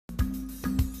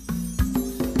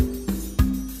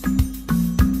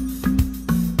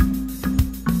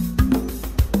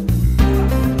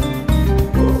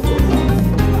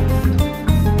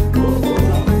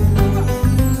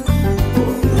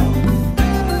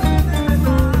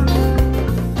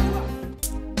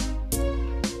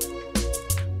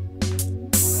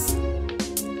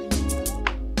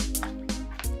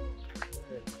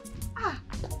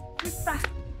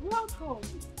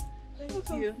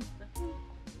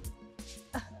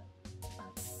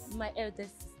my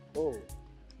eldest. Oh.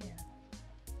 Yeah.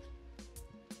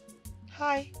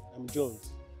 Hi. I'm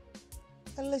Jones.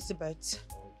 Elizabeth.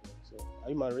 Okay. So, are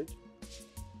you married?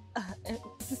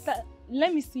 Sister,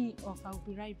 let me see off. I'll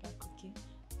be right back, okay?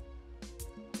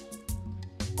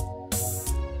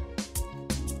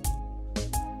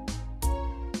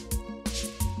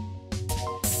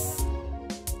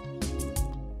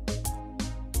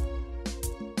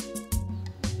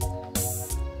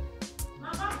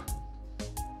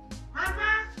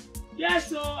 Yes,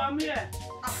 so I'm here.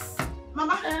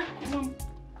 Mama.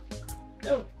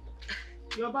 Oh,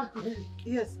 you're back.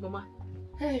 Yes, Mama.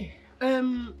 Hey.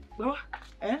 Mama.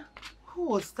 Who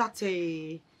was that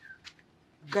guy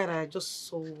that I just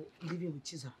saw living with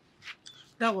Chiza?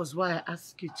 That was why I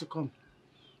asked you to come.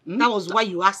 That was why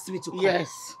you asked me to come?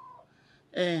 Yes.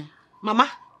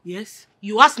 Mama? Yes?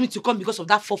 You asked me to come because of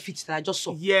that forfeit that I just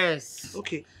saw? Yes.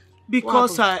 Okay.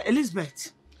 Because,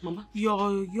 Elizabeth, Mama,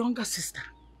 your younger sister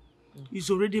is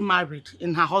already married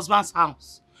in her husband's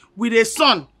house with a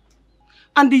son.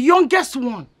 And the youngest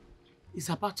one is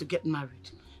about to get married.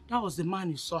 That was the man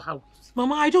you saw her with.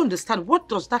 Mama, I don't understand. What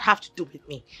does that have to do with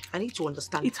me? I need to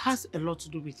understand. It has a lot to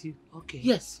do with you. Okay.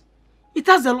 Yes. It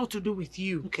has a lot to do with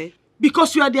you. Okay.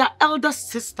 Because you are their elder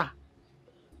sister.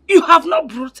 You have not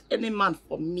brought any man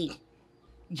for me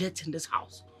yet in this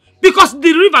house. Because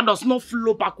the river does not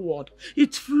flow backward.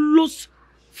 It flows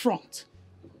front.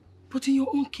 But in your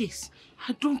own case,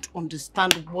 I don't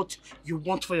understand what you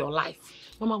want for your life.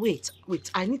 Mama, wait.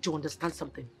 I need to understand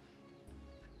something.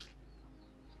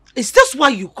 Is this why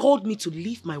you called me to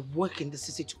leave my work in the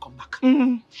city to come back?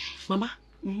 Mama,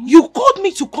 you called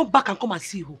me to come back and come and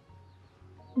see who?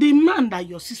 The man that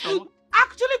your sister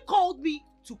actually called me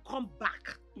to come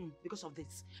back because of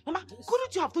this. Mama,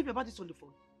 couldn't you have told me about this on the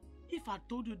phone? If I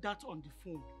told you that on the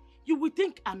phone, you would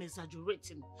think I'm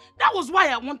exaggerating. That was why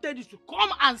I wanted you to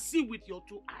come and see with your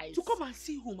two eyes. To come and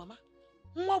see who, Mama?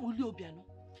 Nwa Willie Obiano?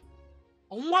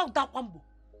 Nwa Dakwambo?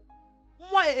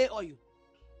 Nwa Oyo?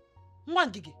 Nwa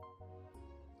Ngige?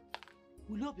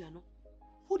 Willie Obiano?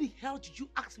 Who the hell did you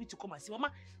ask me to come and see?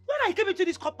 Mama, when I came into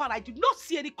this compound, I did not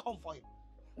see any come for him.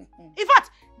 In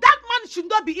fact, that man should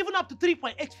not be even up to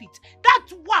 3.8 feet. That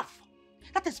dwarf,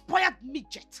 that expired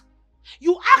midget.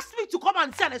 You asked me to come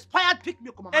and see an expired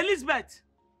picnic, Mama. Elizabeth!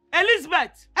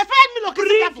 Expired milk.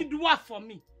 Bring a dwarf for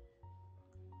me.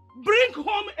 Bring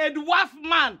home a dwarf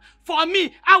man for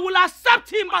me. I will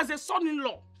accept him as a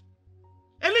son-in-law.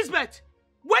 Elizabeth,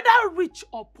 whether rich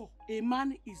or poor, a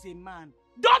man is a man.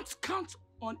 Don't count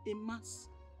on a man's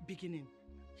beginning.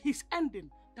 His ending,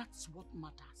 that's what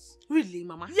matters. Really,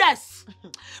 Mama? Yes.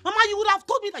 Mama, you would have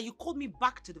told me that you called me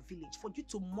back to the village for you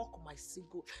to mock my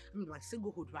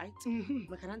singlehood, right?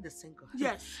 Like I'm the single.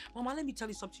 Yes. Mama, let me tell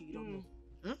you something you don't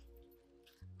know.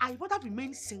 I'd rather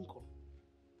remain single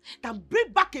than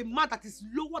bring back a man that is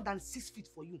lower than 6 feet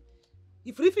for you.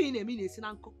 If you in a minute,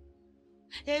 uncle.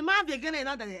 A man beginning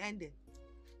and the ending.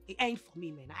 It ain't for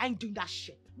me, man. I ain't doing that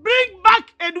shit. Bring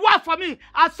back a dwarf for me.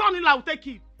 As son-in-law will take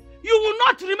it. You will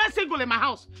not remain single in my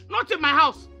house. Not in my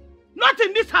house. Not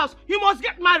in this house. You must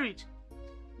get married.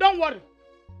 Don't worry.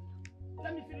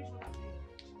 Let me finish what I'm doing.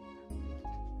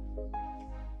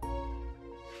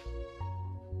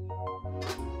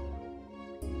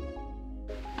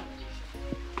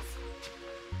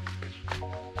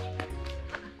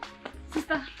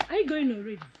 Sister, are you going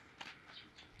already?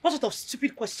 What sort of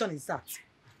stupid question is that?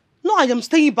 No, I am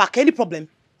staying back. Any problem?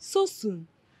 So soon?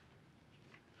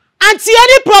 Auntie,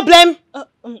 any problem?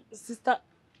 Sister,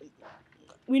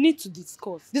 we need to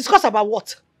discuss. Discuss about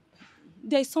what?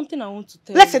 There is something I want to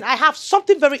tell Listen, you. I have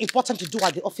something very important to do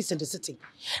at the office in the city.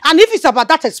 And if it's about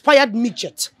that expired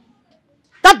midget,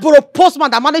 that borough postman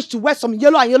that managed to wear some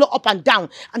yellow and yellow up and down,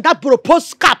 and that borough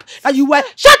post cap that you wear,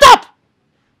 shut up!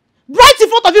 Right in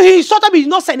front of you, he insulted me, he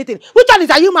did not say anything. Which one is,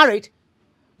 are you married?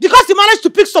 Because he managed to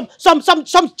pick some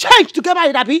change to get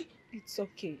married, Abby? It's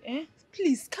okay, eh?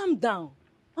 Please, calm down.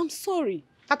 I'm sorry.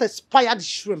 That expired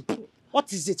shrimp.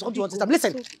 What is it? What do you want to tell me?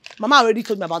 Listen, Mama already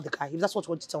told me about the guy, if that's what you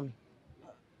want to tell me.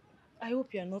 I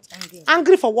hope you're not angry.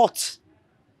 Angry for what?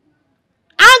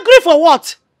 Angry for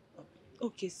what?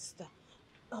 Okay, sister.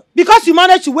 Because you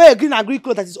managed to wear a green and green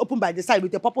cloth that is open by the side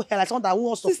with a purple hair like someone that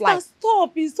wants to fly. Sister,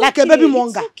 stop. It's okay. Like a baby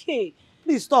monger. It's okay.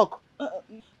 Please talk.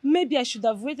 Maybe I should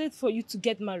have waited for you to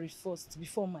get married first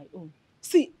before my own.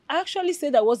 See, I actually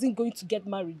said I wasn't going to get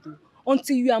married though,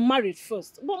 until you are married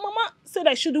first. But Mama said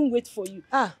I shouldn't wait for you.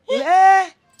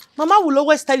 Mama will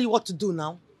always tell you what to do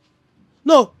now.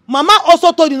 No, Mama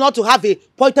also told you not to have a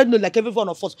pointed nose like every one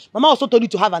of us. Mama also told you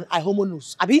to have an eye-homo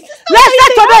nose. Abi?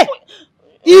 Let's say today,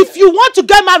 if you want to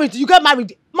get married, you get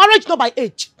married. Marriage not by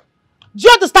age. Do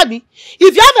you understand me?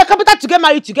 If you have a carpenter to get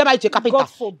married to a carpenter. God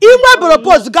forbid.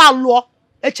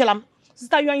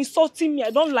 Sister, you are insulting me. I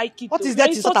don't like it. What is that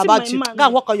to insult about you? Go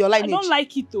and work on your lineage. I don't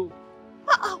like it though.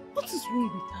 What is wrong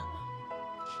with her?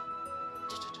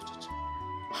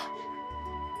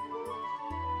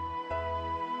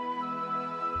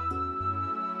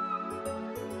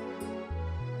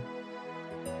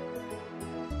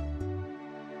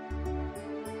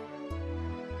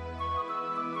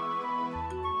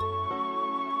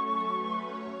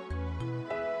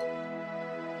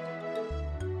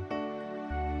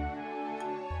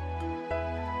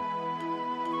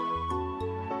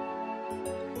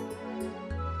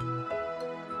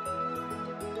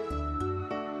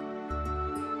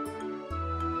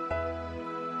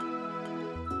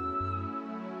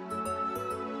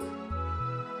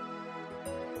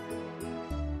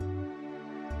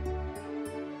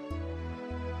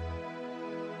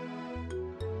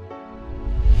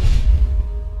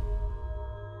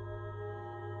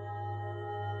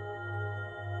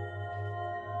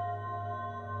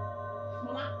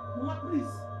 Mama, please.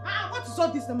 What is all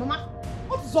this, Mama?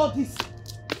 What is all this?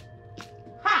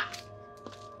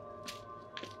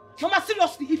 Mama,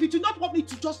 seriously, if you do not want me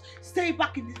to just stay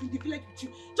back in the village with you,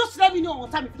 just let me know on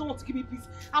time if you don't want to give me peace.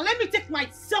 And let me take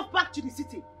myself back to the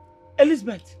city.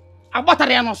 Elizabeth,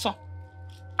 Abatariano,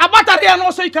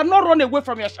 you cannot run away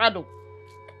from your shadow.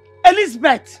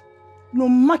 Elizabeth, no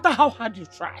matter how hard you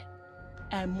try,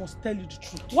 I must tell you the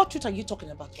truth. What truth are you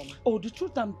talking about, Mama? Oh, the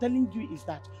truth I'm telling you is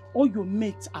that all your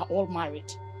mates are all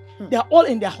married. They are all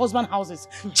in their husband houses.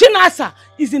 Chinasa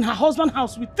is in her husband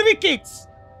house with 3 kids.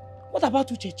 What about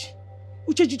Uchechi?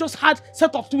 Uchechi just had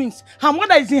set of twins. Her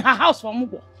mother is in her house for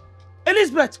Mugwa.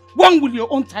 Elizabeth, when will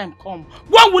your own time come?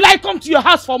 When will I come to your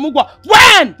house for Mugwa?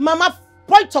 When? Mama,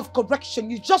 point of correction,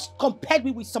 you just compared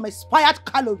me with some expired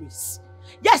calories.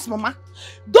 Yes, Mama.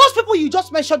 Those people you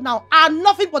just mentioned now are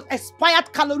nothing but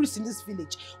expired calories in this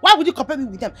village. Why would you compare me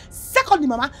with them? Secondly,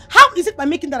 Mama, how is it by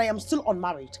making that I am still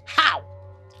unmarried? How?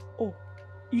 Oh,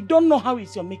 you don't know how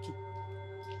it's your making.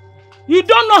 You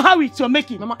don't know how it's your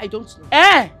making. Mama, I don't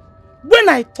know. When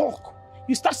I talk,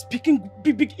 you start speaking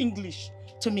big English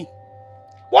to me.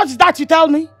 What's that you tell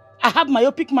me? I have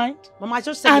myopic mind. Mama, I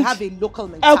just said you have a local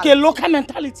mentality. Okay, local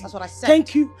mentality. That's what I said.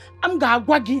 Thank you. I'm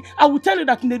Gagwagi. I will tell you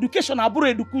that in education, I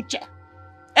borrow edukuche.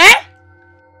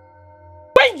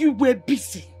 When you were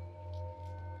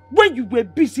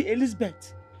busy,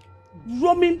 Elizabeth,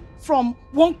 roaming from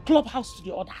one clubhouse to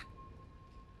the other,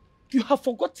 you have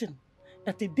forgotten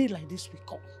that a day like this will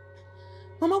come.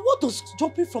 Mama, what does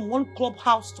jumping from one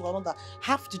clubhouse to another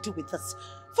have to do with this?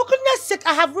 For goodness sake,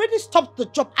 I have already stopped the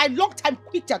job. I long time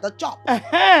quit the job.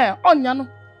 Onyano,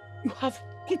 you have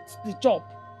quit the job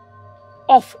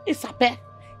of Isape,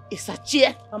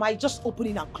 Isachie. Mama, I just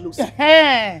opening and closing.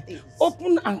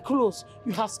 Open and close.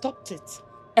 You have stopped it.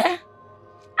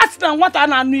 Asina what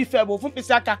ana anu ife bo fu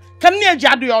pisaka. Kan ne eji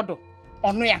ado yodo.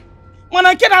 Onu ya.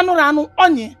 Mana nke na anu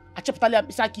onye acheputali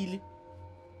apisaka ili.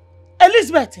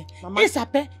 Elizabeth, Mama,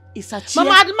 Isape, Isachie.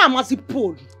 Mama, adima masi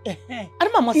Paul.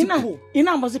 Adima masi Paul.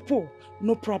 Ina masi Paul.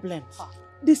 No problem.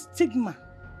 The stigma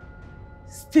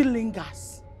still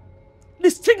lingers. The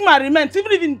stigma remains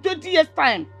even if in 20 years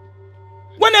time.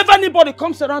 Whenever anybody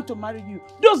comes around to marry you,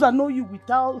 those that know you will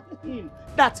tell him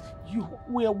that you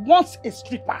were once a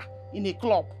stripper in a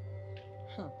club.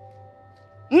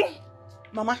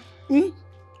 Mama,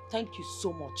 thank you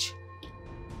so much.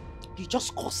 You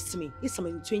just cost me. It's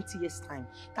in 20 years' time.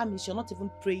 That means you're not even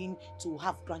praying to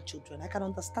have grandchildren. I can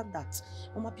understand that.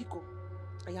 Mama Pico,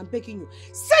 I am begging you.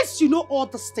 Since you know all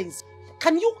these things,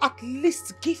 can you at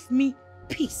least give me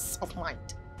peace of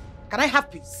mind? Can I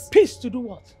have peace? Peace to do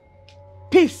what?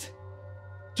 Peace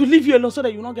to leave you alone so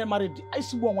that you not get married. I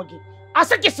see one again. I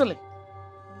said Kisile.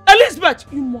 Elizabeth,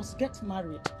 you must get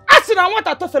married. I said I want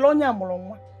to tell Onya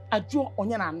Molonwa. I draw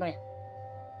Onya na Anoya.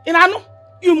 In Ano,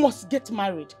 you must get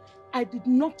married. I did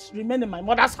not remain in my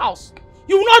mother's house.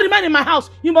 You will not remain in my house.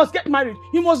 You must get married.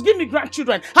 You must give me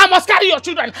grandchildren. I must carry your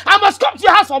children. I must come to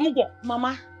your house for Mugo.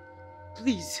 Mama,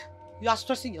 please, you are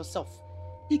stressing yourself.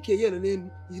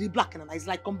 You're black and it's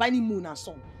like combining moon and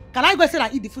sun. Can I go and say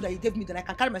and eat the food that you gave me, then I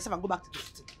can carry myself and go back to the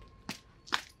city?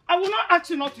 I will not ask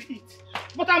you not to eat,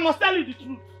 but I must tell you the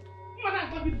truth.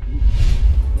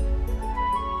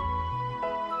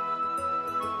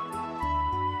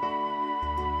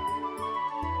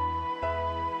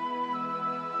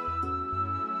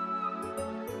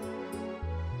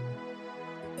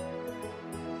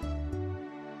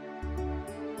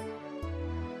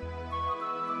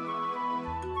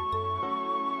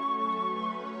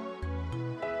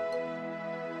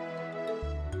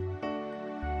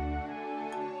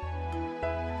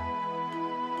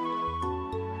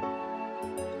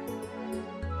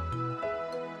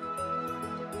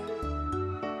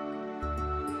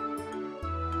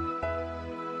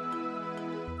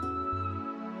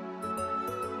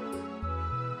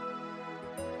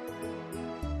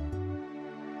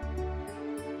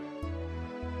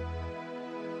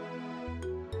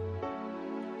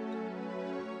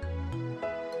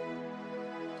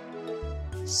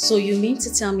 So you mean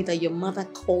to tell me that your mother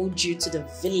called you to the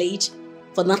village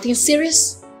for nothing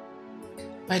serious?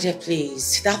 My dear,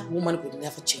 please. That woman would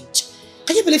never change.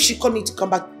 Can you believe she called me to come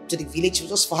back to the village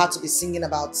just for her to be singing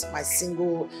about my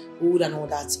singlehood and all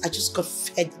that? I just got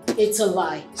fed. It's a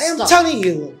lie. I am telling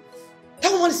you.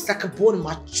 That woman is like a bone in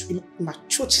my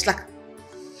throat. She's like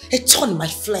a thorn in my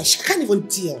flesh. I can't even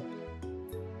deal.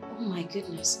 Oh my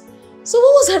goodness. So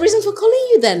what was her reason for calling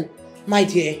you then? My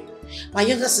dear, my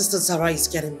younger sister Zara is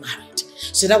getting married.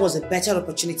 So that was a better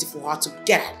opportunity for her to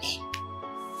get at me.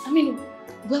 I mean,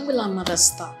 when will our mother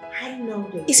stop? I don't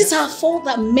know. Is it our fault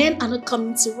that men are not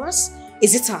coming to us?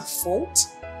 Is it our fault?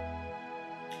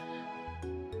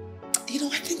 You know,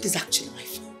 I think it's actually my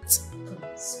fault.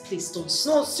 Please don't No,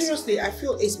 stop. seriously, I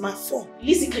feel it's my fault.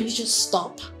 Lizzie, can you just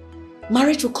stop?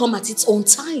 Marriage will come at its own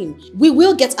time. We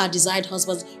will get our desired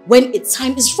husbands when its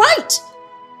time is right.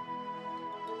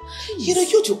 You know,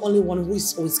 you're the only one who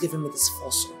is always giving me these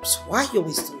false hopes. Why are you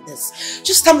always doing this?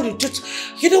 Just tell me the truth.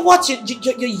 You know what?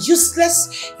 You're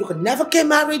useless. You can never get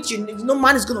married. No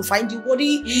man is going to find you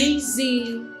worthy.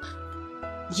 Lizzie.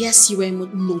 Yes, you were a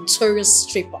notorious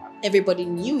stripper. Everybody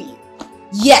knew you.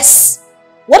 Yes.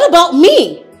 What about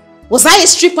me? Was I a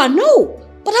stripper? No.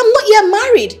 But I'm not yet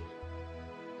married.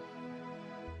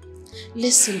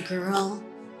 Listen, girl.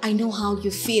 I know how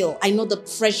you feel. I know the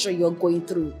pressure you're going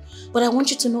through. But I want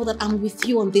you to know that I'm with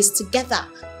you on this together.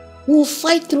 We'll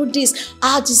fight through this.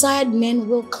 Our desired men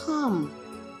will come.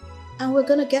 And we're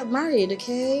gonna get married,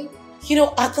 okay? You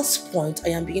know, at this point, I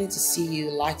am beginning to see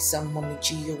you like some Mommy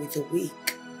Gio with a wig.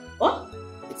 What?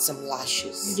 With some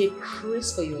lashes. You get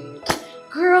crisp for your head.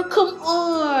 Girl, come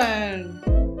on.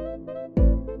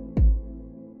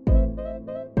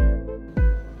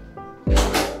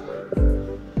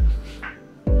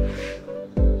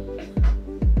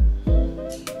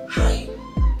 Hi.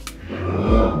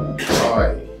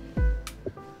 Hi.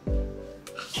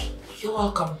 You're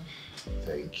welcome.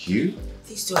 Thank you.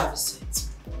 Please do have a seat.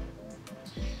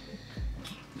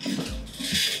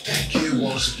 Thank you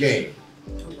once again.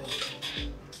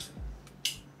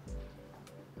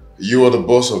 You are the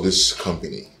boss of this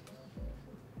company.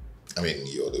 I mean,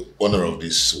 you're the owner of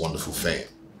this wonderful firm.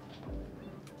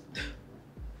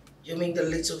 You mean the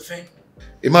little thing?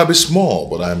 It might be small,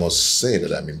 but I must say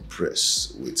that I'm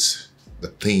impressed with the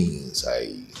things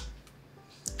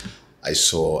I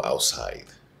saw outside.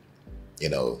 You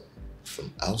know,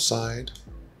 from outside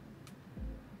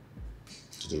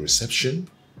to the reception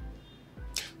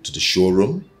to the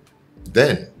showroom,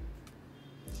 then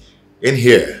in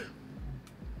here.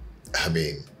 I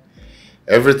mean,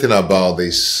 everything about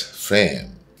this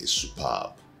firm is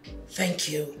superb. Thank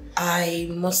you. I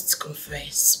must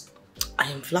confess,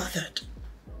 I am flattered.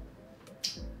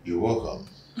 You're welcome.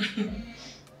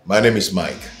 My name is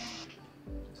Mike.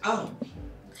 Oh,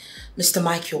 Mr.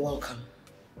 Mike, you're welcome.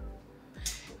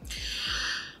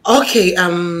 Okay,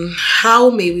 how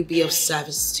may we be of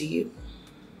service to you?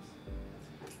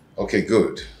 Okay,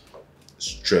 good.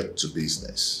 Straight to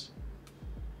business.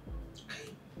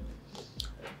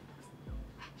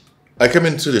 I came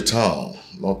into the town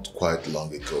not quite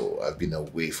long ago. I've been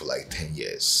away for like 10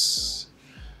 years.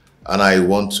 And I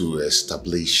want to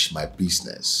establish my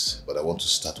business, but I want to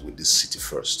start with this city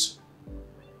first.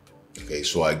 Okay,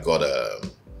 so I got a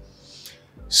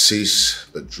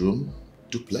 6-bedroom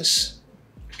duplex.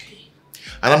 Okay.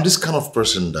 And I'm this kind of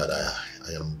person that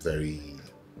I am very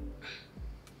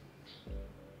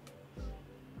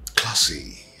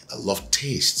classy. I love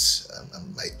tastes,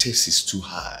 and my taste is too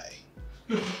high.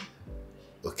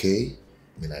 Okay?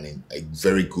 I mean, I'm a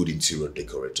very good interior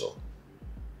decorator.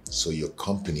 So your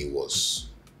company was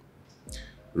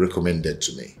recommended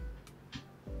to me.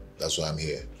 That's why I'm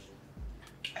here.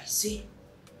 I see.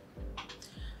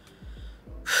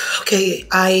 Okay,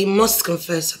 I must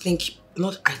confess,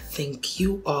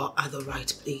 you are at the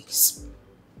right place.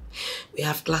 We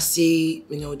have classy,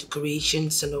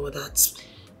 decorations and all that.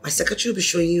 My secretary will be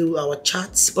showing you our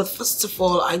charts, but first of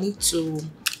all, I would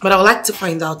like to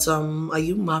find out, are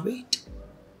you married?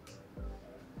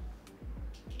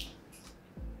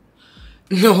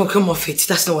 No, come off it.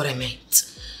 That's not what I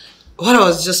meant. What I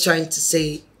was just trying to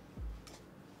say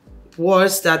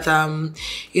was that,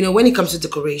 when it comes to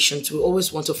decorations, we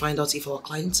always want to find out if our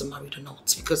clients are married or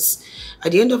not. Because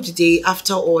at the end of the day,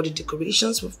 after all the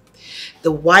decorations,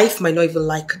 the wife might not even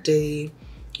like the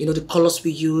colors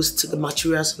we used, the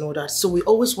materials and all that. So we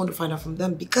always want to find out from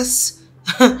them because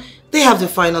they have the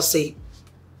final say.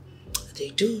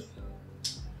 They do.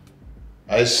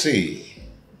 I see.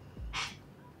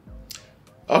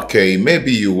 Okay,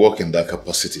 maybe you work in that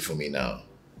capacity for me now.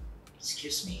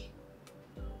 Excuse me.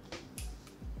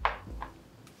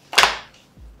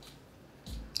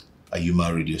 Are you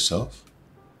married yourself?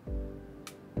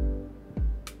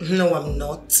 No, I'm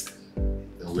not.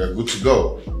 Then we are good to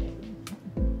go.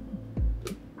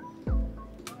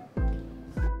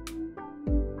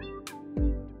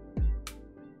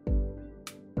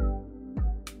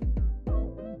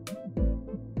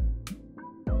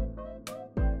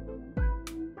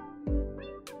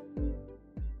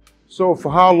 So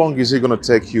for how long is it going to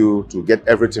take you to get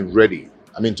everything ready?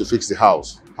 I mean, to fix the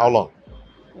house. How long?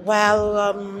 Well,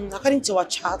 according to our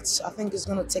chat, I think it's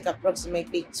going to take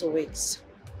approximately 2 weeks.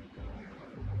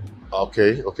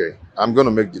 Okay. I'm going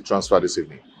to make the transfer this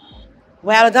evening.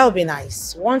 Well, that would be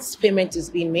nice. Once payment is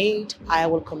being made, I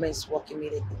will commence work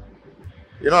immediately.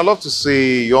 You know, I love to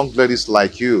see young ladies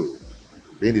like you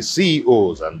being the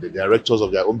CEOs and the directors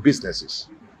of their own businesses.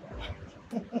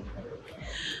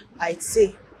 I'd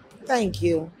say, thank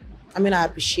you. I mean, I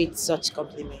appreciate such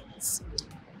compliments.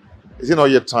 Is it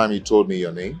not yet time you told me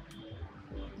your name?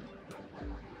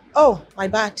 Oh, my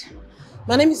bad.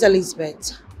 My name is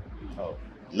Elizabeth. Oh,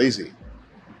 Lizzie.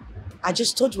 I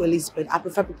just told you Elizabeth. I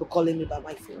prefer people calling me by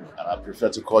my full name. And I prefer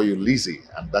to call you Lizzie,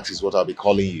 and that is what I'll be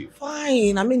calling you.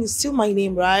 Fine. I mean, it's still my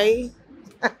name, right?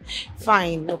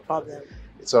 Fine, no problem.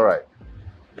 It's all right.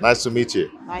 Nice to meet you.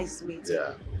 Nice to meet you.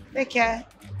 Yeah. Take care.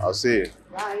 I'll see you.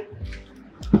 Bye.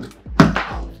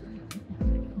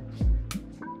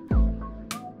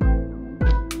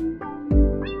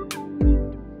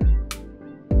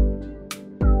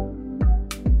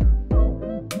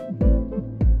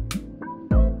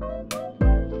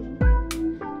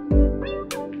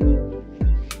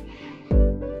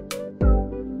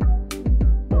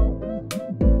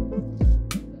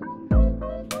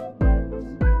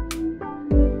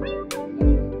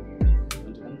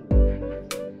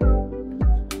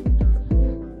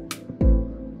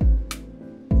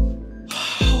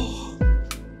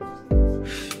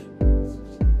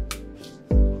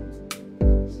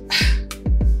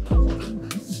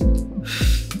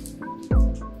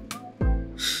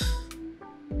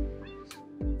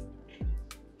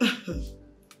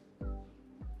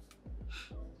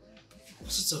 What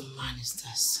sort of man is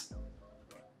this?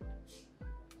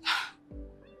 I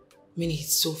mean,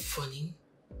 he's so funny,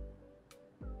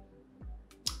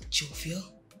 jovial,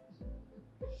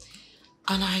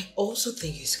 and I also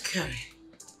think he's caring.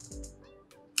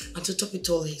 And to top it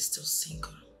all, he's still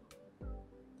single.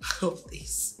 Oh,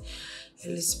 please,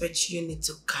 Elizabeth, you need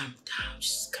to calm down.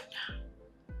 Just calm down.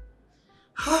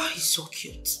 Oh, he's so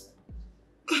cute.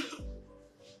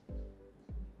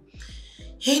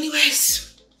 Anyways,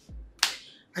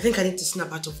 I think I need to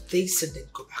snap out of this and then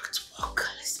go back to work,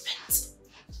 Elizabeth.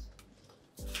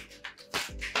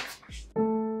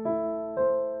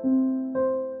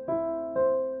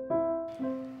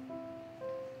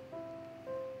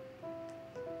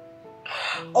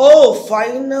 Oh,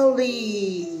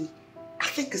 finally! I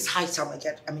think it's high time I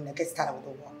get started with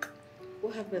the work.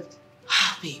 What happened?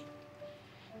 Ah, babe,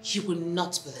 you will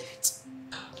not believe it.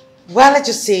 Well, let's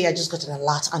just say I just got an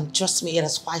alert, and trust me, it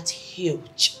is quite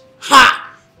huge.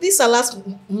 Ha! This alert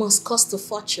must cost a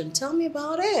fortune. Tell me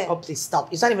about it. Oh, please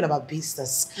stop. It's not even about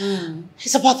business.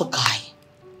 It's about the guy.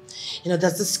 You know,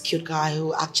 there's this cute guy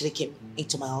who actually came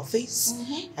into my office,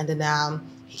 and then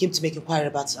he came to make inquiry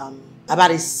about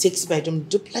his 6-bedroom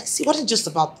duplex. It wasn't just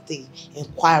about the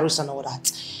inquiries and all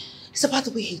that. It's about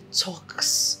the way he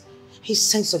talks. His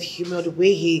sense of humor, the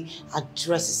way he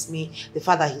addresses me, the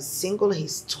fact that he's single,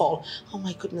 he's tall. Oh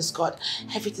my goodness God,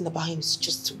 everything about him is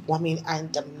just warming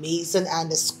and amazing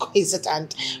and exquisite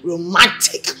and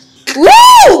romantic.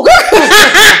 Woo!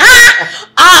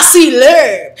 See,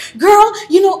 look. Girl,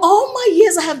 you know, all my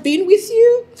years I have been with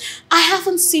you, I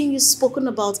haven't seen you spoken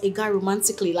about a guy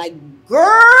romantically. Like,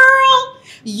 girl,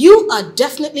 you are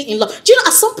definitely in love. Do you know,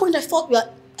 at some point I felt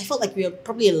like we were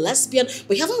probably a lesbian,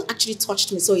 but you haven't actually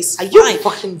touched me, so it's fine. You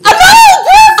fucking I know,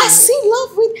 girl! I see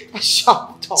love with... Shut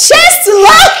up. Cheers to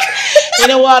love! You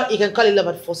know what? You can call it love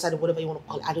at first sight or whatever you want to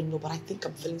call it. I don't know, but I think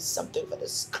I'm feeling something for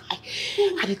this guy.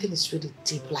 And I think it's really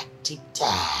deep, like deep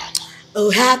down. Oh,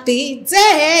 happy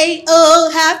day. Oh,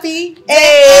 happy day.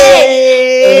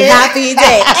 Hey. Oh, happy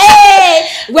day. Hey!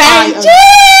 When you...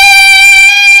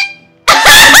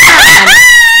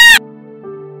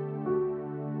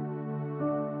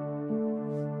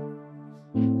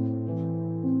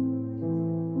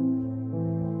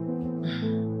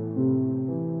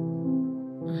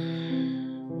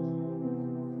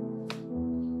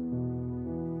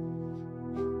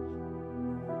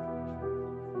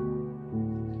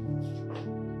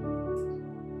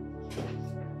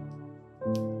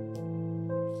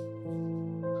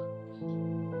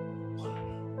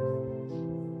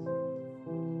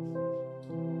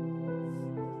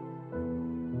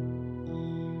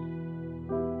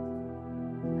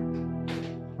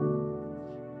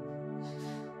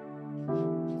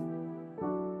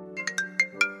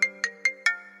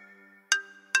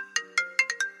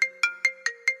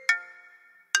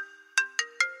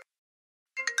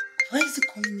 Why is he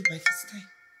calling me by this time?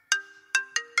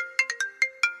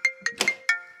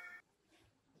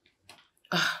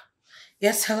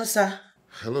 Yes, hello, sir.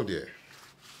 Hello there.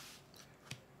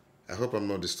 I hope I'm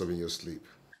not disturbing your sleep.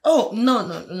 Oh, no,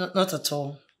 not at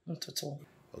all. Not at all.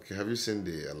 Okay, have you seen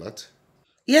the alert?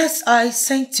 Yes, I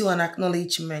sent you an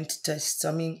acknowledgement text.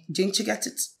 I mean, didn't you get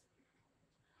it?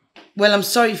 Well, I'm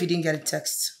sorry if you didn't get a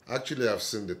text. Actually, I've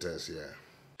seen the test, yeah.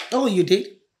 Oh, you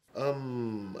did?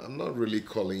 I'm not really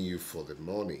calling you for the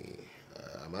money.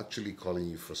 I'm actually calling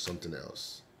you for something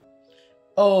else.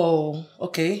 Oh,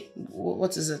 okay.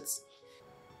 What is it?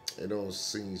 You know,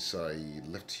 since I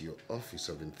left your office,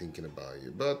 I've been thinking about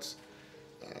you. But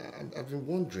I've been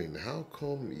wondering, how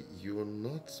come you're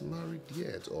not married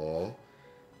yet? Or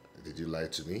did you lie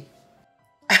to me?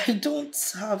 I don't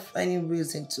have any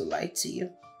reason to lie to you.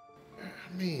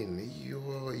 I mean,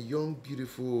 you're a young,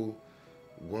 beautiful,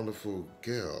 wonderful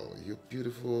girl. You're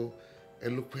beautiful,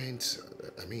 eloquent,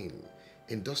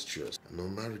 industrious. I'm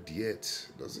not married yet.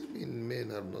 Does it mean men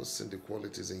have not seen the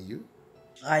qualities in you?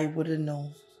 I wouldn't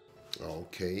know.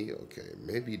 Okay.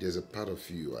 Maybe there's a part of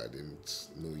you I didn't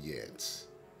know yet.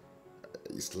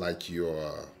 It's like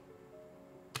you're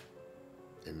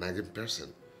a nagging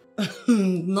person.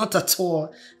 Not at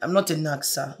all. I'm not a nag,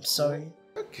 sir. I'm sorry.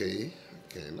 Okay,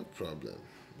 no problem.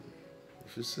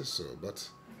 If you say so, but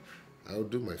I'll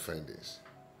do my findings.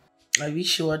 I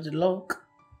wish you were the luck.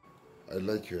 I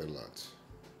like you a lot.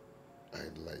 I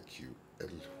like you a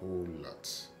whole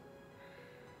lot.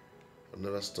 I've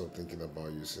never stopped thinking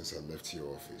about you since I left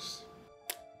your office.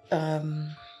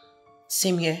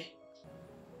 Same here.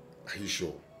 Are you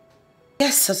sure?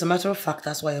 Yes, as a matter of fact,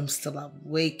 that's why I'm still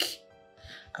awake.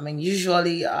 I mean,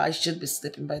 usually I should be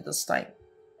sleeping by this time.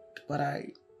 But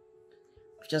I've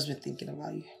just been thinking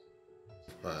about you.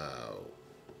 Wow.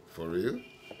 For real?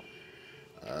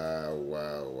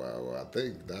 Wow. I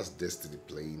think that's destiny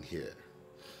playing here.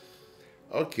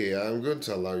 Okay, I'm going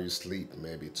to allow you sleep.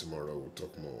 Maybe tomorrow we'll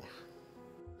talk more.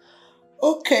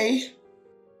 Okay.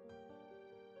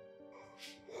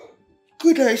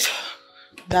 Good night.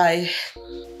 Bye.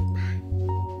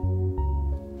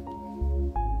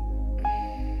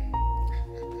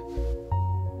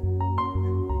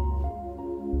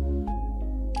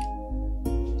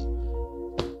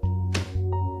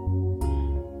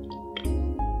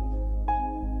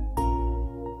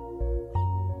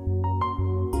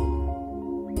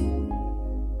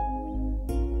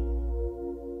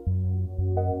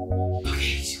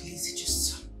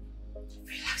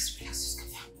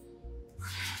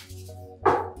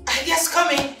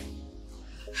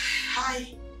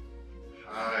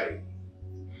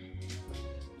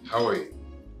 How are you?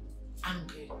 I'm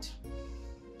good.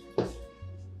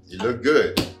 You look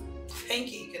good.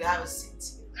 Thank you. You could have a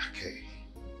seat. Okay.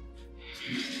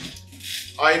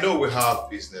 I know we have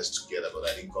business together, but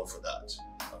I didn't come for that.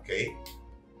 Okay?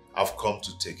 I've come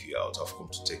to take you out. I've come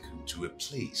to take you to a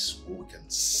place where we can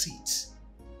sit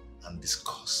and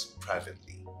discuss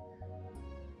privately.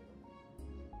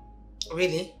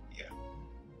 Really? Yeah.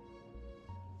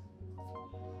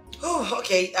 Oh,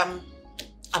 okay. I'm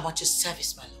at your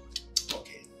service, my lord.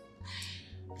 Okay.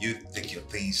 You take your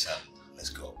things and let's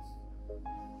go.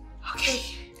 Okay.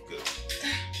 Good.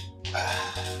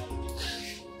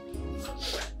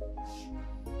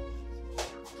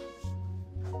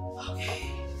 Okay.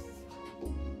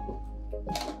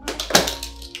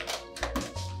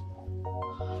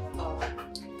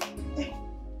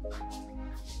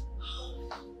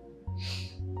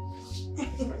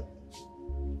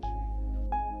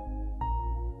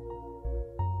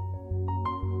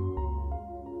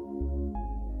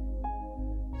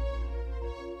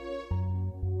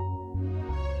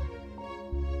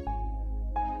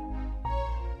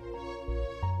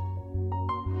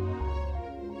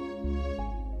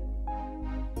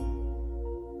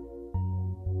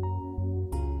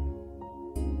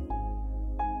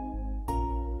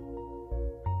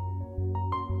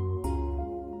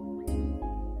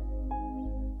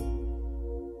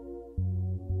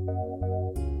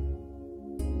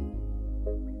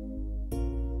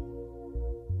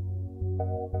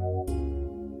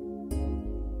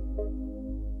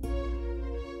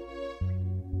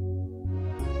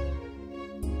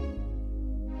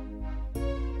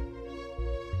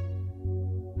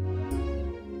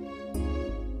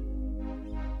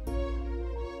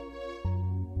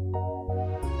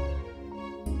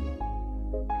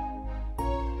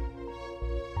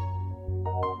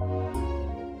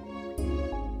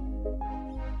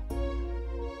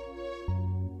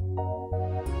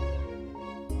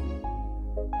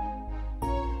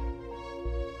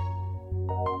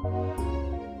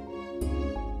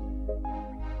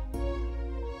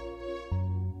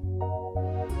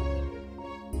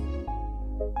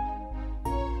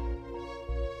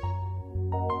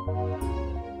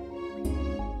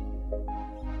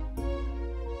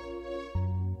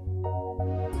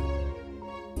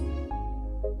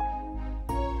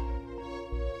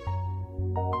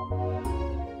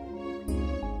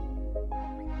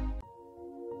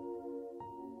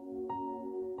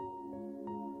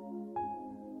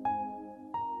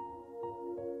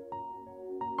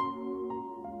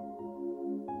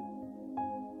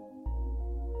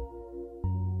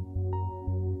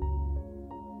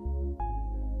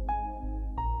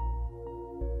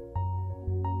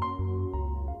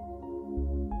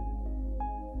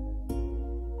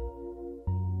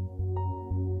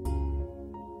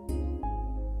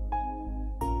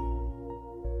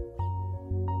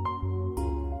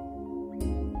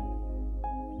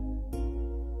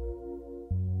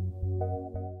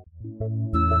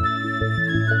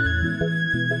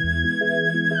 You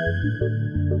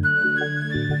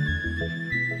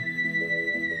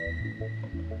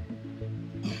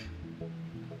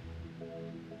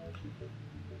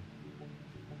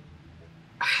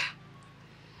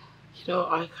know,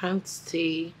 I can't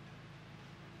stay.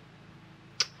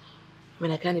 I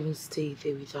mean, I can't even stay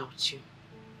there without you.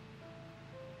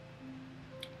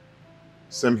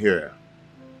 Same here.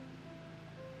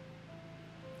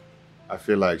 I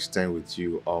feel like staying with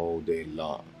you all day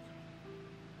long.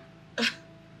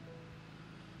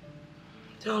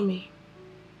 Tell me,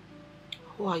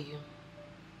 who are you?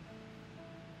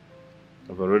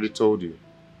 I've already told you.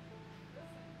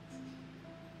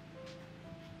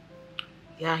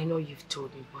 Yeah, I know you've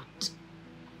told me, but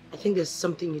I think there's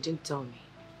something you didn't tell me.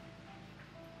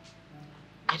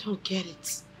 I don't get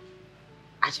it.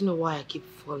 I don't know why I keep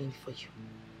falling for you.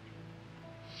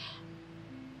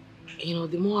 You know,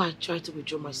 the more I try to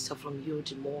withdraw myself from you,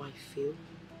 the more I feel.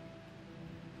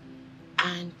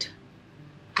 And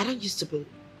I don't used to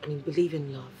believe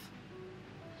in love.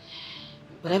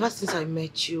 But ever since I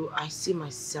met you, I see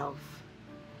myself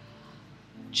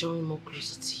drawing more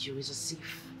closer to you. It's as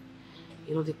if,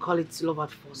 you know, they call it love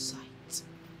at first sight.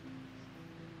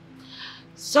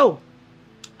 So,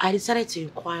 I decided to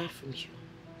inquire from you.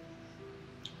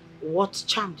 What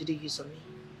charm did you use on me?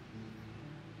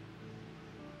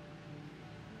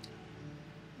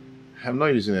 I'm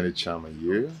not using any charm on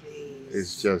you. Please.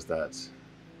 It's just that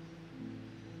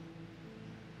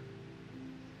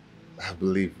I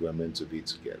believe we're meant to be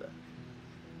together.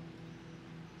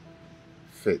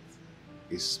 Faith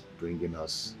is bringing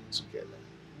us together.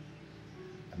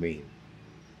 I mean,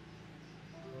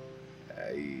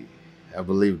 I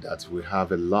believe that we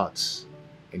have a lot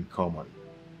in common.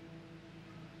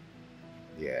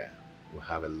 Yeah, we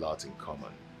have a lot in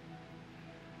common.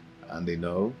 And you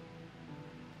know,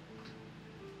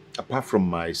 apart from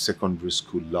my secondary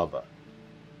school lover,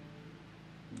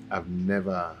 I've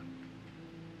never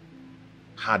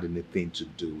had anything to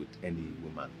do with any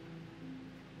woman.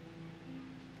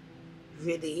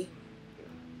 Really?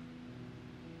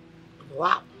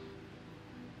 Wow.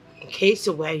 Okay,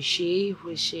 so where is she? Who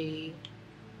is she?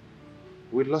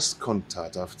 We lost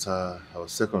contact after our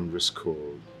secondary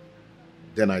school.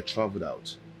 Then I traveled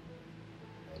out,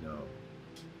 you know.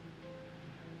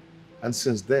 And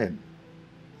since then,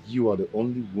 you are the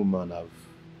only woman I've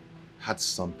had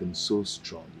something so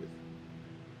strong with.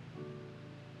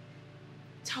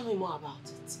 Tell me more about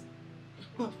it.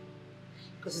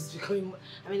 Because it's becoming,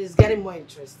 it's getting more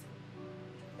interesting.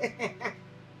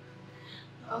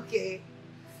 Okay.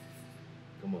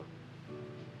 Come on.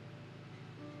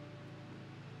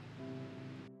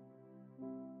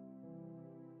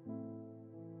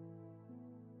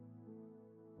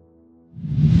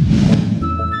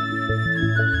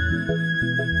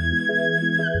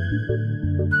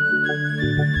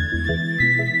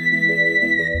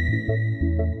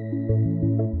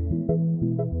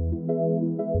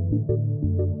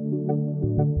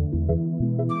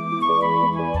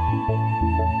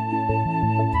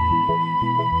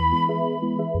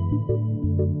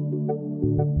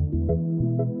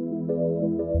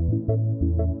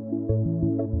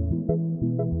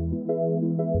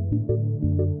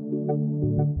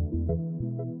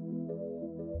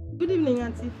 Good evening,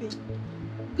 Auntie Faye.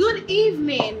 Good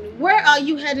evening. Where are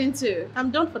you heading to?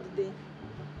 I'm done for the day.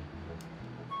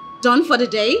 Done for the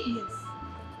day? Yes.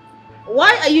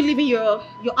 Why are you leaving your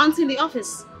auntie in the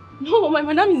office? No, my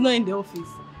madam is not in the office.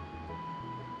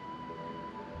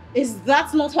 Is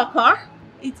that not her car?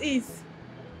 It is.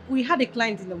 We had a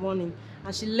client in the morning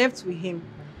and she left with him.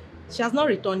 She has not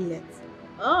returned yet.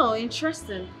 Oh,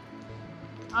 interesting.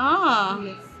 Ah.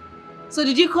 Yes. So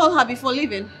did you call her before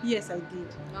leaving? Yes, I did.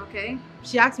 Okay.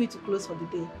 She asked me to close for the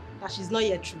day, that she's not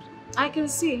yet through. I can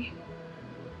see.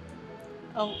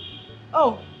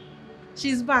 Oh,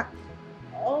 she's back.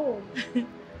 Oh.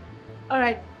 All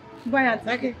right. Bye, Auntie.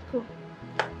 Okay, cool.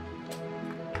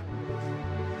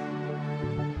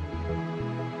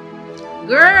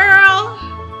 Girl!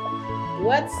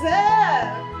 What's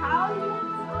up? How you doing?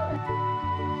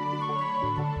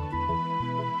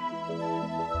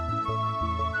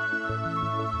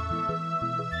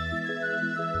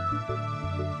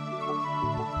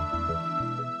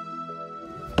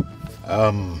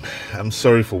 I'm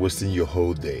sorry for wasting your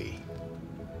whole day.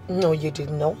 No, you did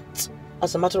not.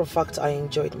 As a matter of fact, I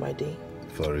enjoyed my day.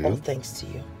 For real? All thanks to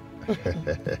you.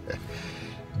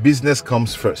 Business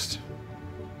comes first.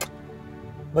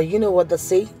 But you know what they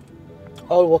say?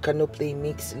 All work and no play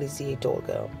makes lazy a dull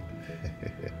girl.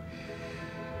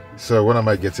 So when am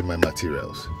I getting my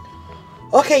materials?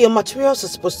 Okay, your materials are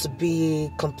supposed to be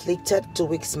completed 2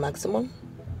 weeks maximum.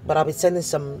 But I'll be sending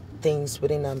some things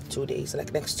within 2 days,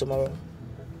 like next tomorrow.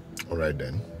 All right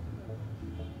then.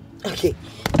 Okay,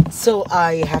 so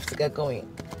I have to get going.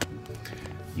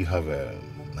 You have a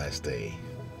nice day.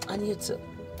 And you too.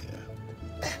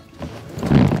 Yeah.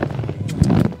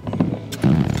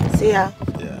 See ya.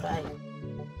 Yeah. Bye.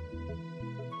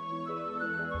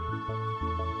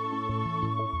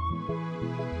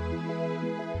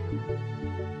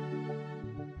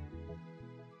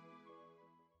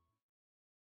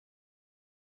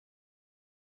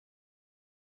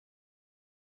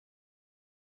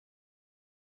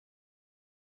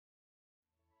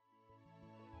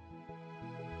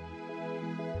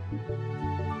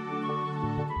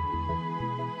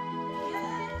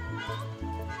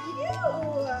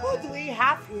 Who do we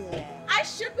have here? I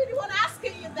should be the one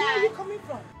asking you that. Where are you coming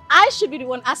from? I should be the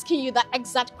one asking you that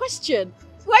exact question.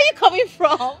 Where are you coming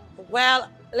from? Well,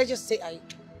 let's just say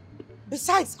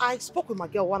Besides, I spoke with my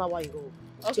girl 1 hour ago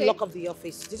to lock up the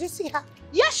office. Did you see her?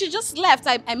 Yeah, she just left.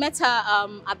 I met her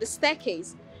at the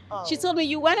staircase. Oh. She told me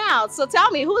you went out. So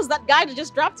tell me, who is that guy that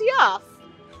just dropped you off?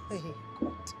 Hey,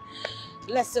 God.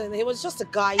 Listen, he was just a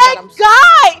guy. Guy! Girl,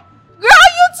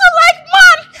 you two like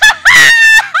man!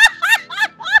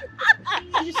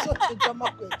 You're such a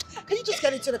drama queen. Can you just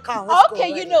get into the car? Let's Okay,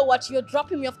 go, you know what? You're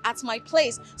dropping me off at my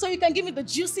place. So you can give me the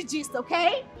juicy gist,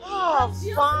 okay? Oh,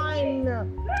 fine.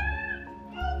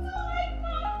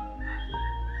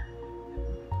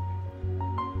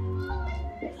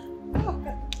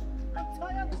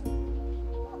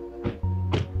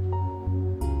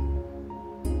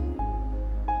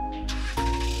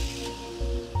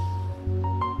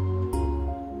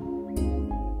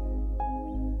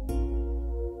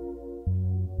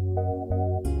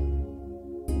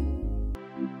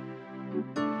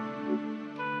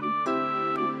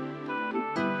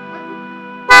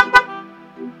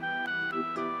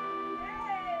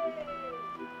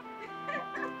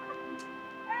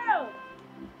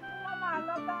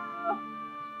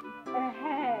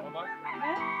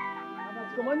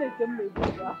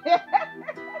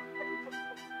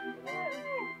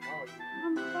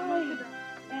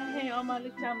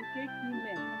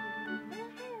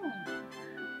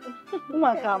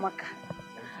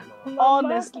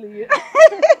 Honestly,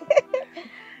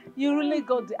 you really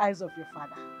got the eyes of your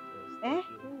father. Eh?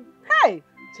 Hey!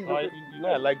 You know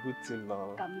I like good things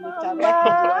now.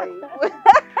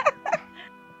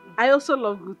 I also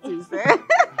love good things. Eh?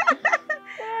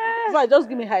 So just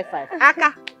give me high five.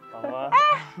 Aka! Mama.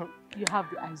 You have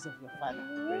the eyes of your father.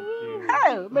 Thank you.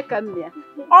 Hey, make a near.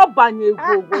 Obanye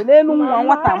go nenu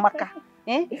nwata amaka.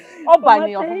 Eh?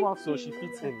 Obanye ofuma. So she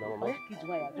fits in now, Mama.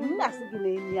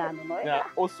 Yeah, Yeah,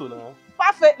 also now.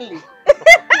 perfectly.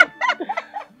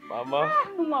 Mama.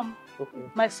 Mom.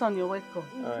 Okay. My son, you're welcome.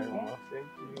 Alright, Mama. Thank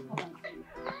you.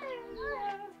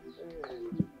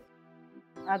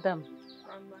 Adam,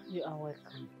 Mama. you are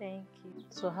welcome. Thank you.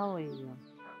 So how are you?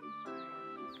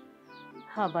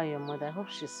 How about your mother? I hope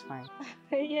she's fine.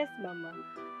 Yes, Mama.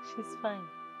 She's fine.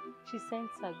 She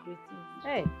sends her greetings.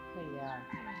 Hey, yeah.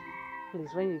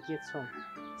 Please, when you get home,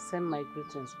 send my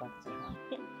greetings back to her.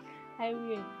 I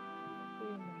will.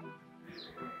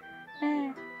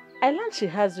 I learned she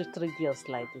has you 3 girls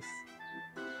like this.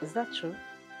 Is that true?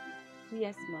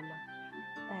 Yes, Mama.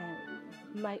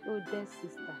 My oldest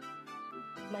sister.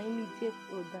 My immediate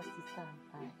older sister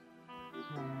and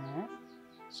I.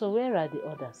 So where are the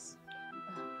others?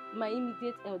 My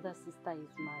immediate elder sister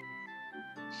is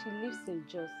married. She lives in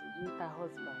Jos with her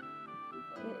husband.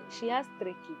 She has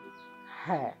 3 kids.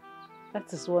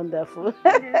 That is wonderful.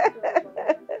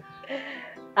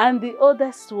 And the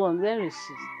oldest one, where is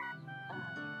she?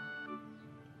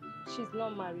 She's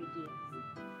not married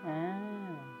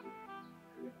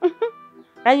yet.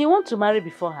 And you want to marry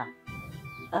before her?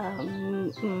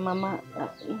 Mama,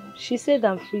 she said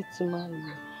I'm free to marry.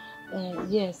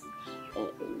 Yes,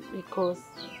 because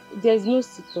there is no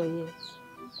suitor yet.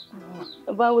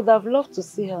 But I would have loved to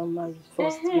see her married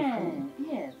first before.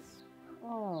 Yes.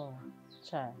 Oh,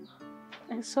 child.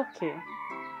 It's okay.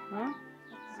 Huh?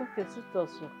 It's okay,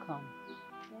 suitors will come.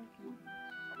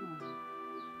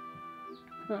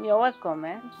 You're welcome,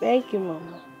 eh? Thank you,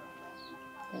 Mama.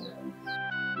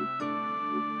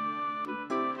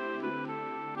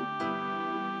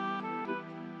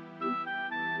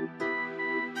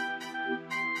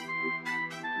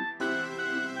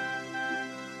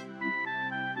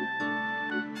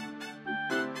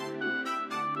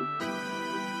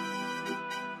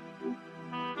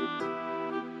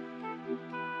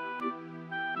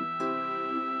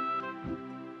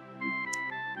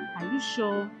 Are you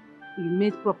sure you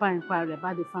made proper inquiry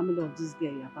about the family of this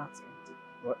girl you're about to enter?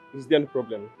 What? Is there any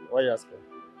problem? Why are you asking?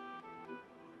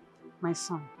 My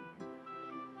son,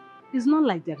 it's not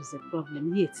like there is a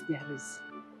problem, yet there is.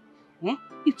 Eh?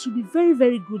 It will be very,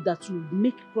 very good that you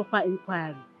make proper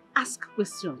inquiry, ask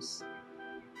questions.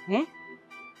 Eh?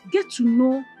 Get to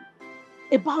know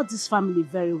about this family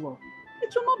very well.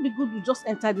 It will not be good to just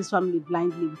enter this family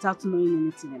blindly without knowing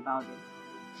anything about them.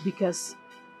 Because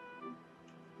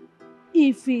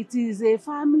if it is a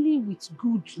family with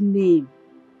good name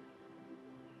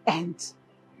and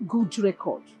good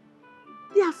record,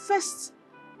 their first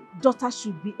daughter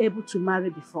should be able to marry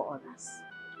before others.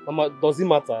 Mama, does it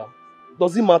matter?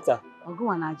 Does it matter?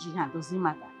 Ogo and Nigerian, does it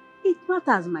matter? It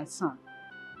matters, my son.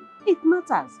 It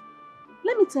matters.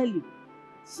 Let me tell you,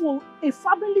 for a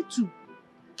family to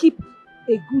keep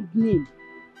a good name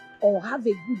or have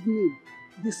a good name,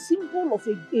 the symbol of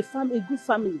a good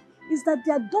family is that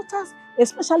their daughters,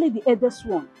 especially the eldest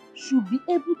one, should be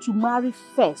able to marry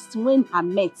first when her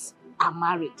mates are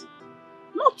married.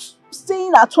 Not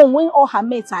staying at home when all her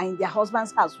mates are in their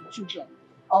husband's house with children,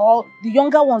 or the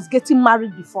younger ones getting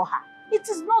married before her. It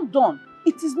is not done.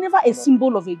 It is never a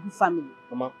symbol of a good family.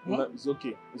 Mama, Mama, it's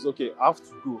okay. It's okay. I have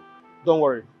to go. Don't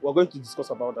worry. We're going to discuss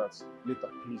about that later,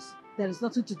 please. There is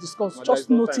nothing to discuss. Mama, just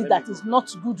note it that is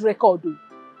not good record.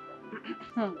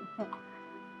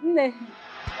 Ne.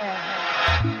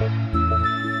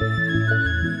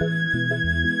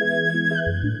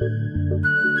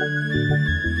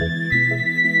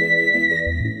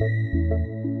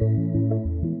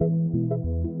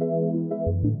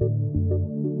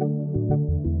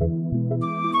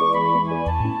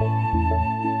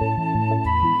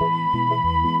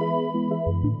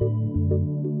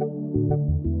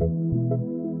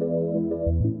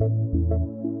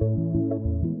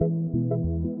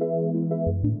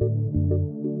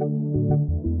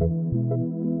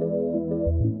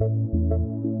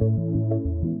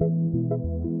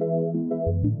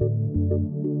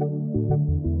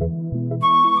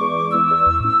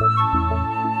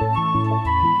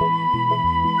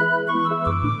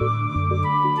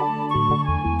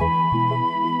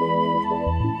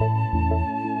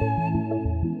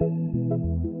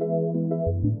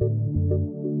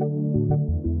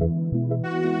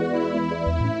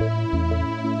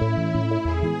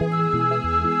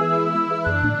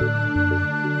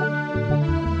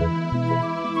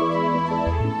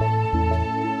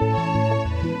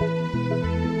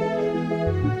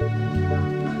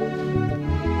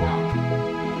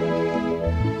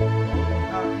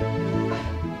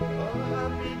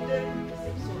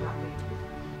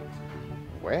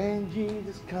 When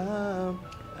Jesus come.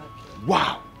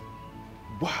 Wow.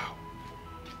 Wow.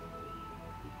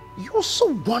 You're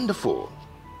so wonderful.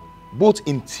 Both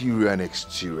interior and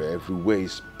exterior, everywhere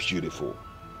is beautiful.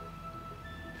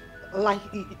 Like,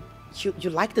 you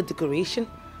like the decoration?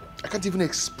 I can't even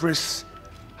express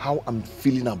how I'm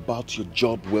feeling about your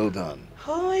job. Well done.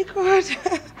 Oh my God.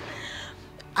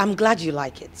 I'm glad you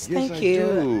like it. Yes, Thank you.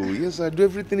 Do. Yes, I do.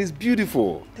 Everything is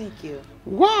beautiful. Thank you.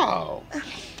 Wow.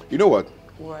 You know what?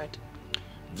 Word.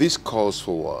 This calls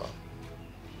for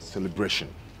celebration.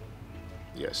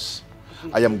 Yes.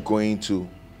 I am going to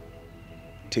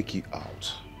take you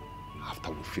out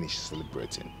after we finish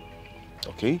celebrating.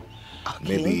 Okay?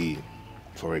 Okay. Maybe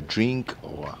for a drink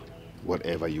or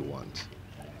whatever you want.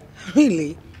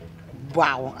 Really?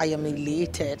 Wow, I am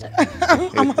elated.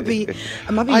 I'm happy.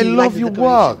 I'm happy. I you love like your the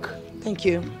decoration. work. Thank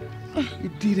you. You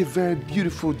did a very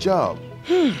beautiful job.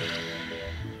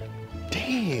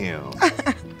 Damn.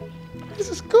 This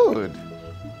is good.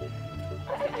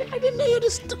 I didn't know you're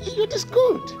this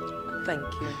good. Thank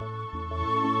you.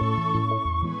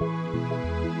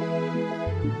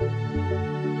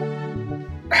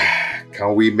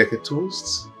 Can we make a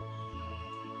toast?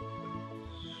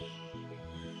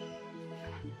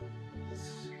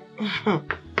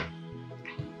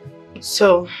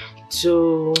 So,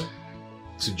 to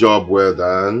job well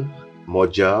done, more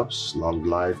jobs, long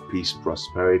life, peace,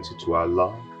 prosperity to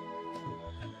Allah,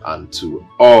 and to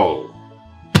all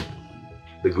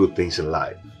the good things in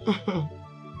life.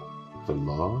 For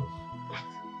love,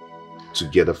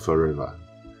 together forever.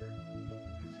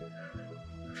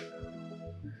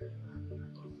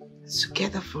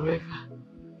 together forever.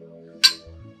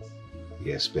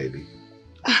 Yes, baby.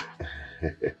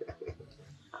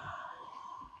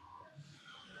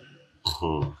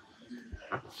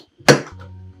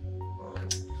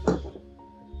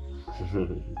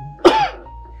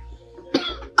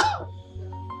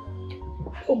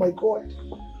 Oh my God.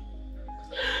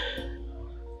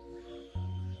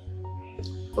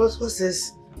 What's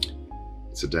this?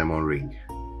 It's a diamond ring.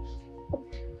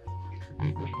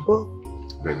 Oh.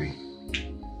 Baby.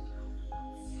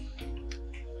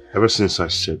 Ever since I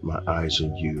set my eyes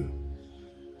on you,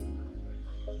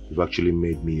 You've actually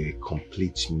made me a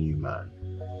complete new man.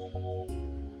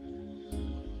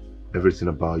 Everything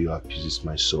about you appeases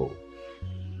my soul.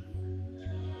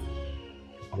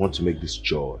 I want to make this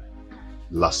joy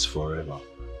last forever.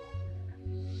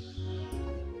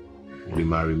 Will you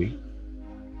marry me?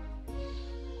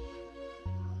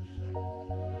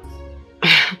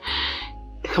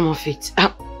 Come on, Faith.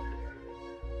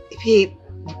 Babe,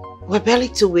 we're barely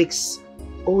 2 weeks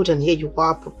old and here you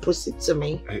are proposing to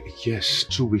me. Yes,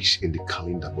 2 weeks in the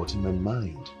calendar, but in my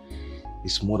mind,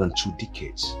 it's more than 2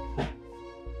 decades.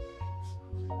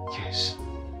 Yes.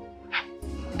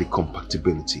 The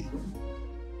compatibility,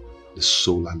 the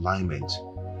soul alignment,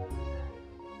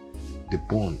 the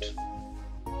bond.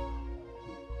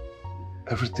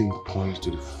 Everything points to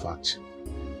the fact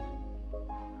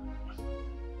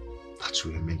that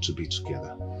we are meant to be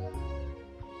together.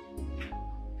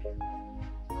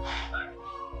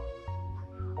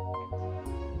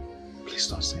 Please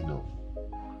don't say no.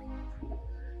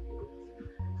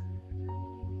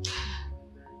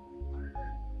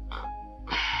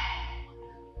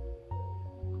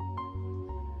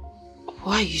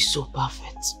 Why are you so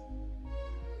perfect?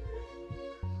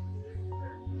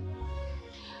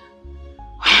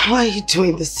 Why are you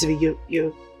doing this to me?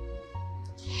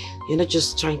 You're not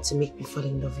just trying to make me fall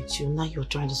in love with you. Now you're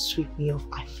trying to sweep me off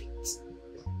my feet.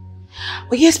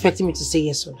 Were you expecting me to say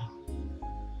yes or no?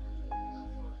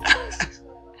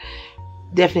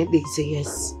 Definitely say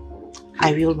yes.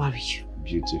 I will marry you.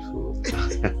 Beautiful.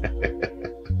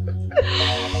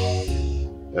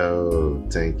 Oh,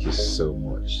 thank you so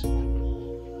much.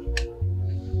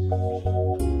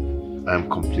 I'm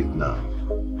complete now.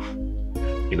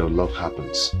 You know, love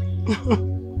happens.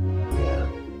 Yeah.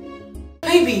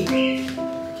 Baby!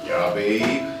 Yeah,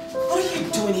 babe. What are you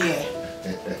doing here?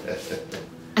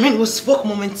 I mean, we spoke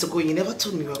moments ago. You never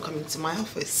told me you were coming to my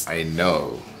office. I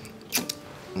know.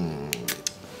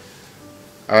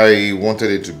 I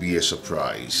wanted it to be a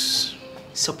surprise.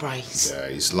 Surprise? Yeah,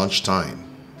 it's lunchtime.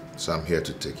 So I'm here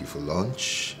to take you for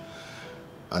lunch.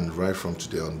 And right from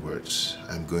today onwards,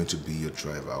 I'm going to be your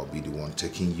driver. I'll be the one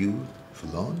taking you for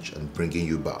lunch and bringing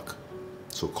you back.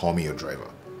 So call me your driver.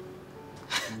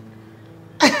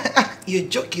 You're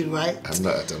joking, right? I'm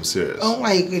not, I'm serious. Oh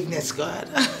my goodness, God.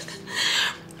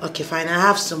 Okay, fine. I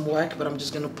have some work, but I'm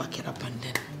just going to pack it up and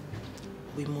then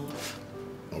we move.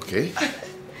 Okay.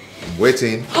 I'm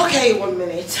waiting. Okay, 1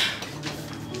 minute.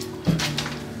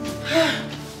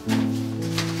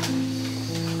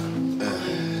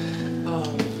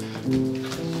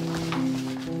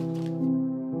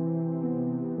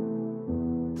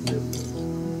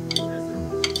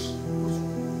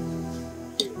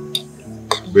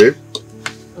 Babe?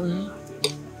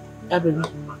 Yeah, baby.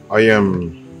 I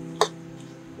am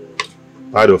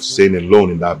tired of staying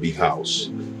alone in that big house.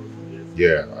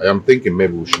 Yeah, I am thinking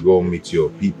maybe we should go meet your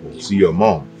people, see your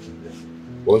mom.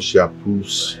 Once she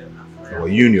approves our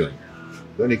union,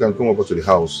 then you can come over to the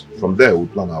house. From there, we'll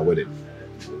plan our wedding.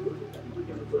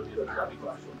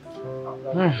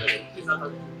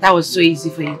 That was so easy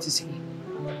for you to say.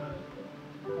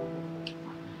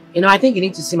 You know, I think you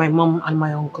need to see my mom and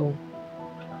my uncle.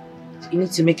 You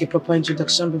need to make a proper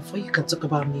introduction before you can talk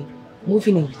about me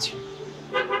moving in with you.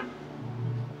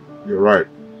 You're right.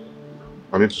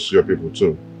 I need to see your people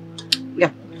too.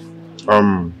 Yeah.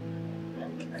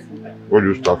 Where do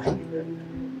you start from?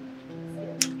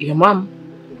 Your mom.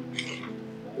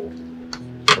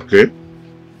 Okay.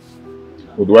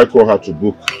 Or do I call her to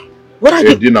book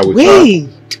a dinner with Wait. her?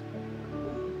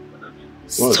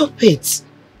 Stop it.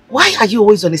 Why are you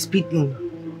always on a speeding?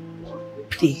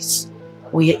 Please.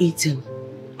 When you're eating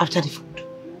after the food.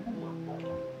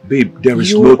 Babe, there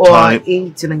is no time. You are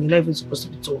eating and you're not even supposed to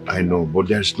be talking. I know, but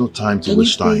there's no time to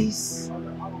waste time. Please?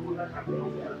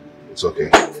 It's okay.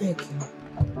 Thank you.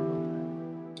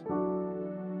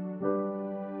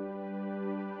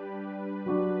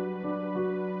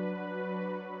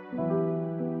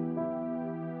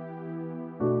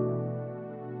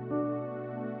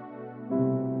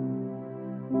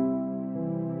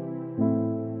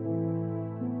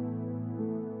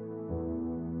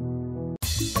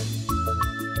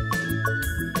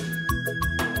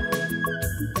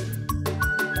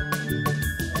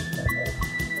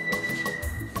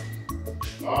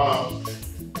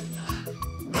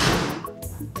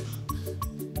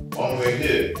 On way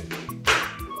here.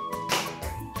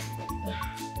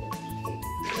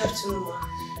 Good afternoon, Ma.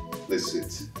 Let's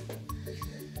sit.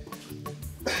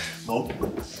 Mom,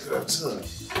 good afternoon.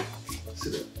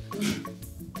 Sit down.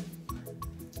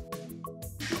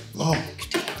 Mom.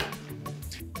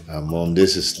 Mom,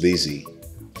 this is Lizzie.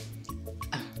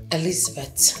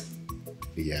 Elizabeth.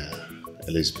 Yeah,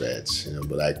 Elizabeth,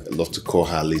 but I love to call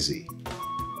her Lizzie.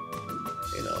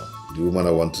 The woman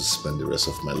I want to spend the rest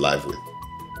of my life with.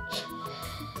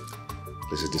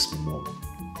 Lizzie, this is my mom.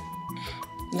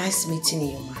 Nice meeting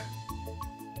you, ma.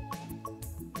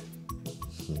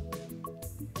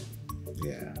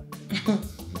 Yeah.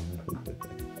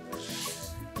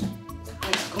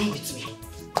 Come with me.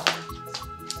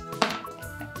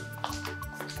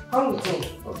 Come with me.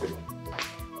 Okay.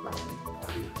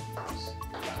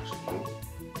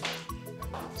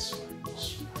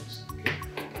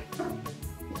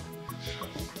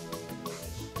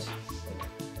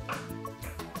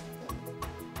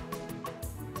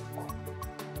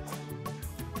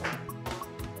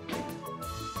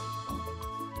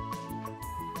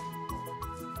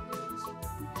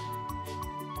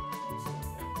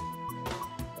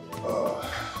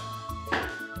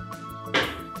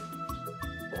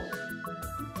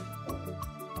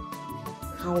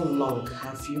 How long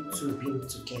have you two been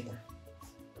together?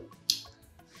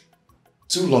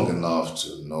 Too long enough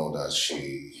to know that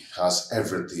she has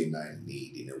everything I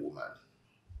need in a woman.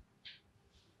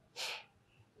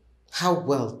 How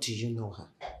well do you know her?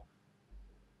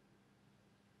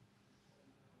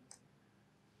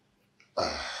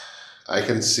 I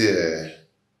can say,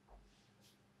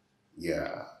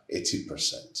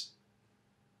 80%.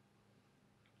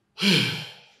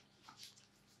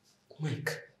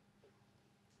 Mike,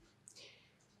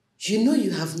 you know you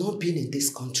have not been in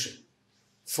this country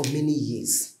for many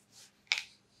years.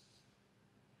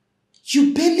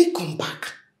 You barely come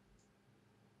back.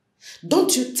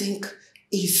 Don't you think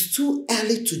it's too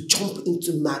early to jump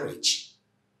into marriage?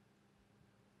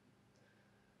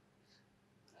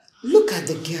 Look at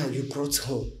the girl you brought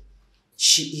home.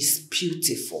 She is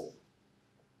beautiful.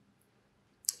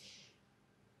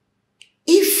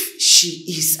 If she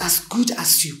is as good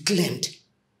as you claimed,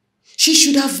 she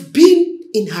should have been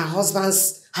in her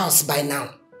husband's house by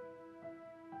now.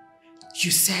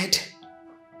 You said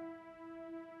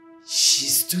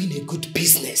she's doing a good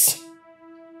business.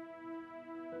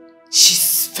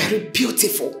 She's very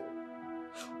beautiful.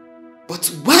 But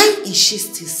why is she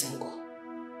still single?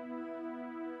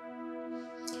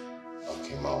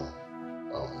 Okay, Mom.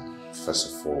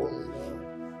 First of all,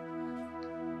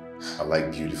 I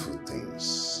like beautiful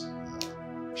things.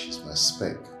 She's my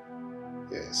spec.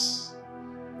 Yes.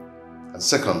 And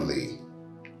secondly,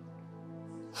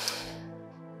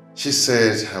 she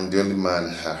said I'm the only man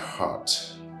her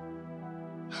heart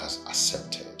has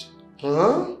accepted.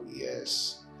 Huh?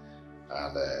 Yes.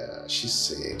 And she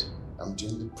said I'm the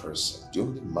only person, the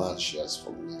only man she has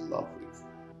fallen in love with.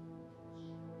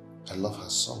 I love her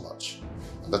so much.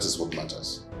 And that is what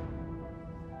matters.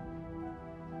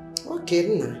 Okay,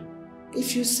 Nna.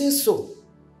 If you say so,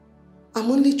 I'm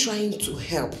only trying to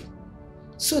help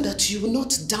so that you will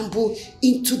not stumble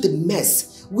into the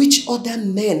mess which other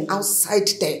men outside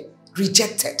there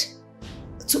rejected,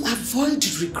 to avoid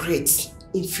regrets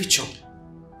in future.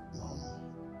 Mom,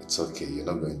 it's okay. You're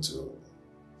not going to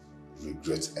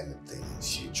regret anything in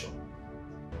future.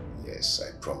 Yes,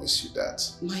 I promise you that.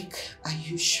 Mike, are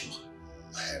you sure?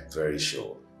 I am very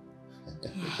sure.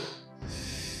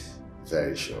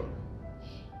 Very sure.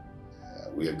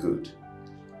 We are good.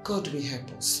 God will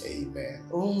help us. Amen.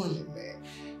 Oh, man. Amen.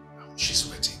 She's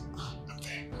waiting. Oh,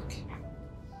 okay.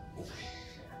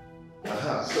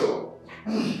 So.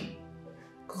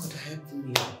 God help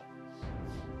me.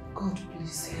 God,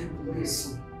 please help me.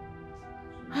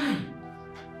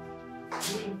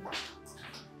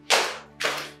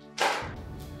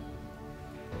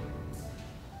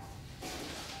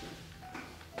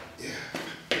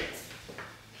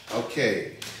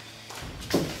 Okay.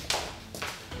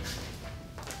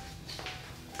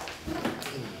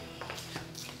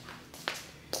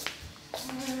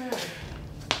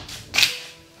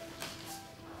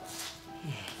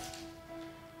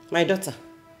 My daughter,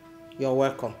 you're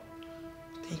welcome.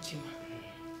 Thank you,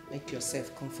 ma. Make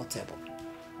yourself comfortable.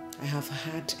 I have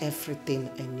heard everything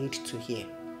I need to hear.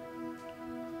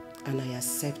 And I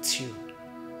accept you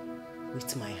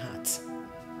with my heart.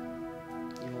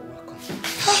 You're welcome.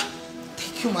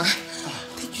 Thank you, ma.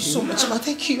 Thank you so much, ma.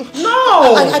 Thank you.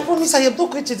 No! I promise I am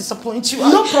not going to disappoint you.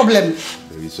 No problem.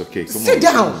 It's okay. Come on. Sit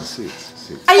down. Come on, sit.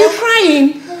 Are you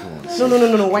crying? On,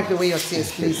 No. Wipe away your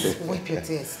tears, please. Wipe your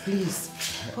tears, please.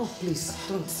 Oh, please.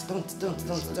 Don't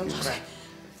cry.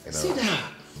 Sit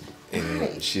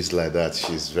down. She's like that.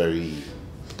 She's very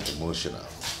emotional.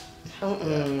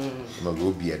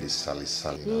 Go be at the sally,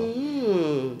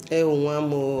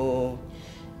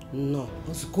 No,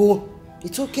 let's go.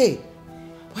 It's okay.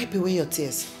 Wipe away your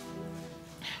tears.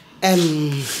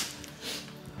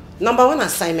 Number 1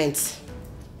 assignment.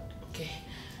 Okay.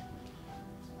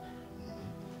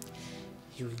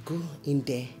 Go in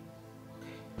there.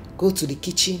 Go to the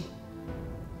kitchen.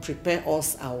 Prepare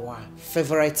us our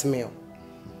favorite meal.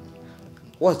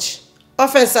 Watch.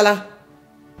 Offensala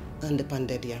and the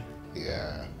pounded yam.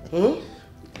 Yeah.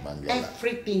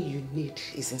 Everything you need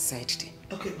is inside there.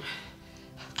 Okay.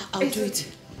 I'll do it.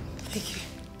 Thank you.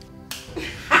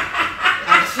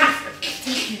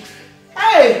 Thank you.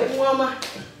 Hey, Mama.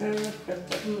 My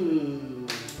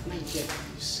dear.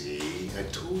 You see, I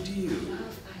told you.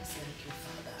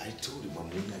 I told you,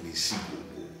 Mamuna is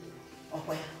Oh,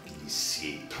 where? You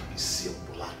see,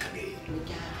 black.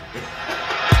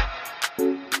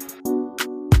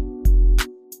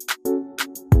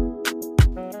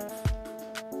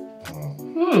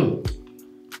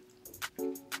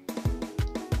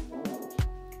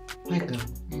 Michael.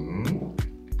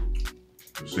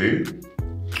 You see?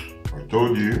 I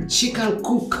told you. She can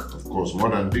cook. Of course, more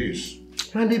than this.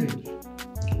 My baby.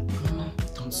 No,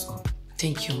 don't stop.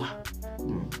 Thank you, ma.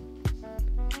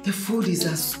 The food is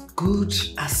as good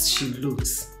as she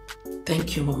looks.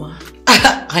 Thank you, Mama.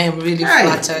 I am really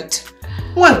flattered.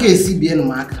 One case CBN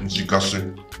mark. She can say.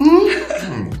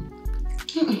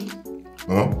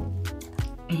 Mom?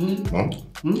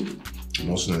 You've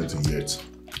not seen anything yet.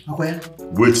 Where?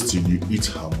 Wait till you eat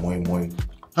her moi.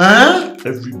 Huh?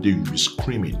 Every day you'll be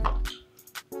screaming.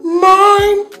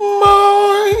 Moi.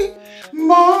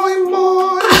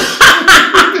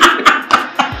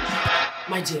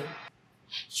 My dear,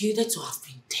 you needed to have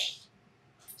been there.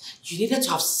 You needed to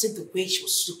have seen the way she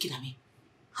was looking at me.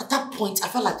 At that point, I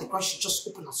felt like the ground should just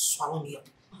open and swallow me up.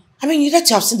 I mean, you needed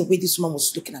to have seen the way this woman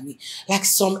was looking at me. Like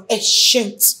some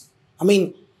ancient,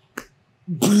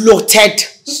 bloated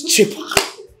stripper.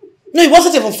 No, it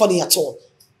wasn't even funny at all.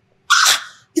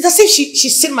 It's as if she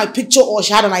seen my picture or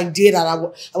she had an idea that I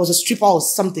was a stripper or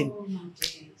something. Oh my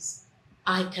days.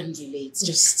 I can relate.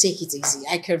 Just take it easy.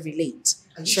 I can relate.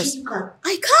 Trust me.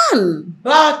 I can,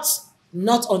 but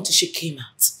not until she came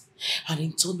out. And he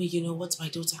told me, you know what, my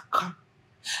daughter, come.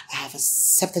 I have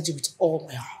accepted you with all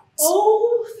my heart.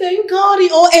 Oh, thank God.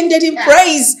 It all ended in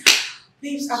praise.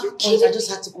 Babes, at that point, I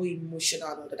just had to go emotional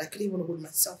on that. I couldn't even hold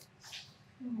myself.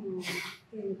 Oh,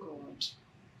 thank God.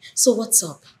 So what's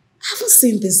up? I haven't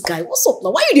seen this guy. What's up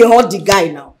now? Why you dey hold the guy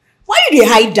now? Why you dey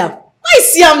hide him? Why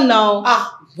see him now?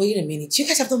 Wait a minute. You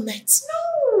guys have not met?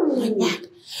 No. My bad.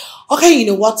 Okay, you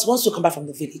know what? Once we come back from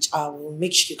the village, I will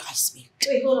make sure you guys meet.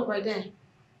 Wait, hold up right there.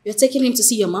 You're taking him to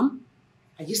see your mom?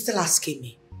 Are you still asking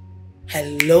me?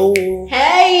 Hello?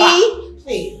 Hey!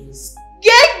 Please.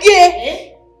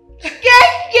 Gege!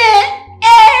 Gege!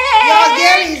 Your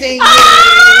girl is a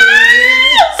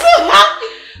So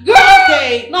happy! Girl!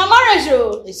 Okay. No, marriage,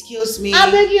 oh. Excuse me. I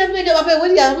beg you. What do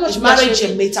you have? How much Marriage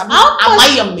your mate. Am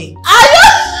I your mate?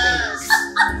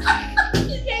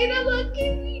 Yeah, you don't go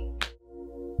kill me.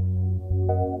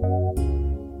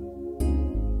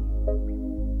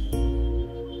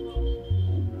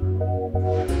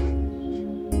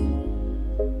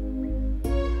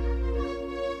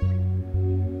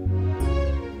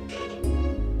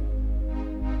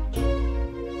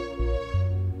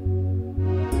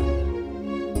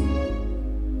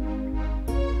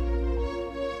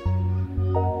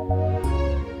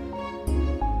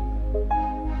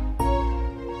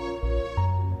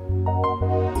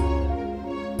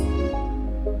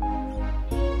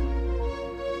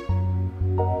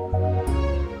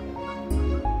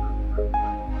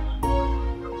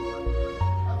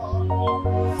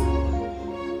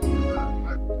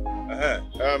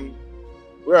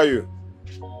 Where are you?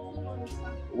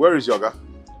 Where is Yoga?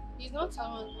 He's not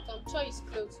around, but I'm sure he's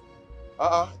close.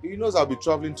 He knows I'll be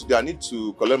traveling today. I need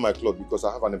to collect my clothes because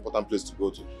I have an important place to go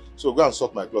to. So go and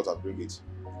sort my clothes and bring it.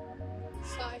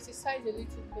 So I exercise a little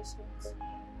patience.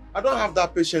 I don't have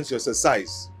that patience to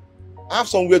exercise. I have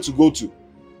somewhere to go to.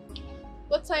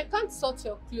 But I can't sort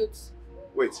your clothes.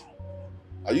 Wait.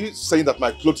 Are you saying that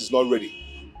my clothes is not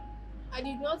ready? I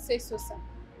did not say so, sir.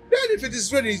 Then if it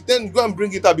is ready, then go and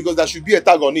bring it out because there should be a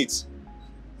tag on it. Sir,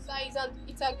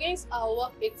 it's against our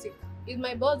work ethic. It's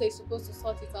my boss that is supposed to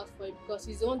sort it out for you because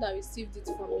he's the one that received it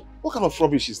from me. What kind of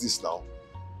rubbish is this now?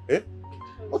 Eh?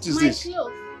 What is this?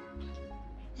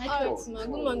 My clothes. Good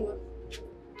morning.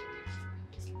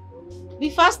 Be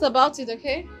fast about it,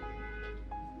 okay?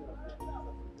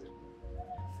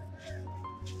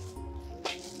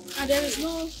 And there is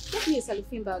no... Get me a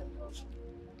cellophane bag. No.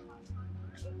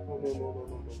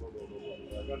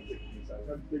 I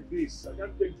can't take this. I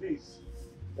can't take this.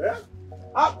 Eh?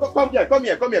 Come here. Come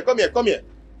here.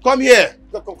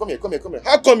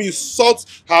 How come you sort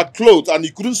her clothes and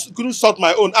you couldn't sort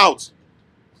my own out?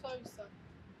 Sorry, sir.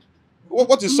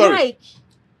 What is sorry?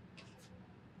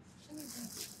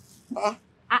 Mike.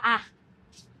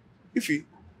 Ify,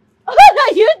 What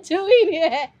are you doing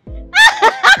here?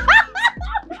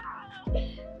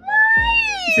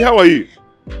 Ify, how are you?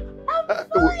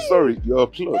 Sorry, you're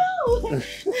plugged. No.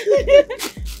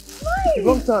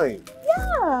 Long time.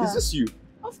 Yeah. Is this you?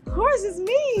 Of course, it's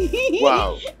me.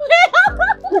 Wow.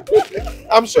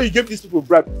 I'm sure you gave these people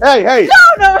bribe. Hey!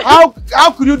 No.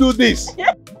 How could you do this?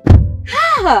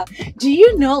 Do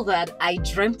you know that I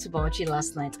dreamt about you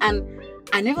last night and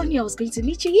I never knew I was going to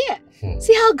meet you here?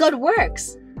 See how God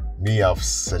works. Me, I've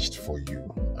searched for you.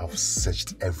 I've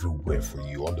searched everywhere for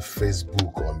you. On the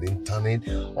Facebook, on the internet,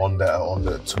 on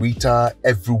the Twitter,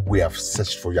 everywhere I've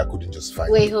searched for you. I couldn't just find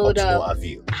you. Wait, hold up. No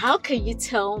avail. How can you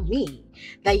tell me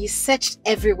that you searched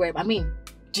everywhere? I mean,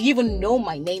 do you even know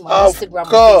my name on Instagram?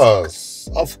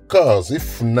 Of course.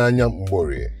 If Nanya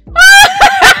Mbori.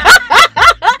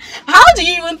 How do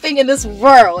you even think in this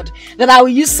world that I will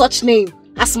use such name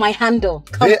as my handle?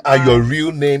 They are your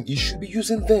real name. You should be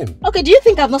using them. Okay, do you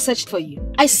think I've not searched for you?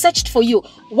 I searched for you.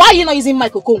 Why are you not using my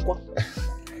Kokonkwo?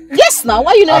 Yes, now.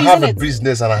 Why are you not using it? I have a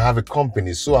business and I have a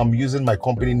company, so I'm using my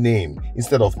company name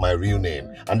instead of my real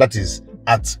name. And that is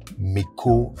at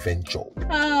Miko Venture.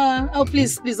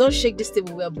 Please don't shake this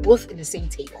table. We are both in the same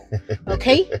table.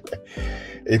 Okay?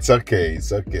 It's okay.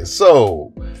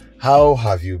 So, how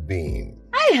have you been?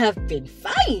 I have been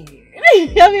fine.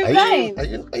 I've been fine.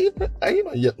 Are you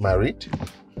not yet married?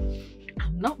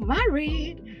 I'm not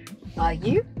married. Are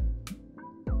you?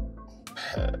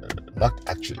 Not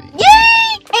actually.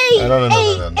 Yay! Hey, no.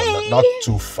 Hey. Not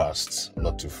too fast.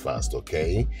 Not too fast,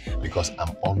 okay? Because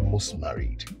I'm almost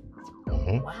married.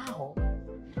 Wow.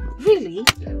 Really?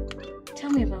 Yeah.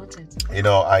 Tell me about it. You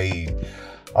know,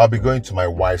 I'll be going to my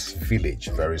wife's village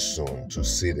very soon to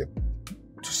see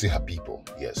her people.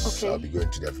 Yes. Okay. I'll be going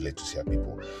to their village to see her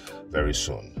people very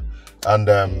soon. And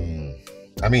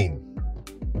I mean,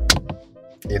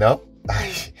 you know,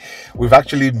 we've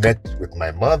actually met with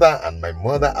my mother and my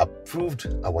mother approved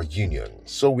our union.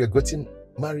 So we're getting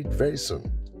married very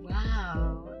soon.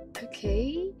 Wow.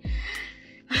 Okay.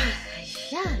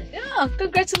 Yeah,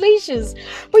 congratulations.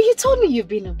 But you told me you've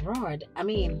been abroad. I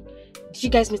mean, did you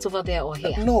guys meet over there or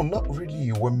here? No, not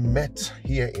really. We met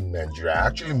here in Nigeria. I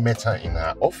actually met her in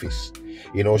her office.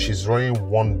 You know, she's running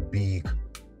one big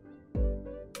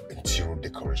interior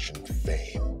decoration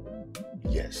firm.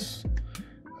 Yes.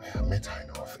 I met her in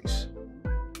her office.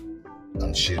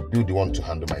 And she'll be the one to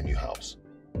handle my new house.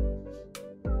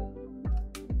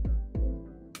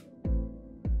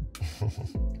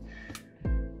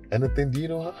 Anything? Do you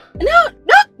know her?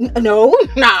 No.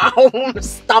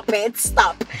 Stop it.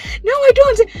 No, I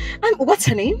don't. What's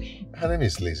her name? Her name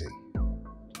is Lizzie.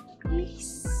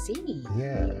 Lizzie?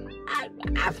 Yeah.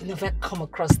 I've never come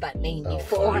across that name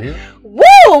before. For real?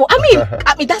 Whoa!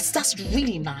 I mean, that's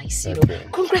really nice. You know. Okay.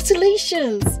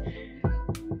 Congratulations.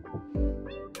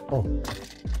 Oh.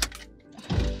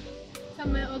 So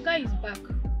my Oga is back.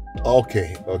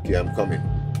 Okay, I'm coming.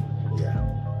 Yeah.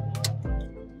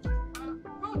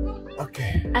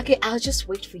 Okay, I'll just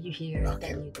wait for you here.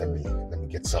 Okay, let me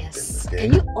get something. Yes. Okay?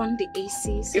 Can you on the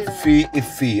AC? So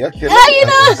Iffy. Okay. Hey, you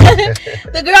know,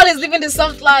 the girl is living the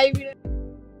soft life. You know?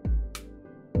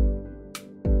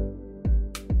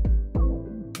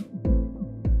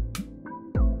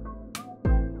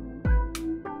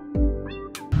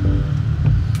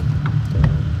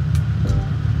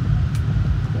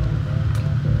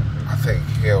 I think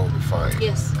here will be fine.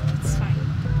 Yes, it's fine.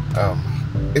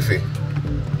 Iffy.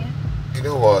 You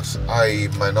know what? I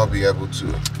might not be able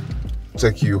to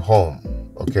take you home,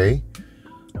 okay?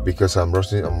 Because I'm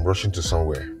rushing to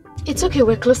somewhere. It's okay,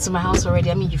 we're close to my house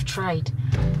already. I mean, you've tried.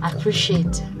 I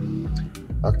appreciate.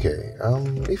 Okay,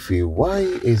 Iffy, why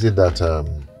is it that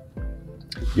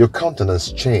your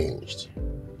countenance changed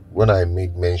when I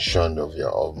made mention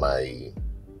of my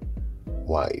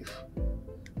wife?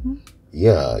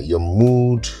 Yeah, your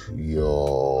mood,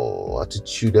 your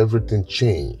attitude, everything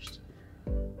changed.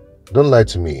 Don't lie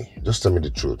to me. Just tell me the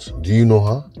truth. Do you know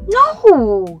her?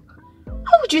 No!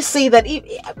 How would you say that?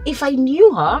 If I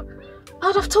knew her, I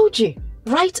would have told you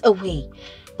right away.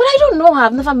 But I don't know her.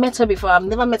 I've never met her before. I've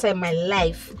never met her in my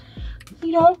life.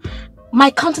 You know,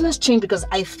 my countenance changed because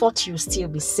I thought you'd still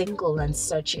be single and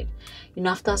searching. You know,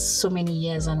 after so many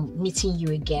years and meeting you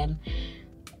again,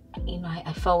 you know,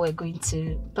 I thought we were going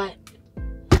to... But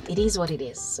it is what it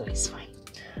is, so it's fine.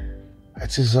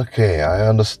 It is okay, I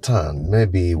understand.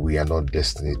 Maybe we are not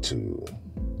destined to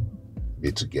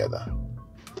be together.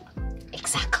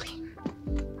 Exactly,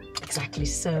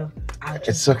 so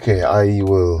It's okay, I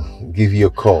will give you a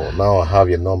call. Now I have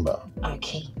your number.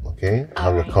 Okay. Okay? I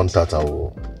have your contact, I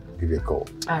will give you a call.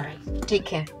 Alright, take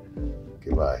care.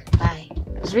 Okay, bye. Bye.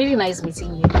 It's really nice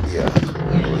meeting you. Yeah.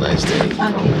 Have a nice day. Okay.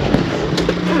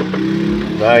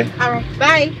 Bye. All right.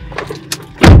 Bye.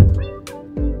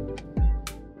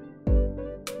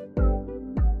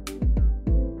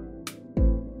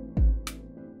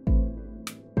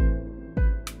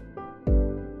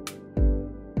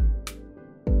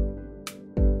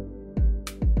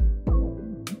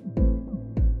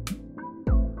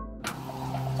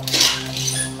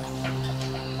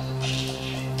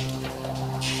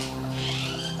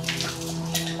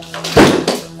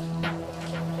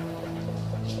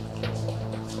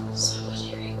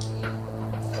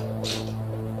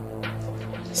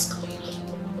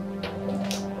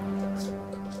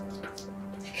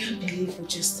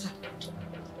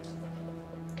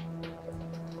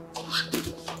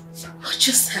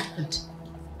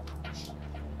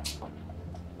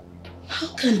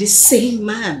 The same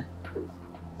man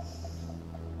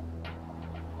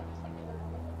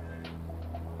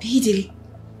Billy's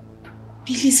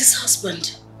his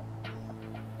husband.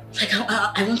 Like,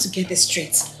 I want to get this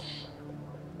straight.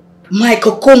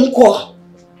 Michael Konkwo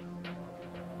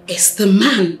is the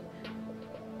man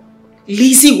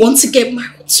Lizzie wants to get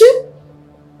married to?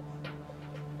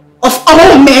 Of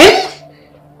all men?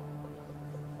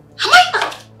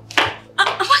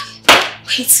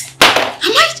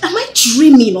 Am I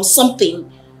dreaming or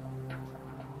something?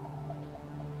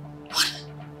 What?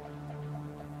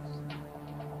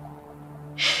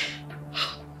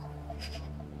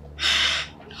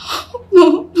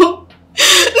 No.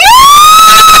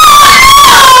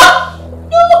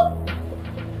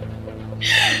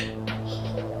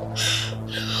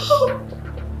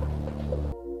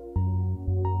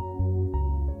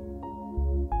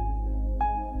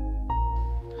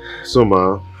 So,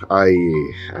 Ma, I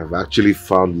have actually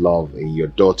found love in your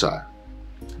daughter.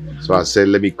 So I said,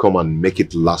 let me come and make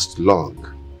it last long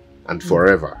and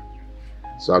forever.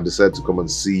 So I've decided to come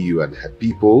and see you and her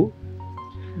people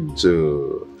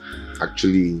to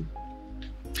actually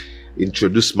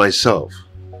introduce myself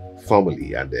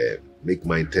formally and make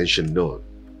my intention known.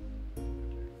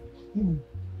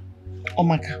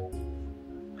 Omaka,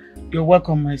 you're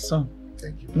welcome, my son.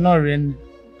 Thank you. Noreen.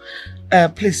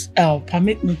 Please,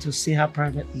 permit me to see her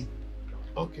privately.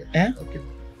 Okay.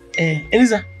 Okay.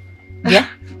 Eliza. Yeah?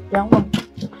 Yeah,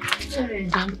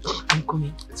 I'm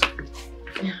coming.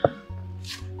 Yeah.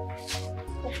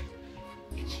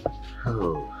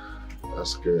 Oh,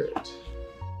 that's good.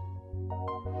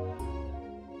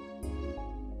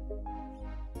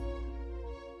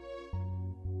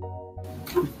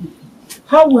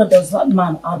 How well does that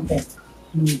man out there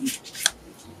know you?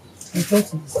 In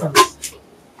front of the stars.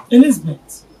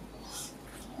 Elizabeth,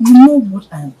 you know what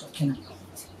I am talking about.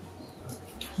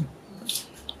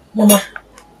 Mama,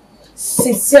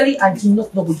 sincerely, I do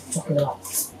not know what you're talking about.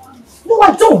 No,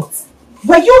 I don't.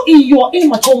 Were you in your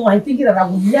immature mind thinking that I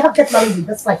would never get married in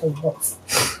this life or what?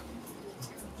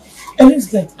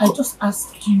 Elizabeth, I just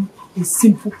asked you a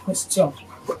simple question.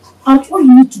 And all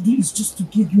you need to do is just to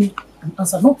give me an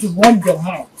answer, not to run your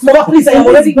mouth. Mama, please, I am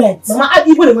already bent. Mama,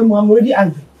 even when I'm already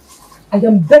angry. I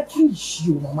am begging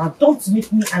you, Mama, don't make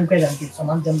me angry and this,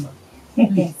 Mama.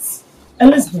 Please.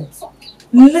 Elizabeth,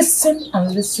 listen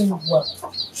and listen well.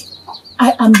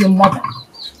 I am your mother.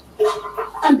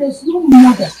 And there's no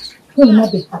mother who will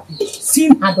not be happy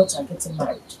seeing her daughter getting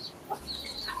married.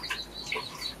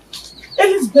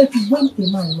 Elizabeth, when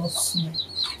a man loves you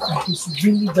and he's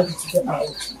really ready to get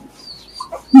married to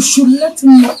you should let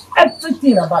him know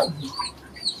everything about you.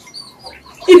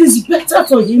 It is better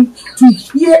for him to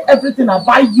hear everything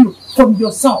about you from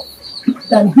yourself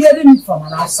than hearing it from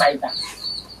an outsider.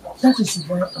 That is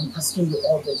why I'm asking you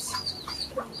all this.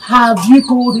 Have you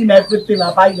told him everything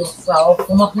about yourself?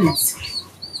 Mama, please.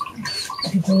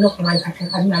 If you do not mind,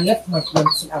 I left my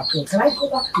fiancé out here. Can I go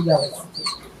back to your house?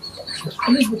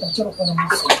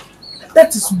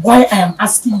 That is why I am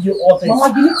asking you all this.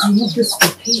 Mama, you need to remove this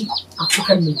okay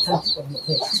African mentality from your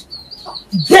head.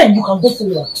 Then you can go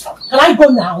forward. Can I go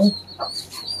now?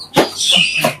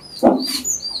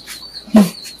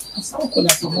 I'm so cool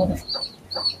as your mother.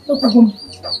 Look at him.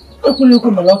 Look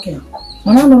at him.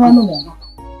 No.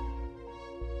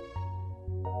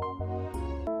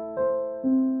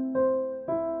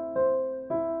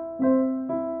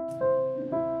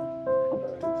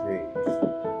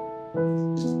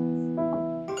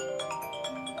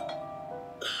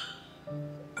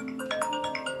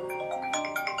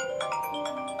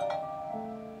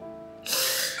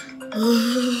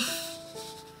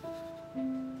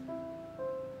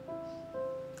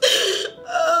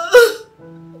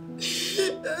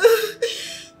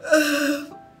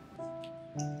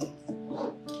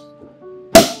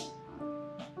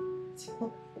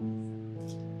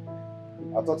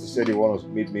 I thought you said you want to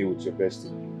meet me with your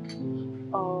bestie.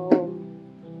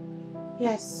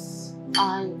 Yes,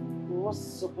 I was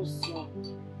supposed to.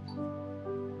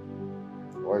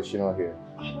 Why is she not here?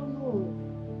 I don't know.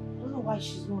 I don't know why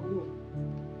she's not here.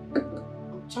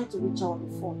 I'm trying to reach her on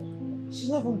the phone. She's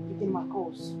not even picking my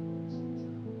calls.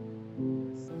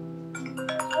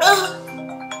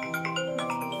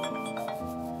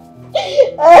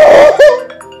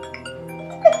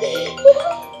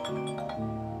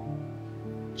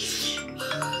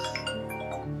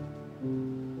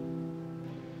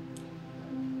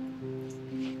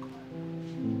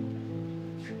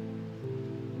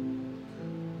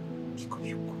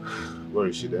 Where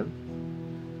is she then?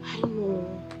 I don't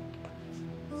know.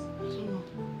 I don't know.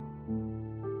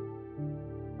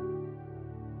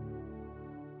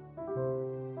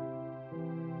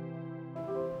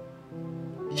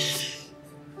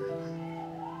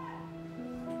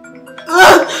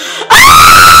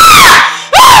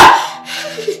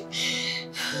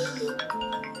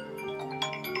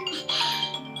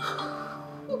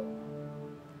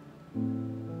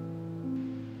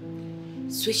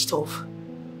 Switched off.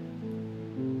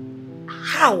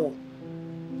 How?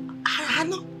 I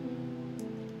don't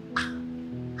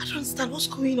understand what's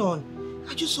going on.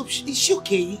 I just hope is she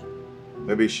okay?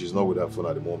 Maybe she's not with her phone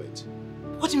at the moment.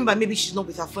 What do you mean by maybe she's not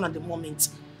with her phone at the moment?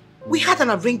 We had an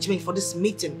arrangement for this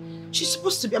meeting. She's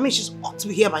supposed to be, she's ought to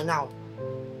be here by now.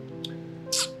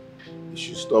 You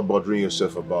should stop bothering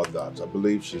yourself about that. I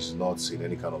believe she's not in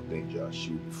any kind of danger.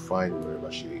 She'll be fine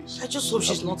wherever she is. I just hope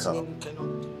she's not in any kind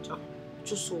of danger.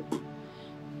 Just hope.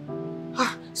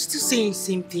 Still saying the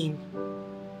same thing.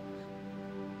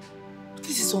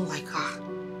 This is unlike her.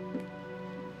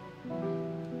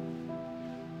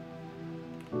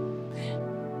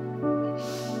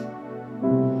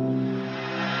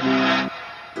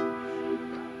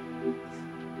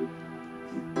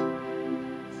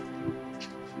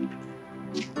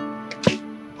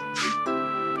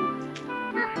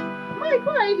 Mike,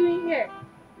 what are you doing here?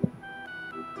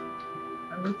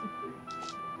 I'm waiting for you.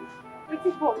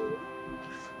 Waiting for me?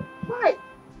 Why?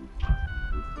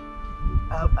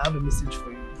 I have a message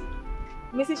for you.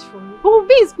 Message from me? But we'll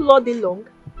be in school all day long.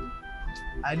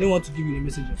 I didn't want to give you the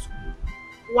message in school.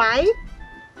 Why?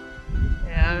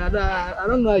 I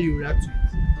don't know how you react to it.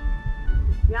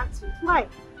 React to it? Why?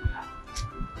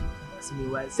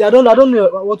 See, I don't know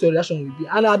what your reaction will be,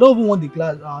 and I don't even want the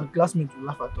classmates to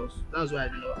laugh at us. That's why I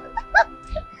don't know.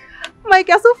 Mike,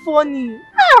 you're so funny.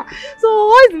 So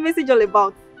what is the message all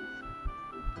about?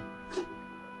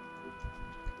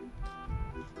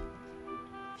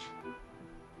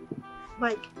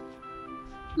 Mike,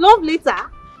 love letter?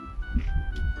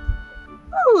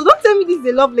 Oh, don't tell me this is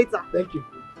a love letter. Thank you.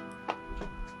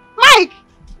 Mike!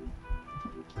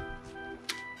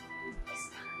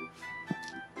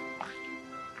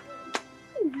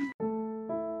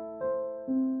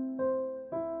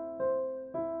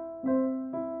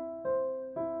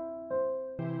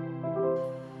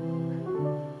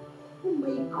 Oh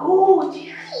my God!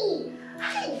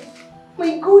 Hi!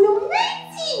 My God,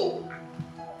 amazing!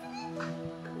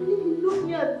 Really love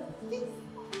me at this.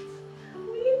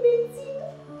 Really amazing.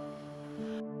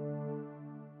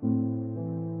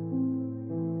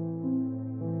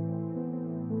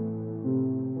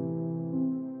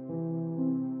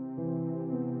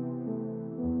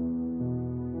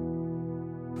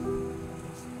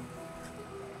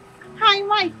 Hi,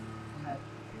 Mike.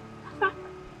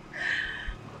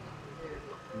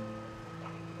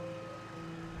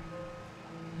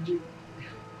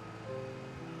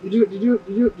 Did you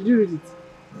read it?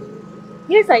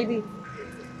 Yes, I did.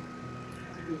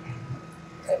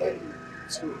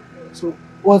 So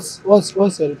what's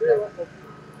your reply?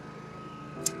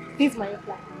 This is my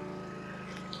reply.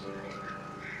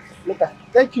 Later.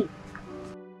 Thank you.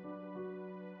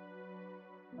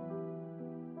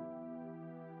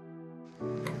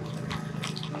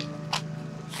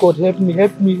 God help me,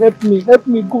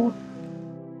 God.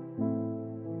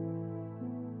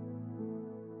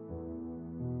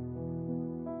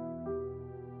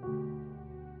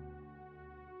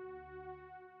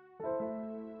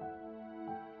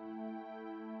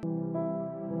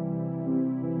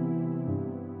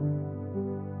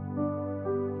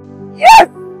 Yes!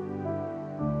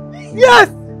 Yes!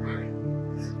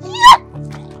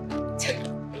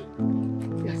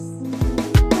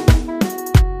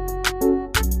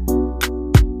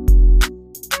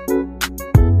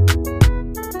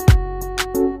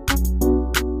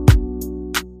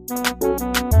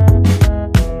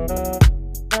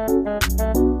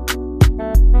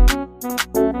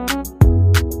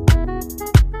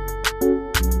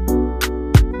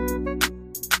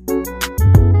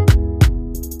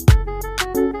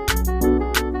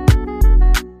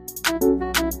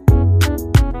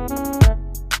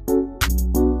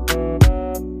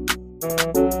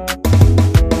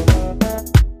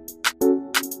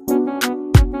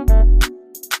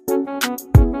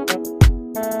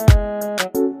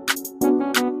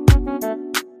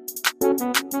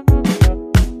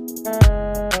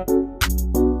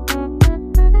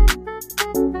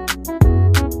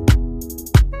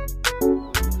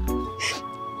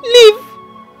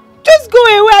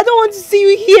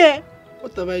 here?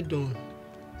 What have I done?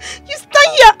 You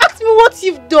stand here and ask me what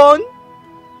you've done?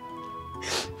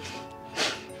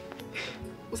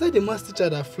 Was I the maths teacher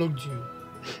that flogged you?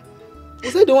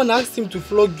 Was I the one that asked him to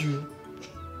flog you?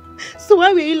 So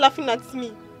why were you laughing at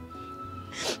me?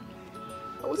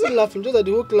 I wasn't laughing, just that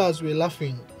the whole class were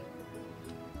laughing.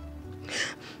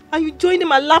 And you joined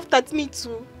them and laughed at me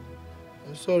too?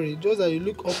 I'm sorry, just that you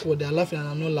look awkward, they're laughing and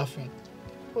I'm not laughing.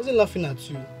 I wasn't laughing at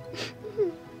you.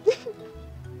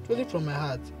 It's really from my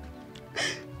heart.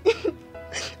 I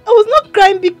was not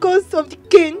crying because of the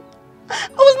cane. I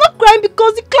was not crying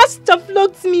because the class teacher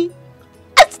flogged me.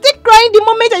 I started crying the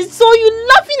moment I saw you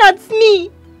laughing at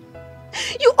me.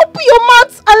 You opened your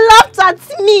mouth and laughed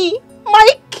at me,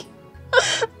 Mike.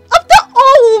 After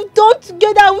all we've done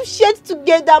together, we've shared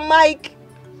together, Mike.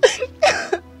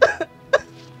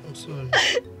 I'm sorry.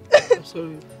 I'm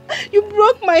sorry. You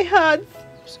broke my heart.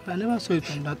 I'm sorry. I never saw it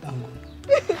from that angle.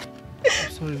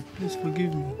 I'm sorry. Please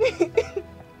forgive me.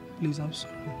 Please, I'm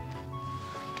sorry.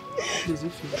 Please,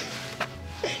 if you...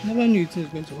 I never knew it was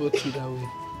going to hurt you that way.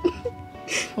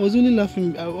 I was only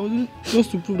laughing. I was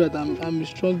just to prove that I'm a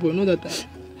strong boy. Not that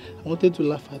I wanted to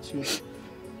laugh at you.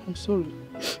 I'm sorry.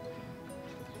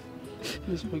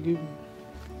 Please forgive me.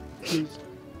 Please.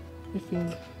 If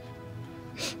you...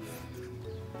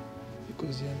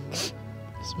 Because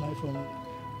smile for me.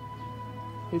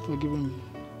 Are you forgiving me?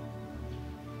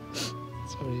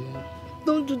 Sorry, yeah.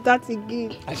 Don't do that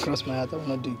again. I crossed my heart. I will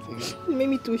not do it again. You made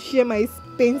me to share my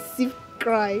expensive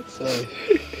cry. Sorry.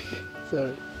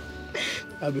 Sorry.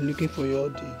 I've been looking for you all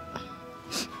day.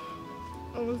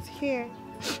 I was here.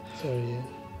 Sorry, yeah.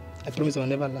 I promise I'll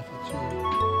never laugh at you.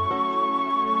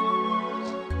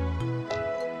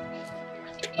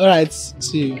 Alright,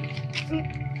 see you.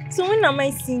 So when am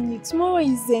I seeing you? Tomorrow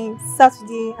is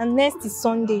Saturday and next is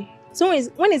Sunday. So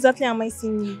when exactly am I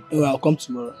seeing you? Oh, I'll come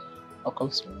tomorrow. I'll come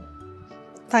tomorrow.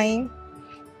 Time?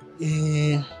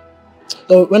 Yeah.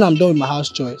 So when I'm done with my house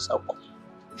chores, I'll come.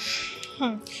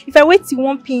 If I wait till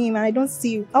 1 p.m. and I don't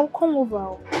see you, I'll come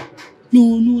over.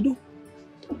 No, don't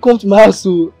come to my house.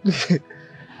 So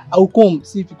I'll come.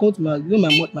 See, if you come to my house, you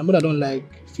know my mother don't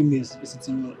like females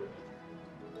visiting me.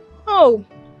 Oh,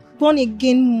 born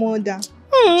again mother.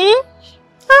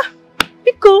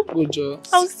 Pico. Good job.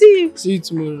 I'll see you. See you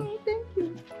tomorrow.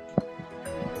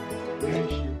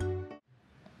 Thank you.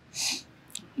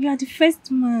 You are the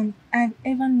first man I've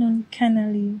ever known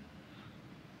carnally.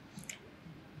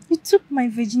 You took my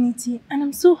virginity and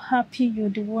I'm so happy you're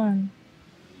the one.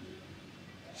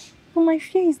 But my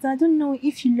fear is that I don't know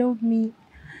if you love me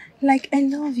like I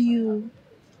love you.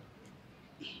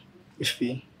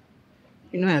 Ify,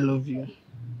 you know I love you.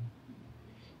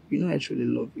 You know I truly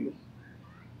love you.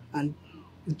 And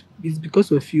it's because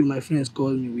of you my friends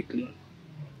call me weakly.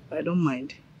 But I don't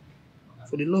mind.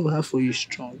 For the love I have for you is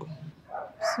strong.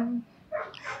 So,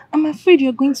 I'm afraid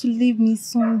you're going to leave me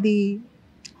someday.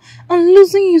 And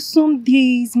losing you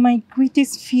someday is my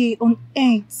greatest fear on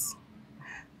earth.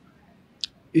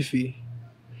 Ify,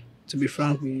 to be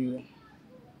frank with you,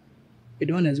 you're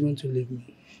the one that's going to leave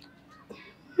me.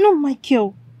 No,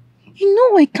 Michael. You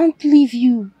know I can't leave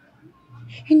you.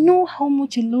 You know how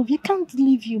much I love you. I can't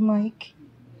leave you, Mike.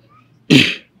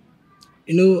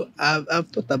 You know, I've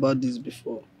thought about this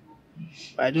before.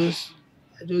 But I just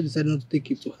decided not to take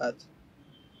it to heart.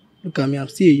 Look at me, I'm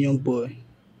still a young boy.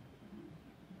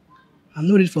 I'm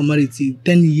not ready for marriage till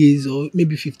 10 years or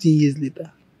maybe 15 years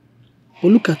later. But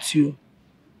look at you.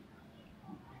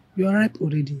 You are ripe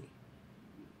already.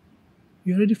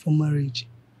 You're ready for marriage.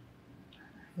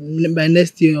 By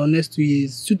next year or next 2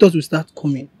 years, suitors will start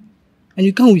coming. And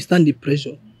you can't withstand the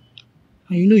pressure.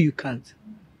 And you know you can't.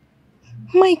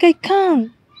 Mike, I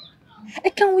can. I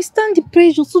can withstand the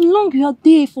pressure so long you are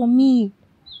there for me.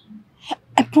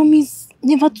 I promise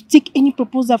never to take any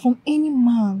proposal from any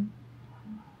man.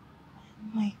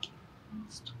 Mike.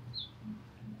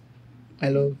 My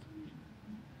love,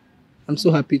 I'm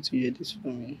so happy to hear this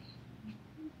from you.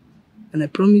 And I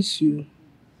promise you,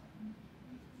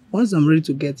 once I'm ready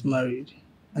to get married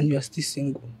and you are still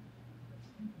single,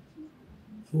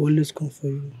 I will always come for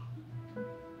you.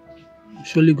 I'm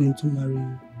surely going to marry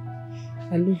you.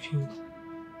 I love you.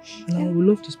 And I would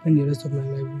love to spend the rest of my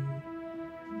life with you.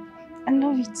 I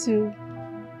love you too.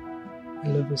 I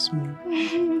love you, smile.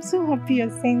 I'm so happy you're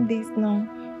saying this now.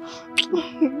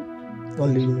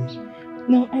 Don't leave me.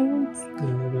 No, I won't. I'll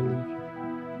never leave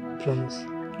you. Promise.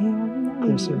 Yeah, I will not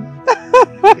Promise leave me.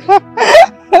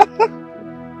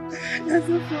 That's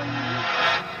so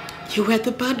funny. You were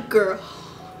the bad girl.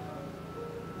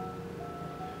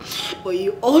 But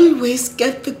you always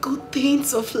get the good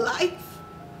things of life.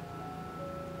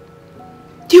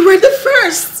 You were the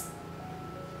first.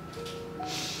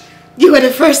 You were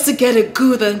the first to get a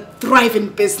good and thriving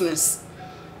business.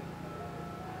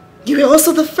 You were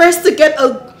also the first to get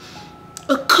a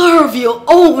car of your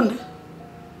own.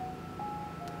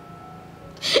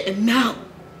 And now,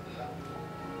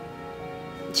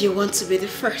 you want to be the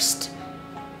first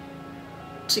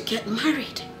to get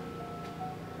married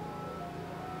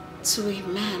to a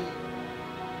man.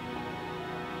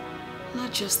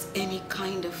 Not just any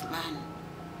kind of man.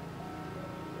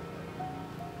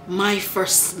 My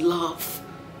first love.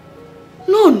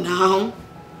 No now.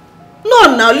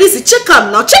 No now, Lizzie, check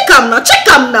him now, check him now, check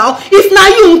him now. If now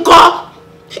you uncle.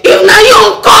 If now you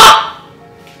uncle.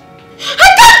 I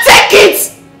can't take it.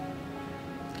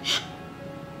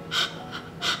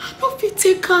 I don't feel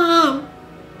take him.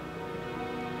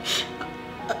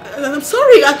 I'm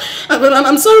sorry.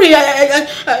 I'm sorry.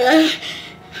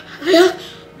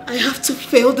 I have to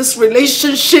fail this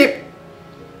relationship.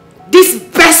 This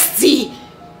bestie.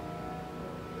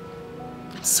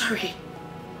 I'm sorry.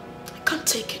 I can't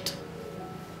take it.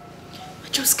 I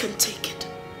just can't take it.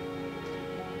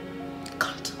 I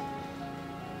can't.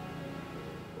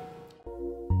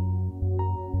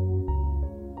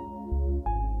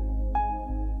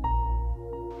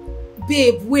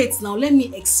 Babe, wait now. Let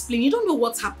me explain. You don't know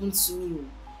what happened to me.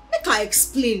 Make I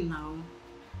explain now.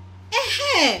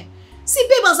 See,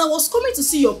 babe, as I was coming to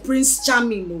see your Prince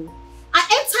Charming, I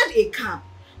entered a cab.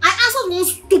 I answered one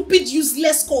stupid,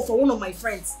 useless call for one of my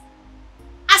friends.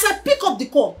 As I pick up the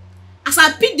call, as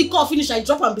I pick the call, finish, I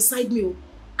drop him beside me,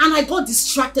 and I got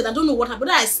distracted. I don't know what happened.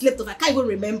 I slept off. I can't even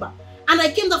remember. And I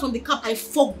came down from the cab. I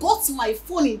forgot my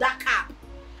phone in that cab.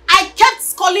 I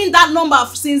kept calling that number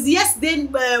since yesterday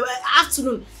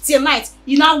afternoon till night.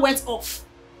 It now went off.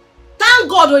 Thank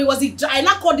God, it was I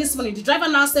now called this morning. The driver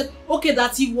now said, okay,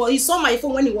 that he saw my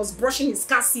phone when he was brushing his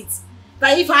car seat.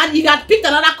 That if he had picked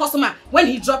another customer when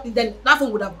he dropped it, then that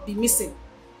phone would have been missing.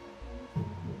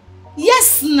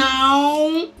 Yes,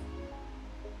 now.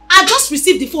 I just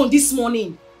received the phone this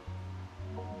morning.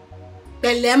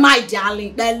 Bele, my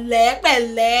darling.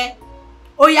 Bele.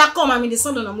 Oh yeah, come. I'm in the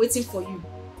salon. I'm waiting for you.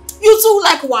 You too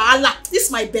like wahala. This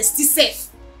is my bestie safe.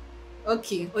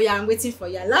 Okay. Oh yeah, I'm waiting for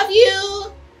you. I love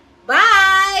you.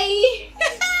 Bye.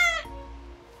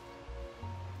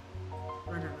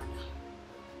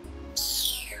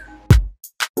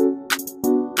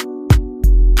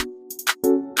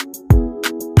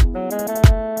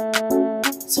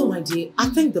 So my dear, I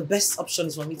think the best option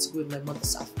is for me to go with my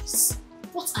mother's office.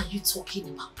 What are you talking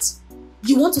about?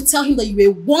 You want to tell him that you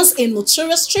were once a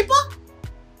notorious stripper?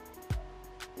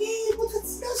 Yeah, but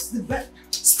that's the best.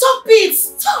 Stop it!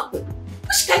 Stop!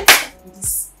 Which kind of stuff is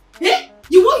this? Eh?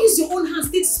 You won't use your own hands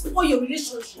to spoil your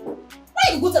relationship.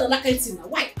 Why you go to another kind of thing now?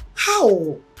 Why? How?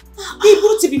 He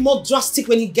wouldn't be more drastic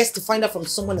when he gets to find out from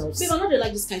someone else. Babe, I'm not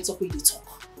like this kind of talk when you talk.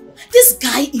 This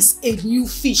guy is a new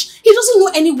fish. He doesn't know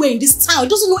anywhere in this town. He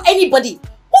doesn't know anybody.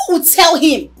 Who will tell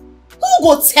him? Who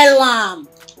will tell him?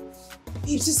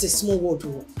 It's just a small world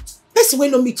though. Person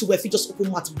when no me to if you just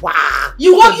open mouth. Wow.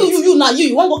 You want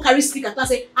you want to go carry stick and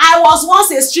say, I was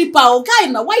once a stripper. Okay,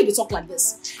 now why you talk like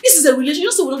this? This is a relationship. You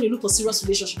don't say we don't look for serious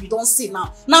relationship. You don't say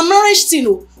now. Now marriage thing,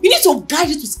 you need to guide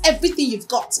it with everything you've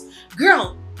got.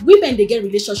 Girl, women they get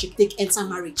relationship, they enter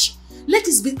marriage. Let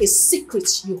this be a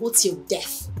secret you hold till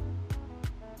death.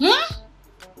 You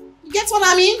get what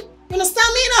I mean? You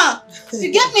understand me now?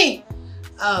 You get me?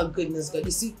 Oh goodness God. You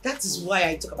see, that is why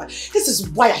I talk about this is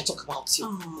why I talk about you.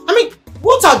 I mean,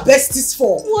 what are besties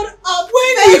for? What up?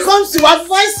 When he comes to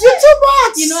advise you too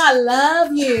much. You know I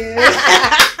love you.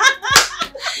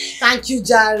 Thank you,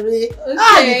 Jare.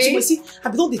 Okay. You see,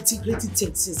 I've been on the integrated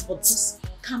things, but just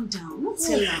calm down. Not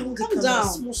tell her. Calm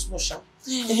down. Small sharp.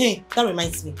 Hey, that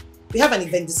reminds me. We have an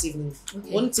event this evening.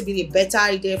 Okay. Wouldn't it be a better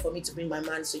idea for me to bring my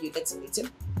man so you get to meet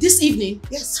him? This evening?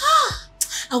 Yes.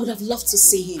 I would have loved to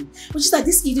see him. But just that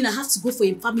this evening I have to go for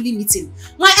a family meeting.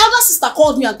 My elder sister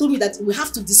called me and told me that we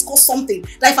have to discuss something.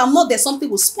 That if I'm not there, something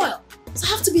will spoil. So I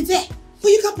have to be there. But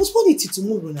you can postpone it till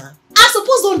tomorrow now. I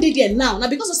suppose don't dey there now. Now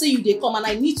because I say you dey come and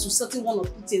I need to settle one or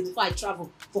two things before I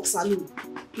travel for saloon.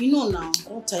 You know now. I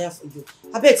don't tire for you.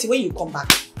 I bet when you come back.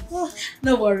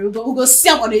 No worry, we'll go see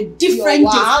on a different day.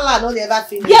 Wahala no never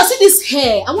finish. Yeah, see this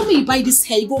hair. I want me to buy this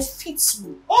hair. You go fit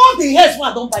you. All the hairs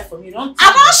I don't buy from you. Don't.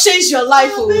 I don't change your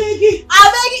life. I beg you.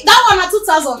 That one at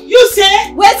 2,000. You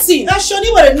say? Waiting. That's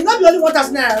surely what you not be only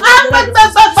 1,000 naira.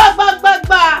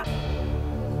 Back.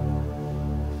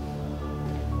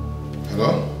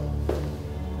 Hello?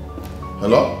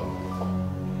 Hello?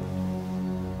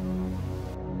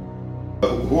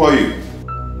 Who are you?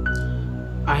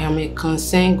 I am a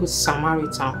concerned good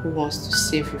Samaritan who wants to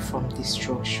save you from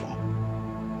destruction.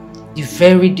 The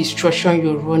very destruction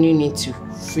you're running into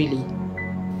freely.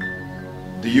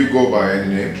 Do you go by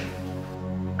any name?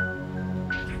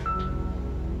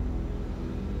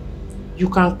 You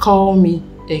can call me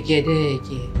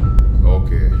Egedege.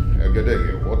 Okay,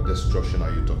 Egedege, what destruction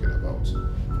are you talking about?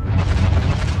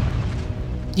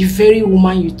 The very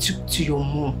woman you took to your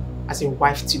mom as a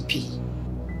wife-to-be.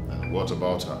 And what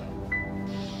about her?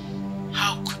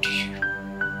 How could you?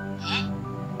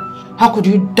 How could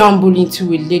you dabble into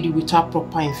a lady without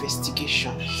proper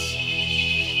investigations?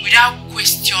 Without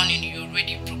questioning, you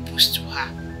already proposed to her.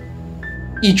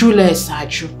 Ijule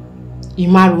Esaju,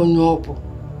 Imaru Nyobo.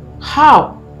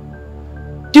 How?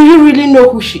 Do you really know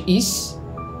who she is?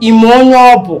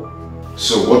 Imonyobo.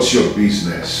 So what's your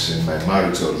business in my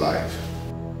marital life?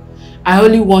 I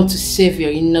only want to save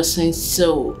your innocent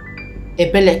soul.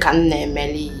 Ebele kanne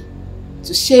emeli.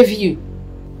 To save you. You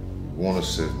want to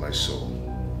save my soul?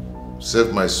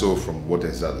 Save my soul from what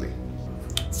exactly?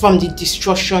 From the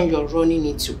destruction you're running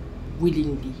into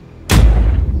willingly.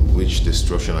 Which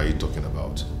destruction are you talking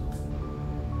about?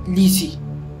 Lizzie,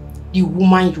 the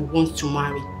woman you want to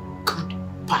marry.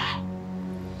 Goodbye.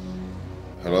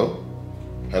 Hello?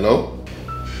 Hello?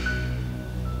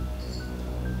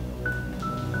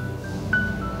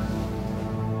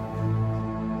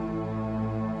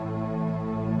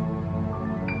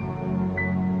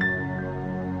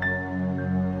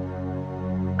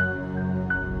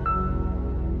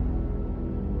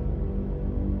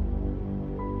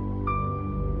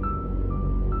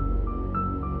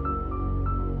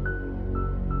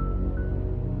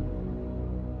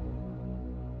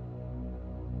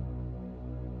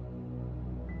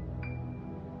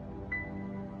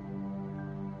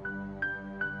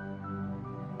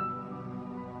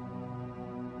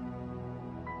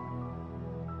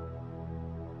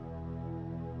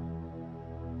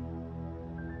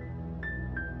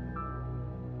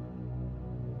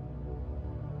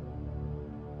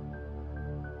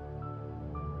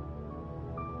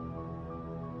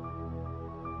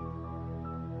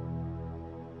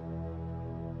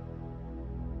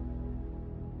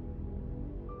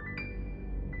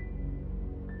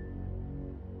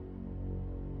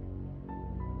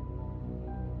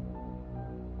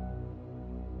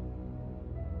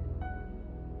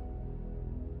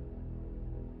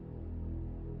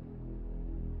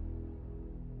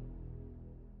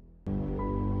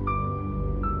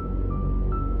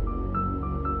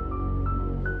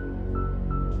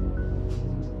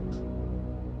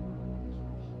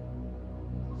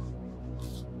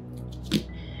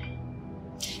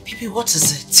 What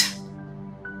is it?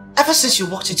 Ever since you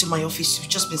walked into my office, you've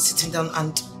just been sitting down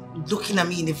and looking at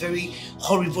me in a very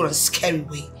horrible and scary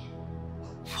way.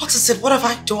 What is it? What have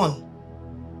I done?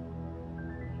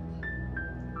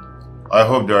 I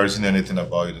hope there isn't anything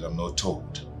about you that I'm not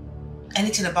told.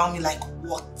 Anything about me like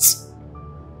what?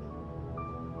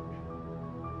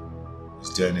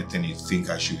 Is there anything you think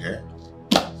I should hear?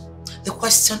 The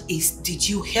question is, did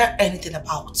you hear anything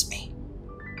about me?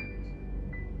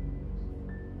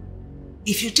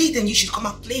 If you did, then you should come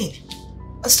out plain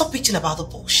and stop bitching about the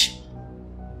bush.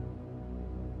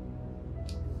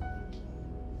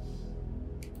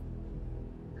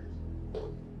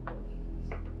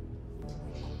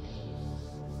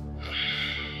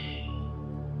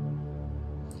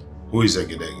 Who is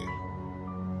Egedege?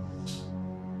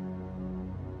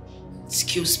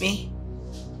 Excuse me?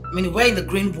 I mean, where in the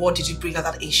green world did you bring out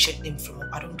that ancient name from?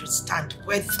 I don't understand.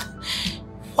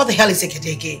 What the hell is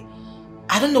Egedege?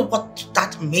 I don't know what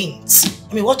that means.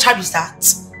 I mean, what tribe is that?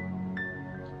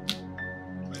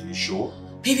 Are you sure?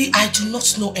 Baby, I do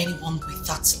not know anyone with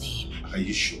that name. Are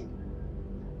you sure?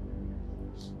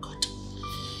 God.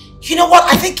 You know what?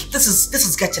 I think this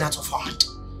is getting out of hand.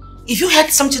 If you heard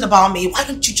something about me, why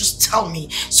don't you just tell me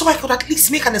so I could at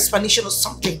least make an explanation or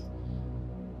something?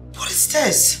 What is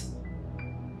this?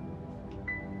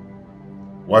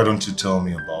 Why don't you tell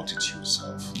me about it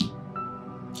yourself?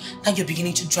 Now you're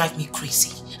beginning to drive me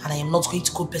crazy, and I am not going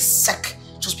to go berserk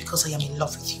just because I am in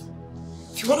love with you.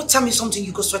 If you want to tell me something,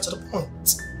 you go straight to the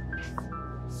point.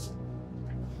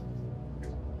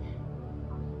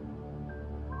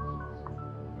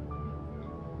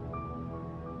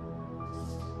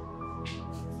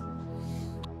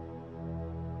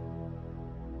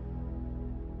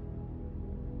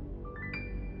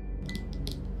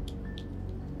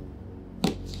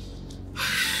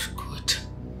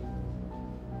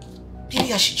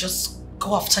 Maybe I should just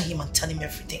go after him and tell him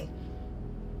everything.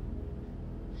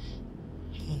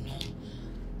 Oh no.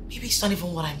 Maybe it's not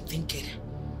even what I'm thinking.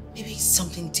 Maybe it's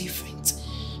something different.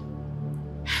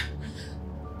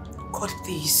 God,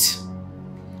 please.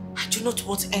 I do not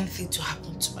want anything to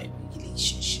happen to my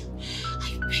relationship.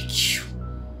 I beg you.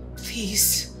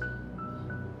 Please.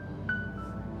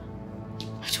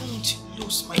 I don't want to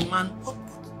lose my man.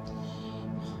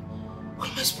 What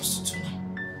am I supposed to do now?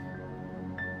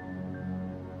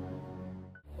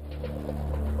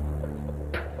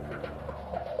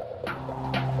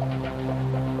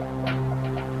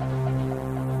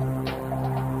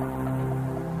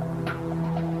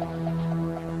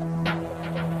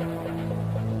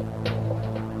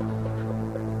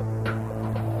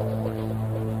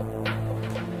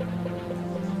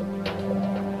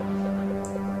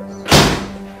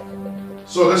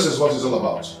 So this is what it's all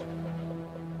about.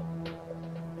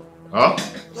 Huh?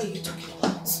 What are you talking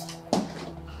about?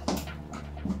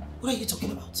 What are you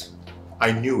talking about?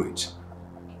 I knew it.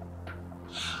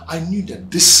 I knew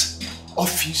that this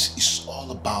office is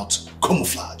all about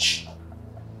camouflage.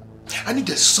 I knew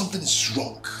that something is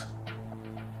wrong.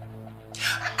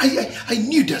 I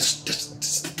knew that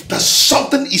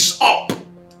something is up.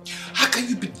 How can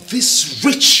you be this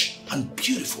rich and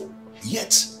beautiful,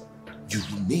 yet you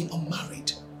remain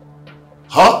unmarried?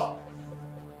 Huh?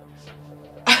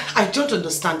 I don't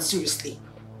understand, seriously.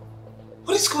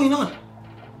 What is going on?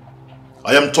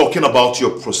 I am talking about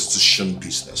your prostitution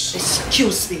business.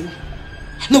 Excuse me.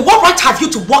 Now, what right have you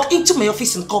to walk into my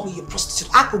office and call me a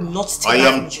prostitute? I will not stay I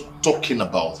from am you. talking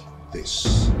about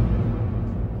this.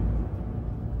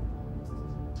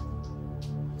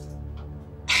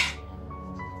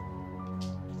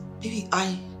 Maybe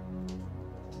I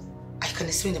can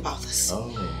explain about this.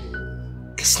 Oh.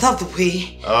 It's not the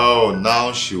way. Oh,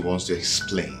 now she wants to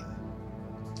explain.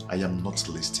 I am not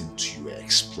listening to your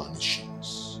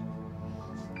explanations.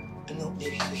 No,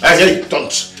 baby. Hey,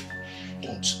 don't.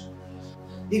 Don't.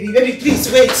 Baby,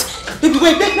 please wait. Baby,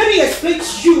 wait. Let me explain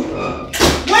to you.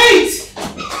 Wait!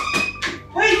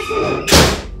 Wait!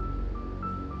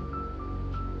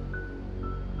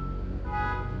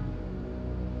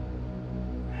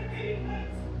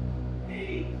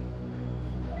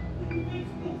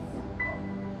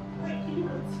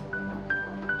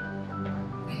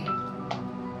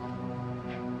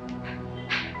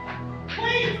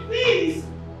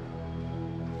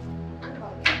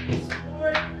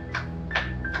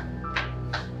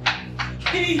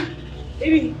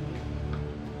 Baby.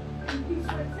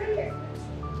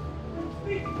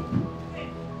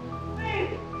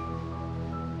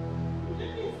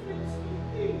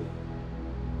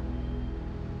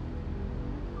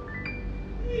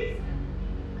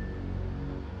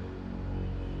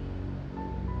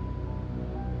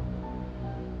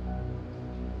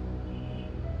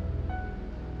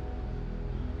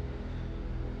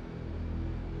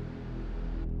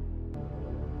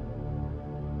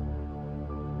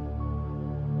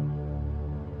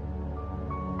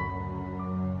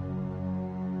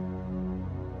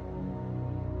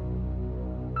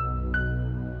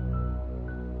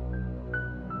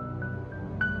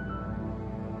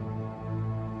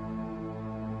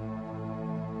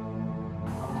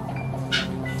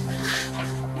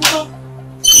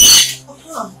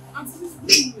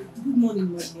 Good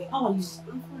morning, my dear. How are you?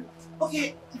 I'm fine.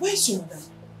 Okay, where's your mother?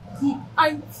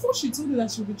 I thought she told you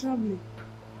that she'll be traveling.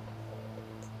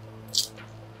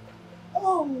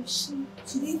 Oh, she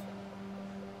did?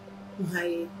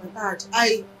 My bad.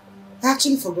 I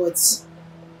actually forgot.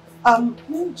 Let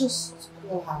me just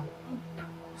call her.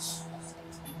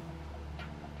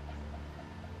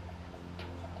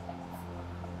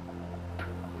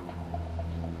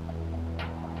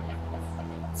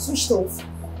 Switched off.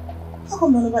 How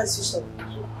come my number is switched off?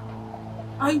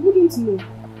 I wouldn't know.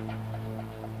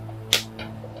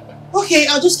 Okay,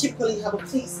 I'll just keep calling her, but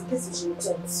please, in case she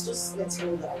returns, just let her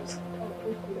know that I was.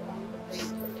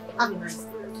 Have a nice day.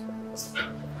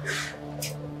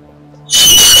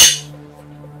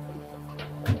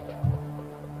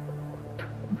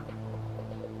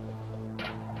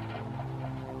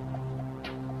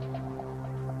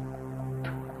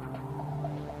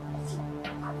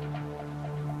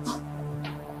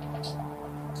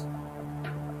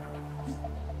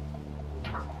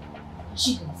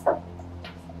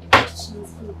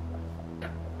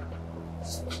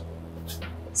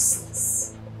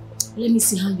 Let me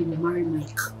see how you will marry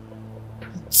Mike.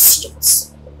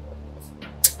 Idiot.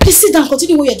 Please sit down,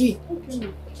 continue what you're doing.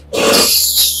 Okay.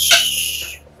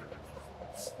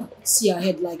 See your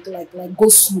head like go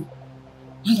slow.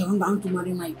 And I want to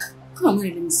marry Mike. Come on,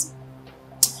 marry, let me see.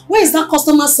 Where is that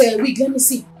customer's wig? Let me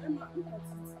see.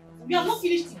 We have not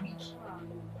finished the wig.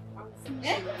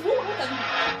 Eh? What are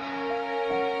you?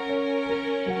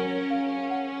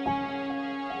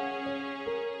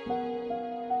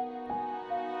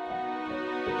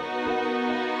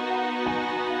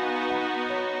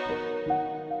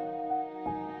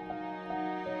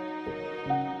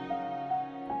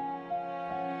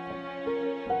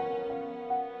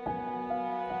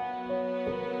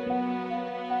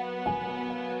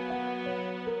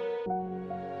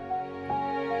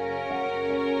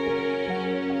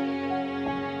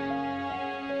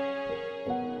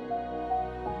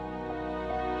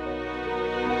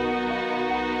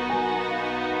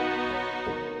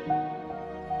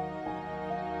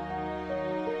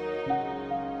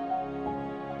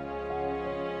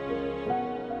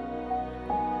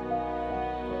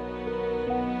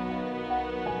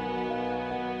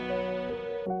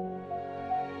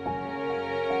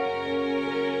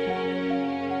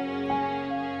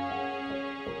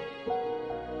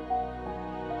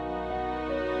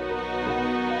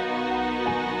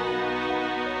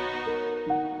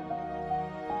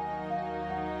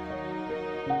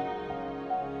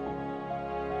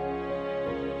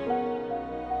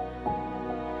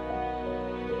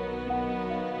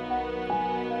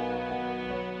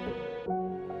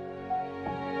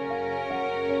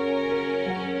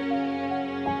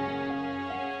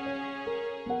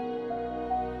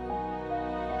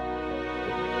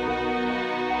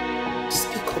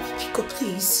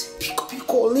 Please, pick up your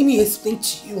call. Let me explain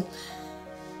to you.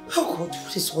 Oh God,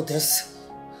 what is all this?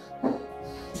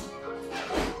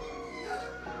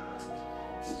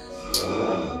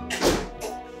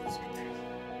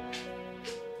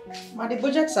 Ma, the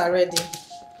budgets are ready.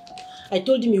 I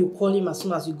told him you will call him as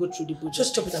soon as you go through the budget.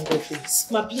 Just drop it and go, please.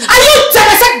 Ma, please. Are you dead?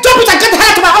 I said drop it and get the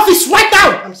hell out of my office right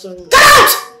now! I'm sorry. Get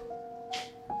out!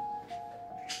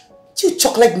 You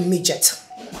talk like midget.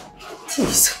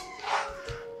 Please.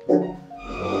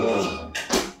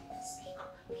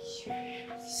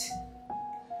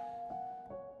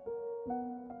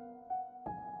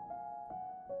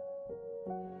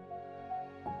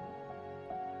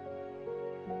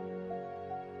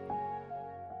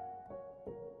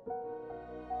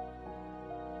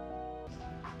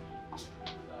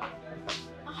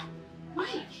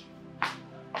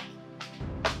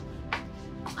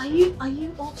 Are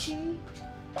you okay?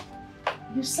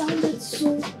 You sounded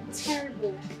so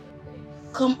terrible.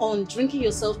 Come on, drinking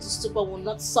yourself to stupor will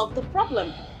not solve the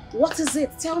problem. What is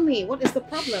it? Tell me, what is the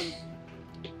problem?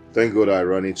 Thank God I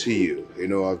ran into you. You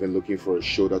know, I've been looking for a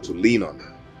shoulder to lean on.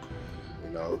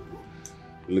 You know,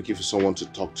 looking for someone to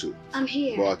talk to. I'm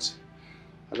here. But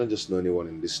I don't just know anyone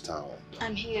in this town.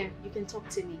 I'm here. You can talk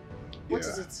to me. What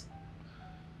is it?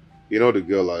 You know the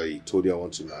girl I told you I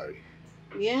want to marry?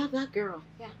 Yeah, that girl.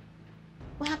 Yeah.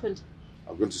 What happened?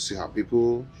 I'm going to see her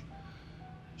people.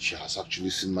 She has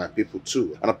actually seen my people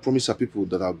too. And I promised her people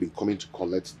that I'll be coming to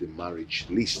collect the marriage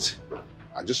list.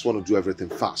 I just want to do everything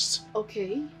fast.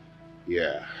 Okay.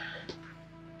 Yeah.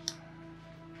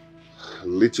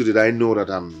 Little did I know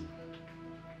that I'm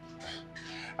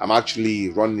actually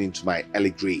running into my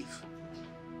early grave.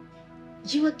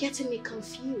 You are getting me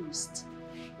confused.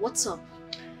 What's up?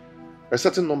 A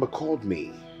certain number called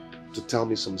me to tell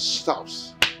me some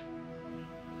stuffs.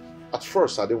 At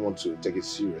first, I didn't want to take it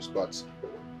serious, but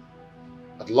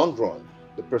at long run,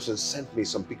 the person sent me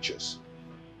some pictures.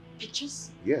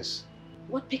 Pictures? Yes.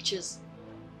 What pictures?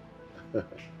 Can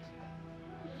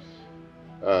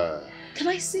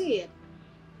I see it?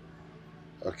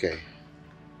 Okay.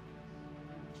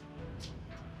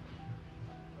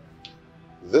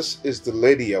 This is the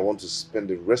lady I want to spend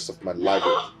the rest of my life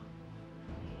with.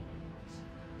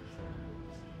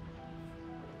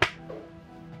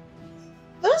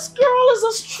 This girl is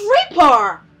a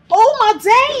stripper! Oh my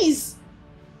days!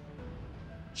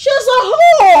 She's a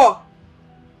whore!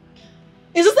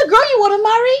 Is this the girl you want to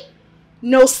marry?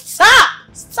 No, stop!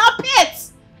 Stop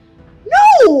it!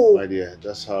 No! My dear,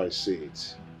 that's how I see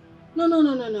it.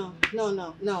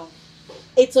 No.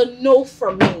 It's a no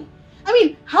from me. I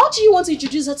mean, how do you want to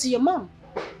introduce her to your mom?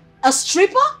 A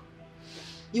stripper?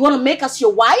 You want to make us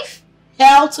your wife?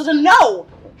 Hell to the no!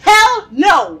 Hell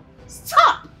no!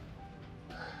 Stop!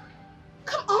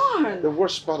 Come on! The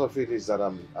worst part of it is that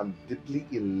I'm deeply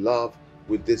in love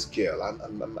with this girl.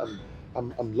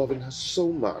 I'm loving her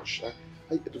so much.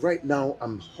 Right now,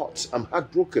 I'm hot. I'm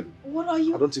heartbroken. What are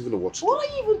you? I don't even know what to do. What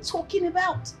are you even talking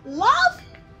about? Love?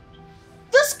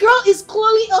 This girl is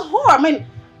clearly a whore. I mean,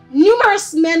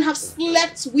 numerous men have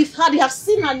slept with her. They have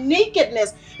seen her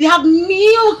nakedness. They have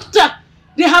milked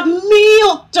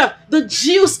the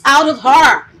juice out of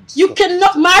her. You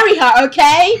cannot marry her,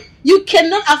 okay? You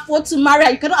cannot afford to marry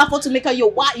her. You cannot afford to make her your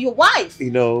wife.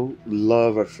 You know,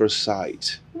 love at first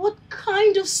sight. What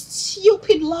kind of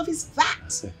stupid love is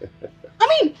that? I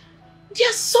mean, there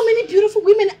are so many beautiful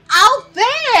women out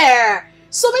there.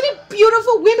 So many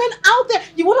beautiful women out there.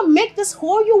 You want to make this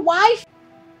whore your wife?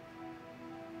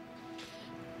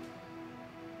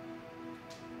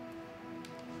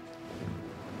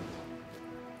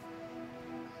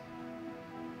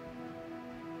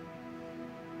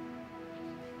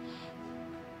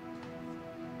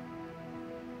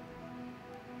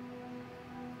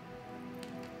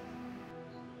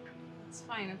 It's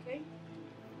fine, okay?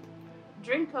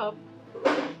 Drink up.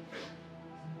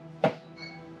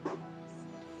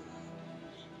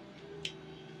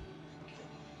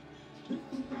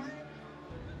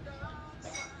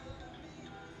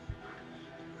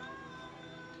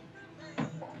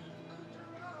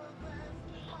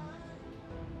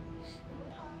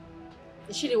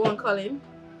 Is she the one calling?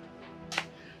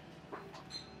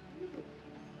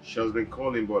 She has been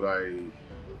calling, but I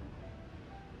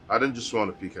didn't just want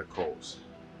to pick her calls.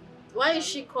 Why is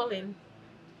she calling?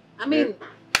 I mean...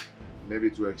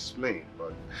 Maybe to explain,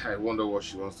 but I wonder what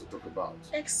she wants to talk about.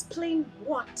 Explain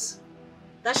what?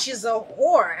 That she's a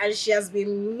whore and she has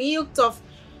been milked of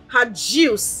her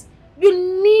juice.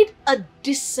 You need a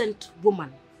decent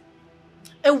woman.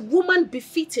 A woman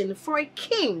befitting for a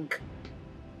king.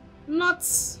 Not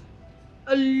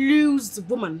a loose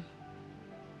woman.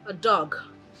 A dog.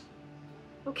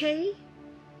 Okay?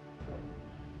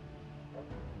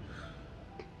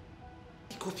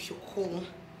 Pick up your call.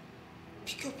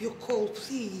 Pick up your call,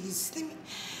 please. Let me...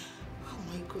 Oh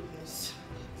my goodness.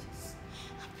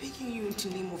 I'm begging you in the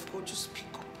name of God, just pick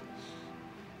up.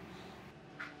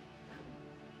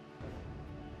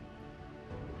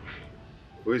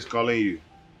 Who is calling you?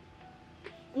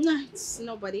 No, it's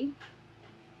nobody.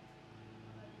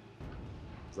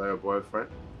 Is that your boyfriend?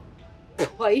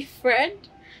 Boyfriend?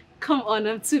 Come on,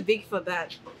 I'm too big for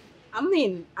that. I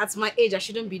mean, at my age, I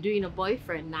shouldn't be doing a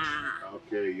boyfriend. Nah.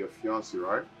 Okay, your fiancé,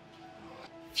 right?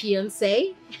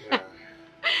 Fiancé? Yeah.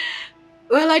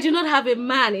 Well, I do not have a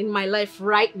man in my life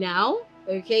right now.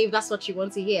 Okay, if that's what you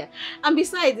want to hear. And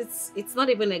besides, it's not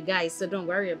even a guy, so don't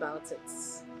worry about it.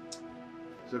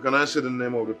 So can I say the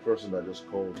name of the person that just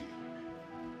called you?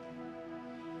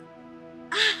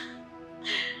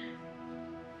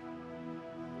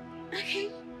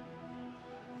 Okay.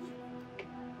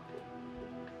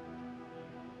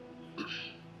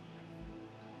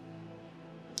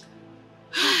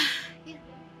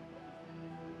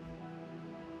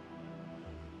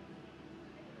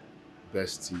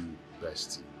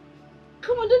 Bestie.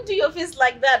 Come on, don't do your face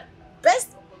like that.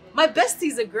 My bestie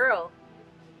is a girl.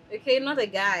 Okay, not a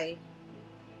guy.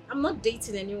 I'm not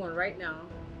dating anyone right now.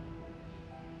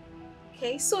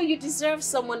 Okay, so you deserve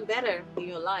someone better in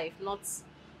your life, not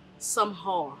some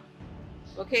whore.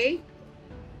 Okay?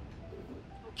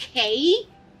 Okay?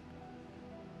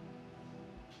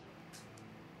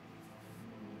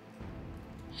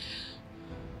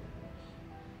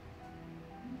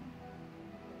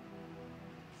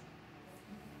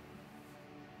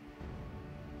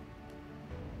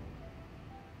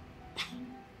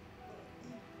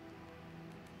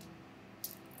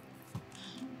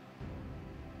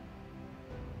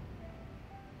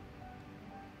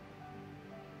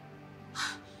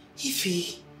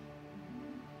 Ify,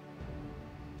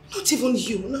 not even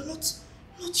you,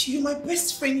 not you, my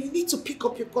best friend. You need to pick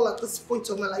up your call at this point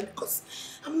of my life because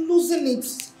I'm losing it.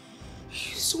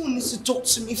 Someone needs to talk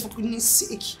to me for goodness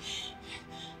sake.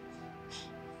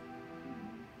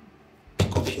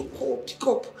 Pick up your call, pick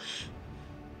up.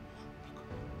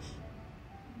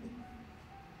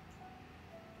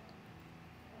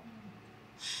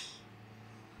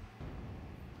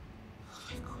 Oh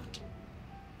my God,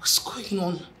 what's going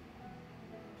on?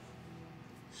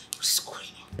 What's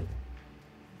going on?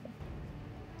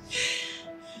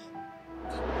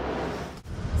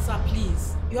 Sir,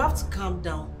 please. You have to calm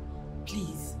down.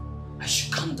 Please. I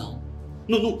should calm down.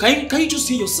 No, can you just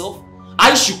hear yourself?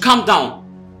 I should calm down.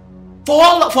 For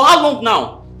how long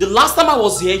now? The last time I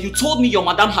was here, you told me your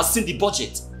madam has seen the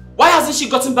budget. Why hasn't she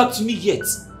gotten back to me yet?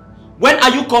 When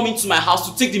are you coming to my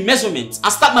house to take the measurements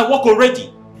and start my work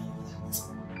already?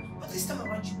 But this time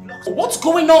around you blocked. What's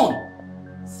going on?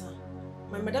 Sir,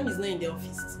 my madam is not in the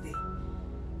office today.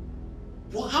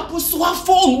 What happens to her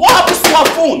phone? What happens to her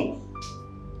phone?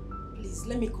 Please,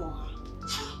 let me call her.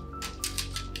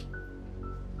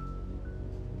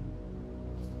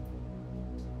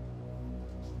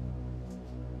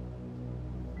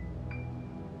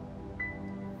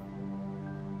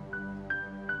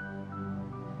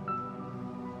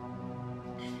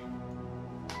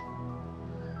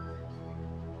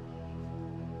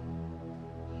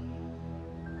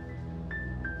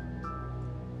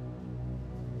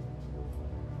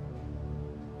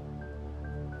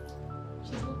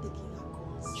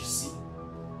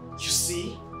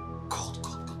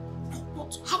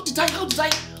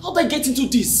 How did I get into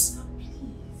this? Please,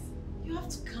 you have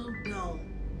to calm down.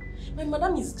 My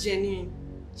madam is genuine.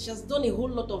 She has done a whole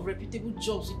lot of reputable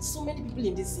jobs with so many people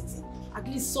in this city. At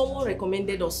least someone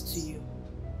recommended us to you.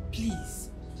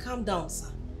 Please, calm down, sir.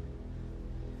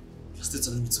 You're still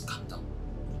telling me to calm down.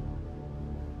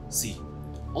 See,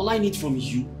 all I need from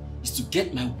you is to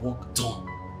get my work done.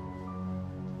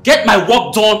 Get my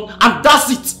work done and that's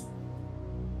it.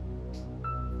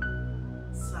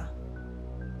 Sir,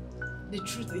 the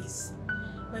truth is,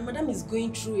 my madam is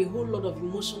going through a whole lot of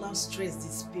emotional stress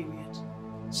this period.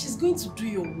 She's going to do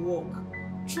your work.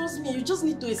 Trust me, you just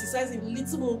need to exercise a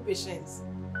little more patience.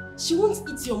 She won't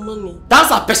eat your money. That's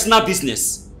her personal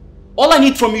business. All I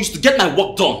need from you is to get my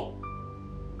work done.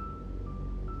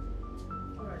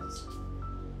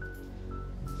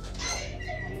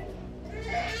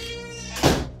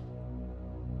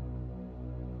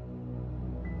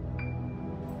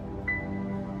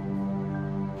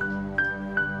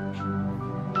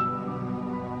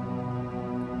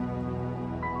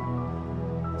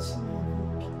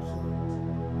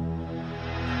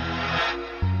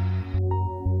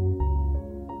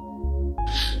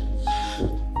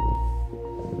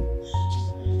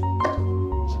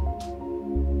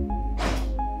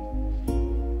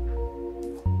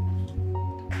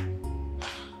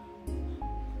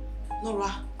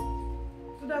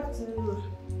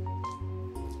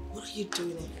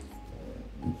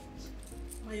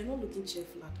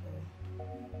 Cheerful at all.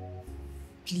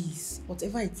 Please,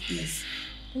 whatever it is,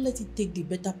 don't let it take the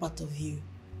better part of you.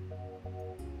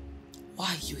 Why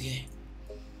are you here?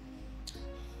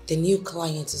 The new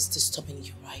client is disturbing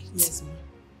you, right? Yes, ma'am.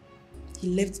 He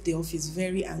left the office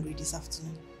very angry this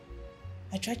afternoon.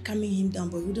 I tried calming him down,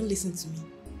 but he wouldn't listen to me.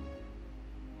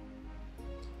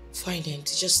 Fine then,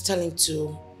 just tell him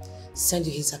to send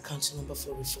you his account number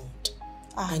for refund.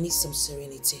 I need some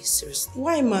serenity, seriously.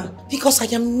 Why, ma? Because I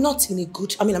am not in a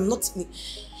I'm not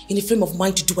in a frame of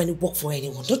mind to do any work for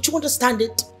anyone. Don't you understand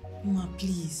it? Ma,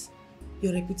 please.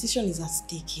 Your reputation is at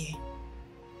stake here.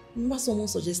 Remember someone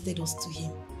suggested us to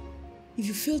him. If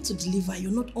you fail to deliver,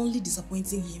 you're not only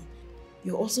disappointing him,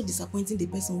 you're also disappointing the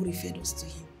person who referred us to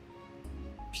him.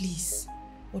 Please,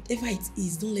 whatever it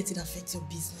is, don't let it affect your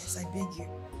business. I beg you.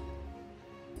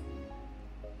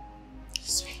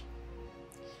 Sweet.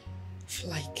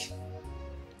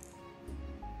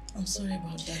 I'm sorry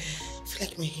about that. I feel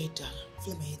like my head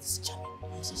is jamming.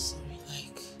 I'm so sorry.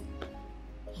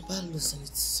 I'm about losing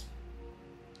it.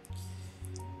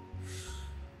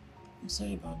 I'm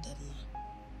sorry about that, ma.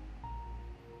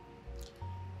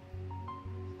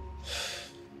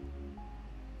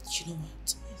 You know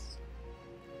what?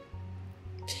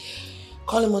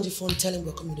 Call him on the phone, tell him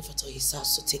we're coming over to his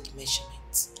house to take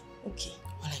measurements. Okay.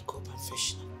 While I go up and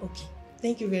freshen up. Okay.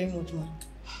 Thank you very much, ma.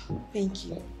 Thank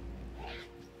you.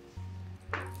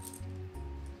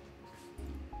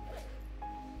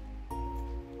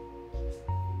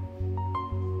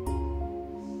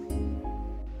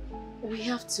 We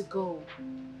have to go.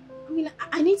 I mean,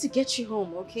 I need to get you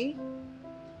home, okay?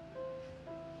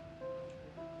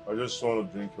 I just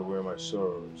want to drink away my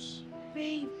sorrows.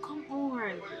 Babe, come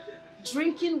on.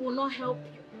 Drinking will not help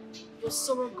your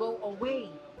sorrow go away.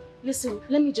 Listen,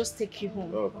 let me just take you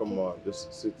home. No, come on.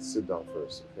 Just sit down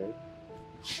first, okay?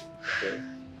 Okay.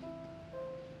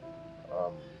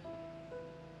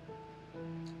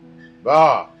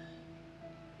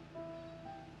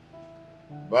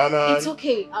 Banana. It's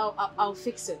okay. I'll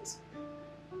fix it.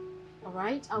 All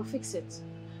right? I'll fix it.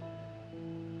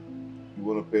 You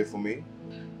want to pay for me?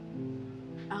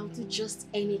 I'll do just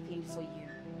anything for you.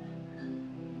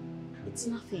 It's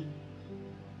nothing.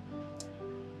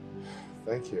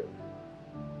 Thank you.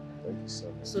 Thank you so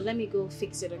much. So let me go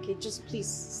fix it, okay? Just please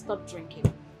stop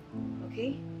drinking,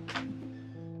 okay?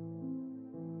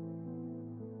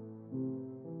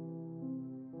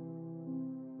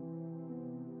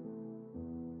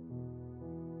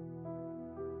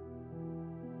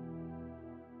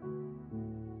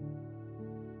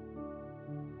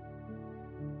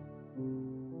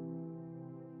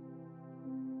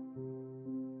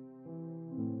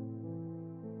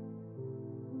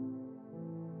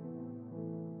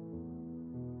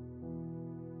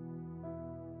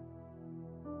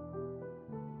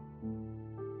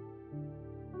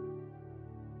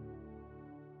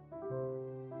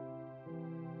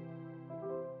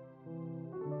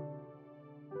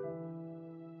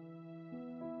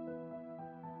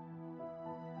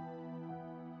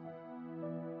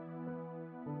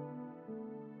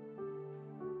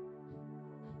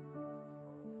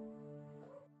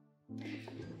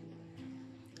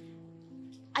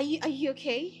 Are you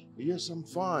okay? Yes, I'm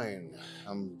fine.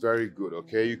 I'm very good,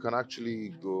 okay? You can actually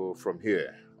go from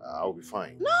here. I'll be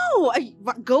fine. No,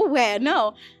 go where?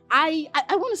 No, I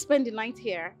want to spend the night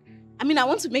here. I mean, I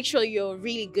want to make sure you're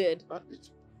really good.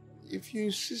 If you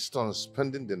insist on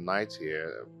spending the night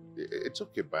here, it's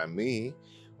okay by me.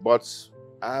 But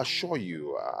I assure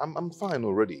you, I'm fine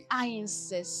already. I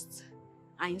insist.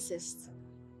 I insist.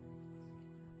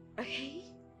 Okay?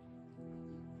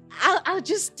 I'll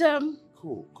just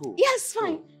Cool. Yes,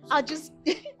 fine. Cool. I'll just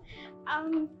I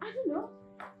don't know.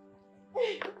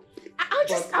 I'll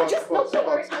just don't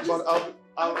worry.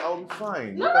 I'll be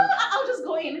fine. No, I'll just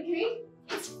go in, okay?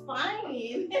 It's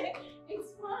fine.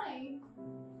 It's fine.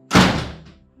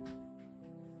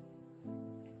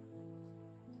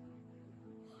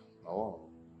 Oh.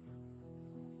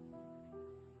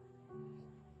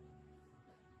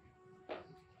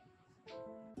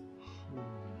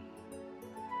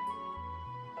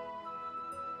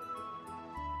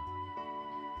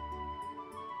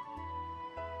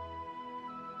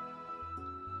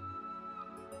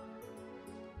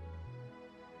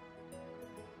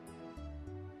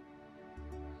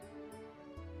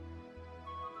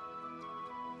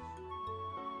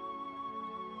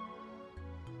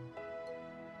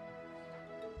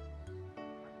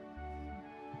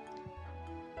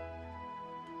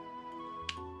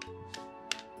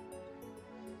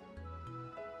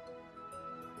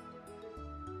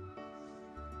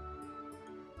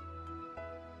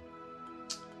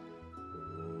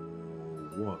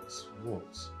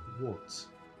 What?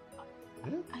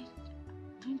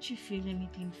 Don't you feel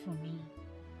anything for me?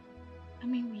 I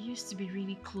mean, we used to be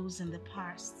really close in the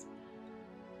past.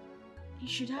 You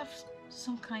should have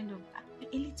some kind of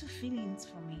a little feelings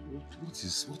for me. What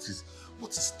is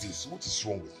this? What is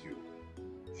wrong with you?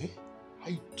 Eh?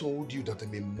 I told you that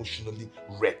I'm emotionally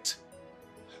wrecked.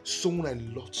 Someone I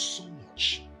loved so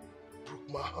much broke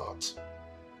my heart.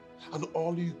 And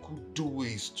all you could do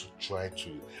is to try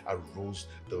to arouse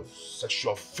the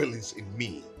sexual feelings in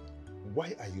me.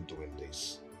 Why are you doing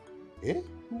this? Eh?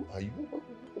 Who are you?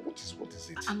 What is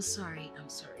it? I'm sorry.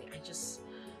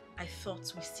 I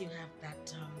thought we still have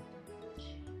that,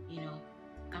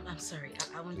 I'm sorry.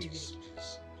 I want to be...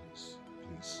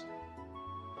 Please.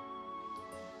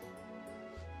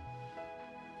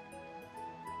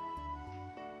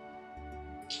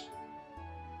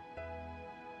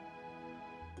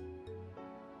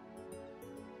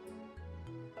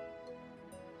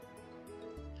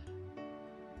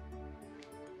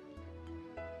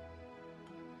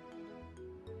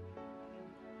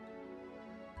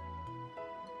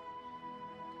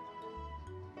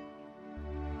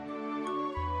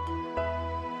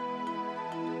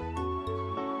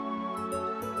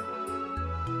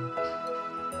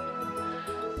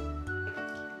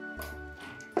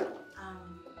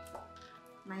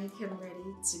 I'm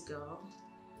ready to go.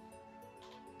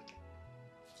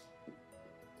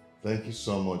 Thank you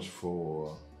so much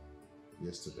for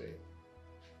yesterday.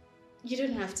 You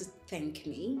don't have to thank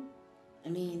me. I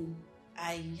mean,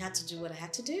 I had to do what I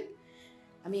had to do.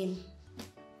 I mean,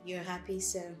 you're happy,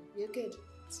 so you're good.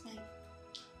 It's fine.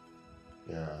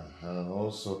 Yeah, and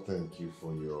also thank you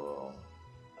for your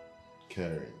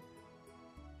caring.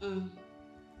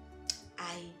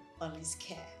 I always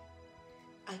care.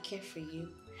 I care for you.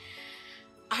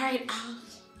 All right,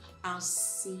 I'll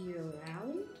see you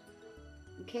around.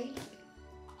 Okay?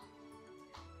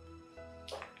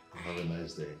 Have a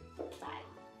nice day. Bye.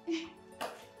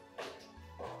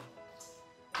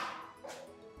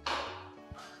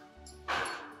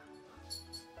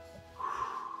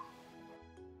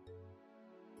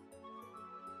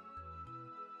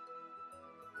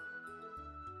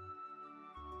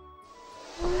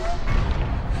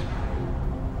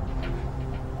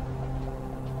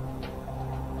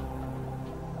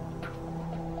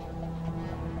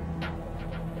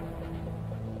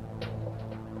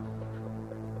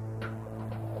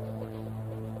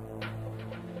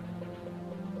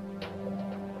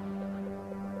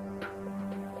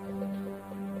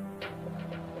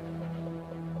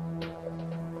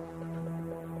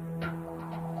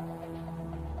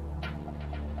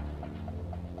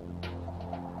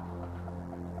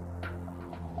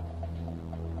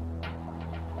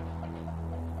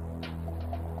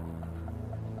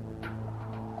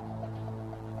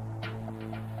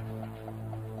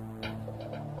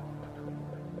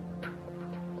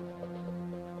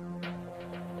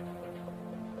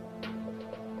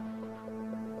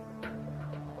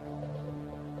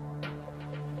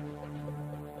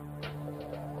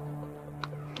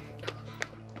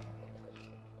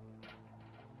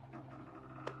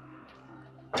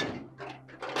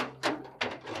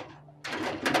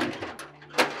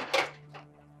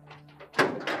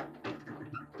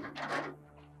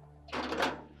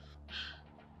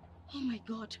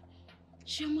 God,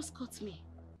 she almost caught me.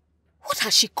 What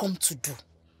has she come to do?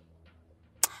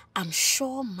 I'm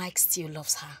sure Mike still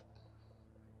loves her.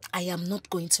 I am not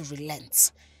going to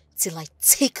relent till I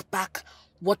take back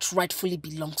what rightfully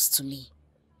belongs to me.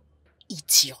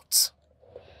 Idiot.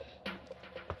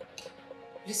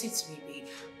 Listen to me, babe.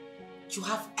 You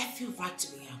have every right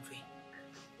to be angry.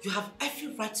 You have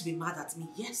every right to be mad at me,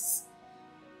 yes.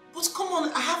 But come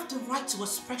on, I have the right to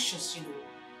expressions, you know.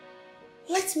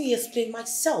 Let me explain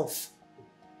myself.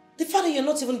 The fact that you're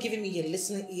not even giving me a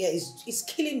listening ear is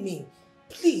killing me.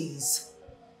 Please.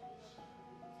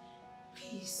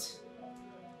 Please.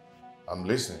 I'm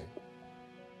listening.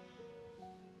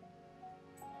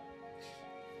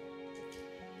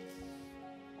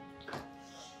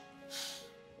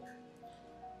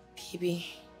 Baby,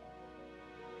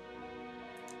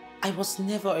 I was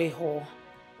never a whore.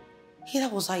 Neither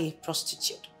was I a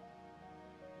prostitute.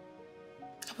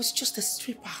 I was just a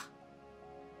stripper.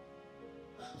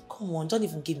 Come on, don't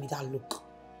even give me that look.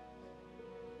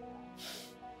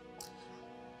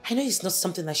 I know it's not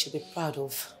something I should be proud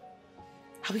of.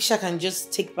 I wish I can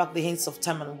just take back the hands of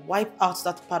time and wipe out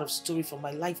that part of story from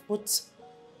my life, but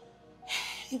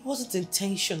it wasn't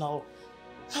intentional.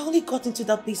 I only got into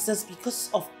that business because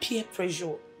of peer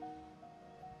pressure.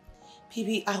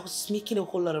 Baby, I was making a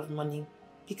whole lot of money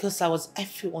because I was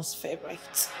everyone's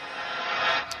favorite.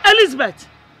 Elizabeth,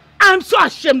 I'm so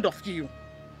ashamed of you.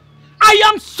 I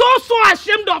am so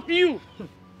ashamed of you.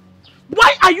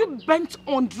 Why are you bent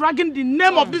on dragging the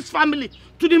name of this family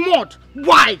to the mud?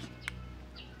 Why?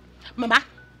 Mama,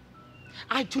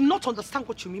 I do not understand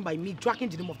what you mean by me dragging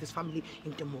the name of this family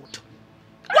in the mud.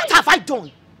 What have I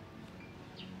done?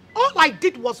 All I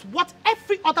did was what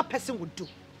every other person would do.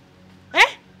 Eh?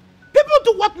 People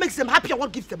do what makes them happy and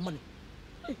what gives them money.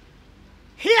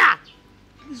 Here!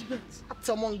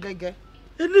 Elizabeth.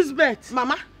 Elizabeth.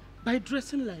 Mama. By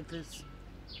dressing like this,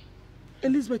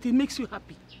 Elizabeth, it makes you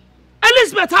happy.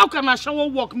 Elizabeth, how can a shower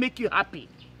walk make you happy?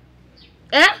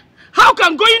 Eh? How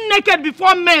can going naked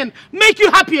before men make you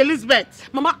happy, Elizabeth?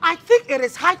 Mama, I think it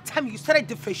is high time you started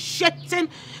differentiating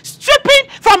stripping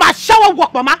from a shower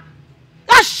walk, Mama.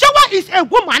 A shower is a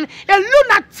woman, a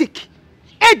lunatic,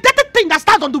 a dirty thing that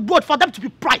stands on the board for them to be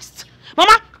priced.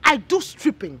 Mama, I do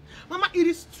stripping. Mama, it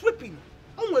is stripping.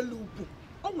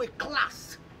 On a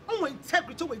class, on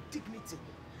integrity, on dignity.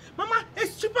 Mama, a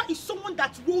stripper is someone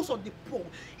that rolls on the pole.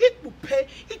 It will pay,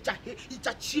 it's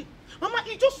a cheat. Mama,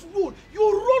 you just roll.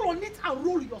 You roll on it and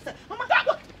roll yourself. Mama,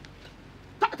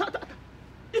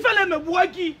 if I let me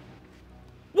wagi,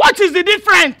 what is the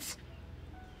difference?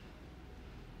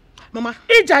 Mama,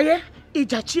 Ijaye,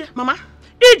 Ijachi, Mama,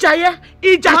 Ijaye,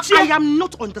 Ijachi. I am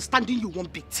not understanding you one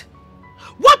bit.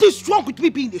 What is wrong with me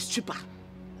being a stripper?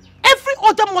 Every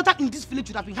other mother in this village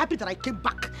would have been happy that I came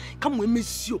back. Come with me,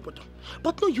 see you,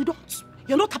 but no, you don't.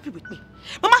 You're not happy with me.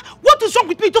 Mama, what is wrong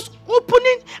with me? Just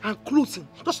opening and closing.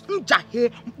 Just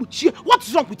what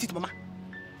is wrong with it, Mama?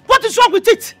 What is wrong with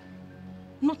it?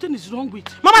 Nothing is wrong with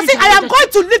it. Mama, see, I am going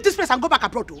to leave this place and go back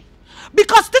abroad, though.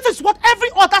 Because this is what every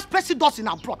other person does in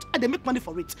abroad, and they make money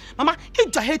for it. Mama,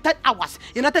 if Jahe 10 hours,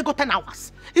 you not go 10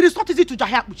 hours. It is not easy to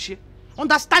Jahe Ibuchie.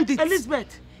 Understand it.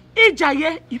 Elizabeth,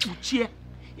 Ijaye Ibuchie.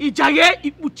 Ijaye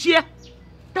Ibuchie.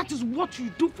 That is what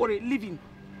you do for a living.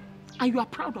 And you are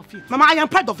proud of it. Mama, I am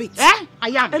proud of it. Eh? I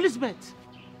am. Elizabeth,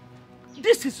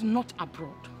 this is not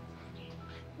abroad.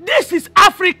 This is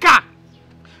Africa.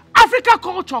 Africa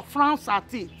culture frowns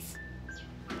at it.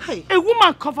 Hey. A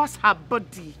woman covers her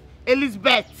body.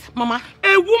 Elizabeth. Mama.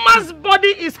 A woman's body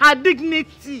is her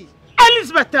dignity.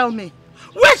 Elizabeth, tell me,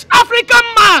 which African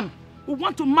man will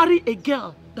want to marry a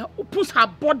girl that opens her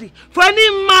body for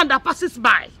any man that passes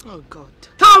by? Oh God.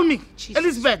 Tell me, Jesus.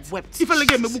 Elizabeth. Wept. If I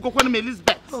get me,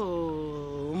 Elizabeth.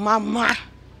 Oh, Mama.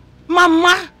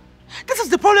 Mama. This is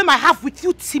the problem I have with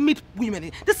you timid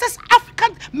women. This is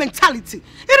African mentality.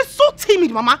 It is so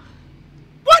timid, Mama.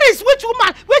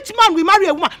 Which man will marry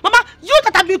a woman? Mama, you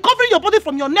that have been covering your body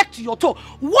from your neck to your toe,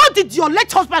 what did your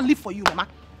late husband leave for you, Mama?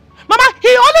 Mama, he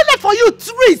only left for you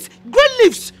trees, green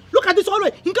leaves. Look at this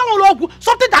always.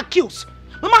 Something that kills.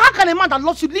 Mama, how can a man that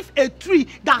loves you leave a tree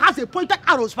that has a pointed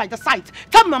arrows by the side?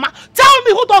 Tell me, Mama. Tell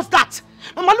me who does that.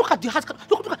 Mama, look at the house.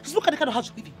 Look at the kind of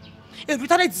house you live in. A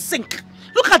retarded zinc.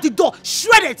 Look at the door.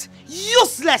 Shredded.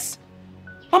 Useless.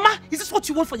 Mama, is this what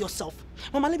you want for yourself?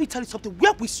 Mama, let me tell you something.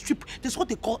 Where we strip, this is what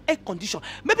they call air condition.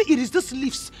 Maybe it is this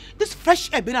leaves, this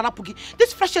fresh air,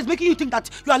 this fresh air is making you think that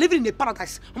you are living in a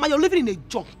paradise. Mama, you're living in a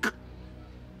junk.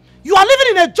 You are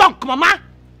living in a junk, Mama.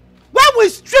 When we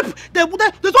strip, there's what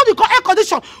they call air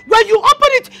condition. When you open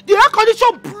it, the air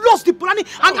condition blows the planning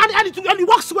and it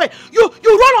walks away. You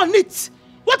roll on it.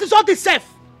 What is all this self?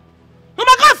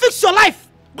 Mama, go and fix your life.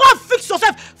 Go and fix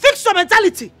yourself. Fix your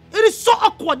mentality. It is so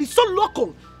awkward. It's so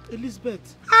local.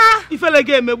 Elizabeth. If I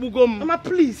get me, Mama,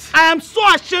 please. I am so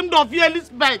ashamed of you,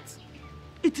 Elizabeth.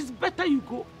 It is better you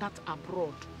go that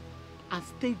abroad and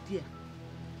stay there.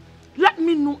 Let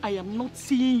me know I am not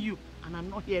seeing you and I'm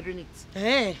not hearing it.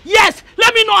 Eh? Yes,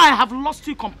 let me know I have lost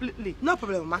you completely. No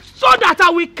problem, Mama. So that I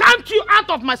will count you out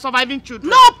of my surviving children.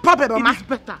 No problem, Mama. It is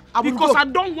better. Because Because I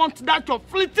don't want that your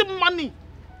fleeting money.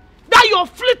 That your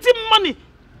fleeting money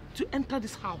to enter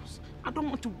this house. I don't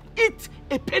want to eat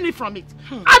a penny from it.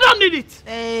 I don't need it.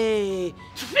 Hey.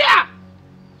 Fear!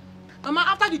 Mama,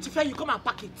 after the fair, you come and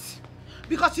pack it.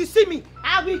 Because you see me,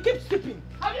 I will keep stripping.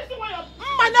 Have you seen what your...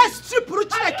 Strip, Have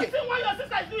you seen what your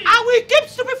sister is doing? I will keep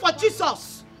stripping for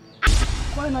Jesus.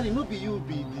 Finally, no be you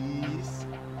be this.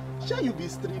 Shall you be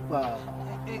stripper?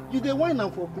 You dey wine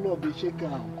am for club, dey shake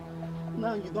am.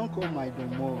 Now you don't call my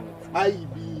domot. I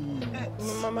be.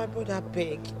 Mama, my brother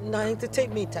beg. Now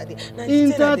entertain me today.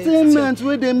 Entertainment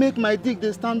where they make my dick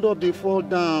they stand up, they fall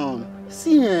down.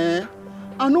 See, I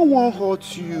no wan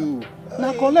hurt you.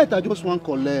 Now collect, I just want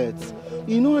collect.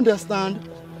 You no understand?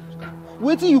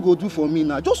 Wetin you go do for me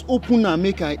now? Just open and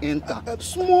make I enter.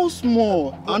 Small,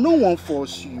 small. I no wan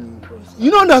force you. You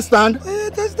no understand?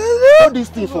 Hold this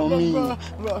thing for me.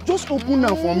 Just open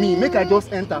am for me. Make I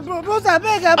just enter. I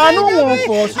no wan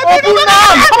force you. Open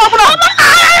am.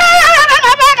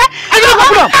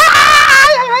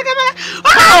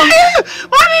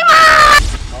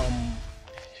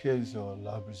 Here is your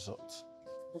lab result.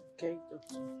 Okay,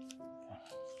 doctor.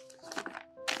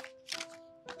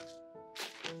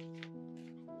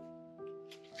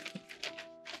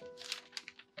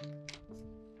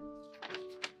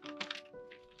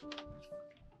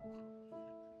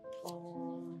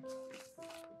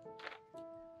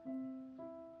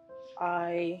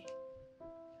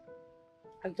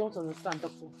 I don't understand,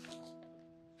 doctor.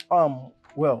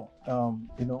 Well,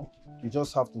 you know, you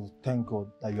just have to thank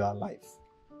God that you are alive.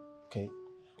 Okay?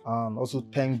 And also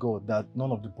thank God that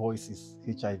none of the boys is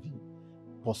HIV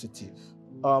positive.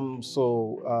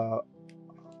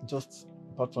 Just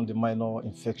apart from the minor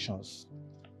infections,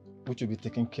 which will be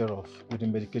taken care of with the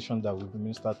medication that will be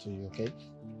administered to you, okay?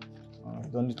 You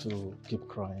don't need to keep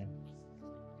crying.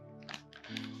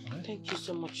 Thank you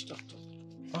so much, doctor.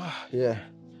 Yeah.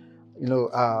 You know,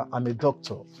 I'm a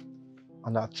doctor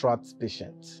and I attract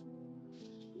patients.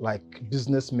 Like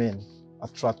businessmen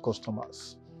attract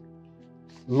customers.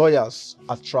 Lawyers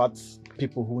attract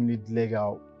people who need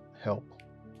legal help.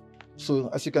 So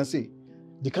as you can see,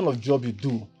 the kind of job you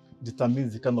do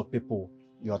determines the kind of people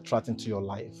you attract into your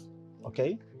life.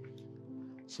 Okay?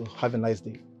 So have a nice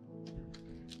day.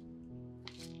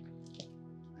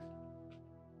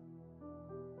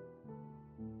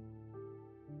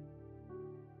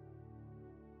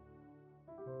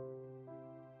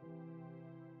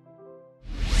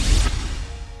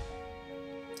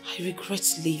 I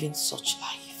regret living such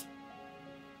life.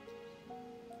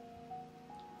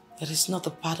 That is not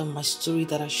the part of my story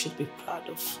that I should be proud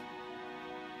of.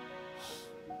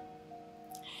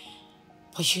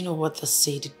 But you know what they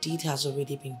say, the deed has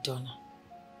already been done.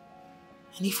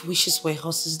 And if wishes were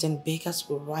horses, then beggars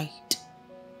will ride.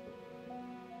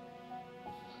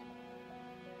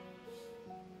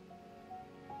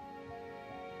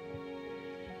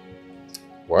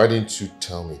 Why didn't you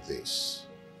tell me this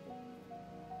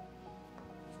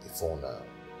before now?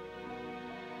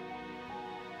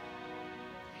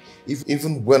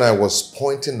 Even when I was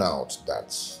pointing out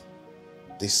that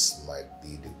this might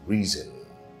be the reason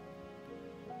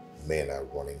men are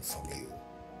running from you.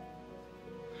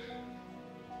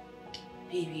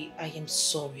 Baby, I am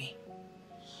sorry.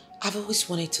 I've always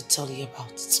wanted to tell you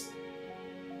about it.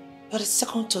 But a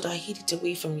second thought, I hid it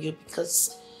away from you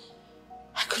because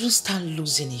I couldn't stand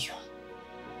losing you.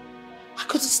 I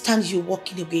couldn't stand you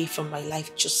walking away from my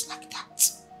life just like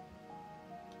that.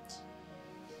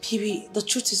 Baby, the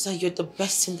truth is that you're the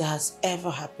best thing that has ever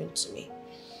happened to me.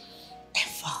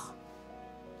 Ever.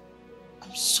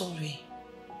 I'm sorry.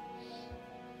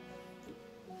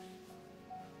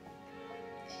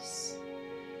 Please.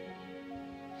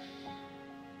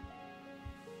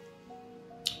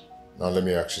 Now let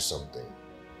me ask you something.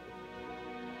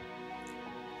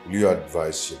 Will you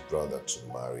advise your brother to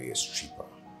marry a stripper?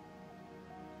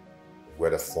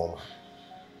 Whether former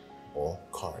or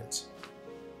current?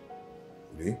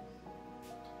 Will you?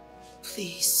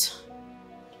 Please.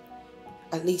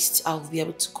 At least I'll be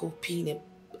able to go being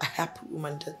a happy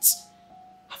woman that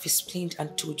I've explained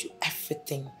and told you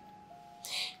everything.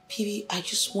 Baby, I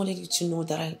just wanted you to know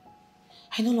that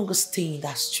I no longer stay in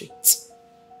that street.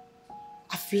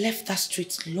 I've left that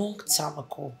street long time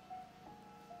ago.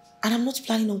 And I'm not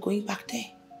planning on going back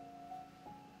there.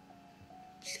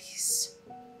 Please.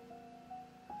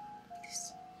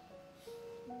 Please.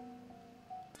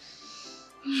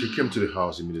 She came to the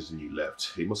house immediately you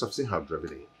left. You must have seen her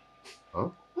driving in. Huh?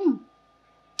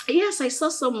 Yes, I saw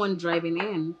someone driving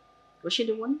in. Was she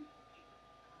the one?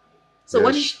 So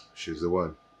yes, she's the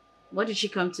one. what did she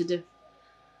come to do?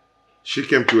 She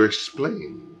came to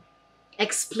explain.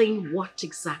 Explain what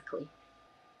exactly?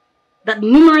 That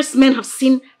numerous men have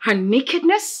seen her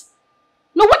nakedness?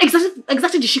 No, what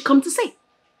exactly did she come to say?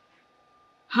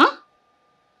 Huh?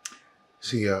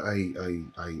 See, I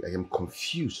am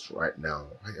confused right now.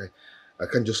 I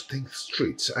can't just think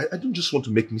straight. I don't just want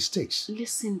to make mistakes.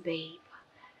 Listen, babe.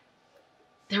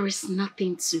 There is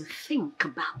nothing to think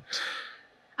about.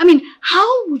 I mean,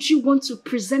 how would you want to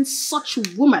present such a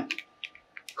woman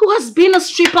who has been a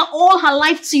stripper all her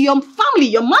life to your family,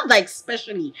 your mother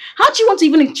especially? How do you want to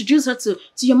even introduce her to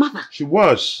your mother? She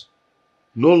was.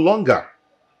 No longer.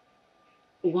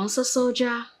 Once a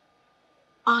soldier,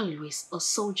 always a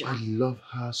soldier. I love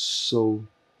her so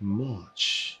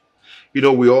much. You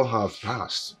know, we all have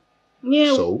past.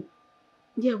 Yeah. So?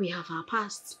 Yeah, we have our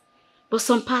past. But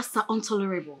some pasts are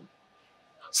intolerable.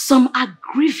 Some are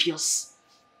grievous.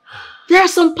 There are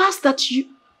some pasts that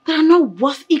are not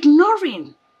worth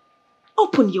ignoring.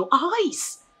 Open your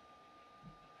eyes.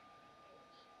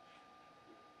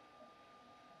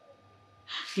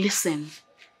 Listen,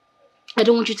 I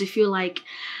don't want you to feel like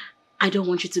I don't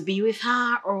want you to be with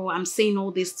her or I'm saying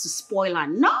all this to spoil her.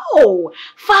 No,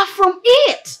 far from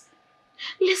it.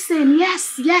 Listen,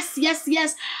 yes.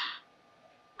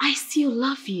 I still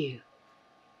love you.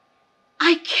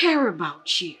 I care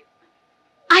about you.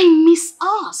 I miss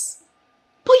us.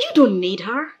 But you don't need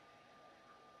her.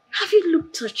 Have you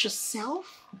looked at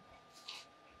yourself?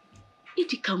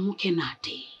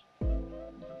 Idikamukenate.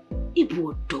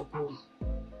 Ibuodogu.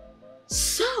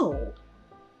 So,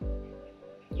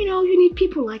 you need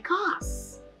people like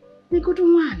us. They go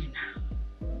to one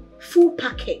now. Full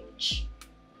package.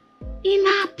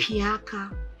 Ina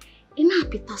piaka. Ina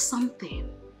pita something.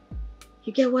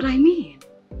 You get what I mean?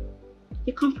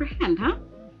 You comprehend, huh?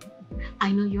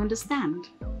 I know you understand.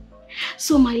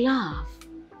 So, my love,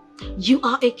 you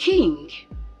are a king.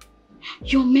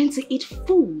 You're meant to eat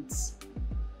foods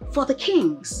for the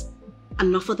kings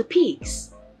and not for the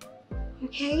pigs.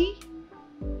 Okay?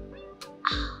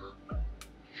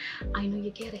 I know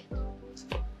you get it.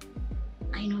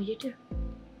 I know you do.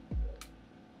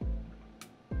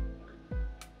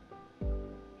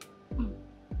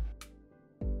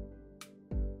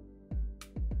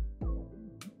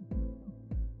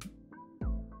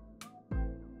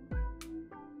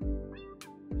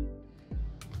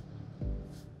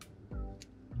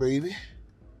 Baby?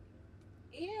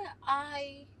 Yeah,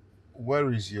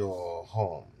 Where is your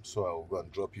home? So I'll go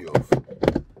and drop you off.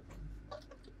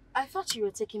 I thought you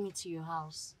were taking me to your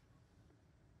house.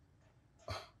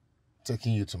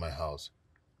 Taking you to my house?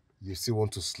 You still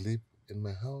want to sleep in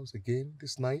my house again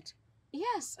this night?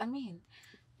 Yes,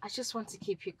 I just want to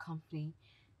keep you company.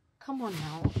 Come on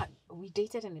now. We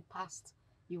dated in the past.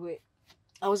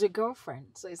 I was your girlfriend,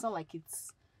 so it's not like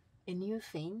it's a new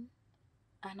thing.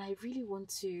 And I really want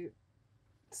to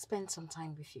spend some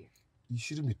time with you. You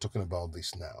shouldn't be talking about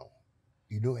this now.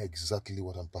 You know exactly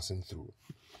what I'm passing through.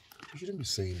 You shouldn't be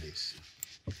saying this.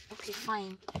 Okay,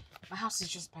 fine. My house is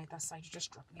just by that side. You just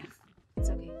drop me off. It's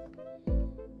okay.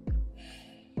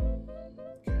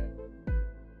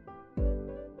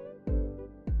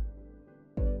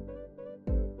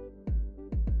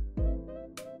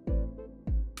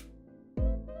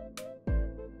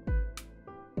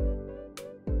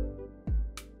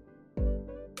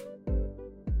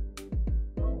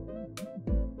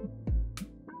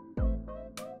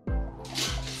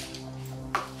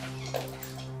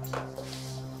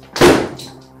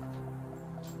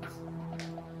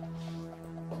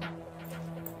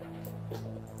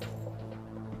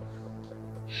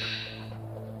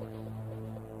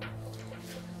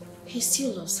 He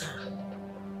still loves her.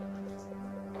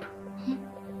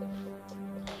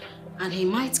 And he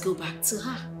might go back to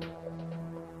her.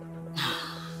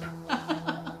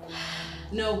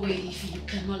 No way, Ify, you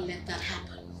cannot let that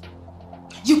happen.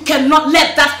 You cannot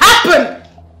let that happen!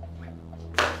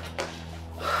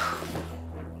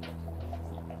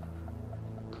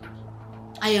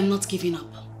 I am not giving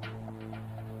up.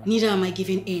 Neither am I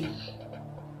giving in.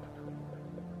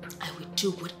 I will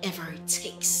do whatever it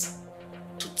takes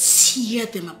to tear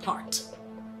them apart.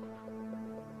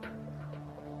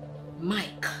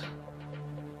 Mike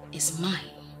is mine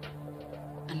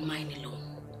and mine alone.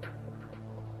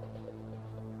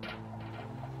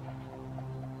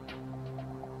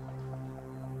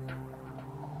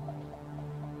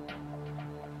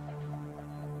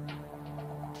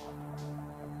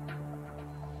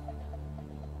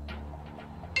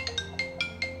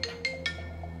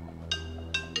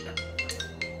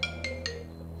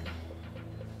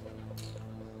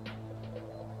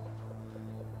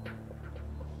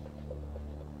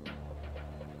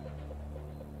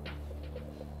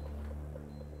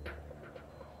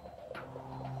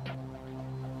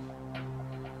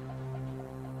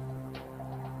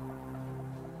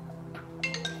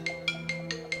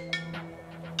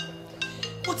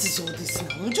 What is all this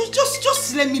now?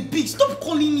 Just let me be. Stop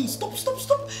calling me. Stop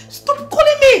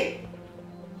calling me.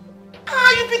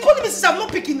 You've been calling me since I'm not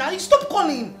picking now. You stop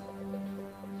calling.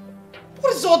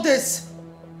 What is all this?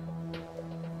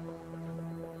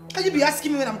 Can you be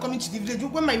asking me when I'm coming to the village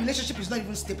when my relationship is not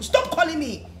even stable? Stop calling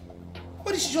me.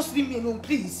 Why did you just leave me alone,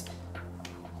 please?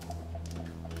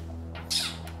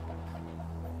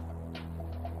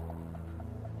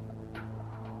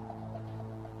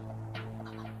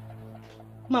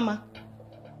 Mama,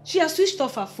 she has switched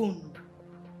off her phone.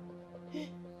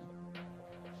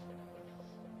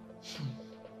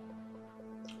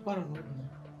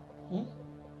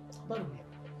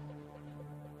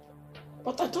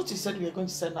 But I thought you said you were going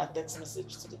to send her a text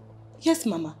message today. Yes,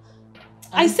 Mama.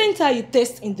 I sent her a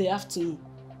text in the afternoon.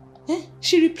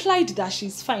 She replied that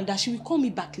she's fine, that she will call me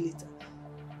back later.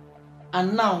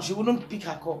 And now she wouldn't pick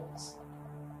her calls.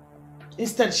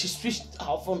 Instead, she switched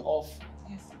her phone off.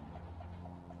 Yes.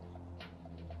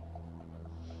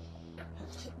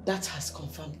 That has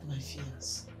confirmed my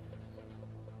fears.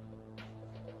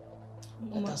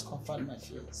 Mama, that has confirmed my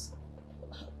fears.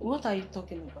 What are you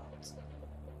talking about?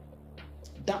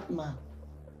 That man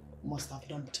must have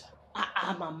dumped her.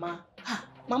 Mama.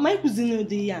 Mama,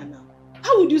 now.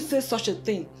 How would you say such a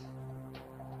thing?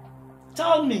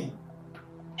 Tell me,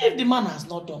 if the man has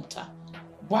not dumped her,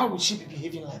 why would she be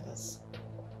behaving like this?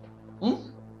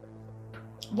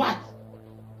 Why?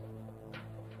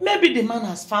 Maybe the man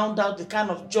has found out the kind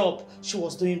of job she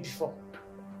was doing before.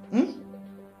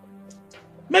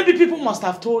 Maybe people must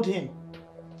have told him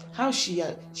how she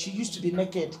used to be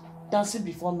naked, dancing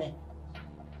before men.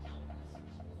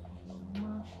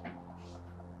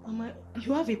 Mama,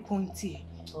 you have a point here.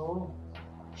 Oh.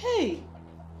 Hey.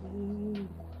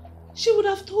 She would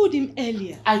have told him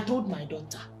earlier. I told my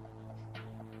daughter.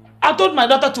 I told my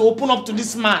daughter to open up to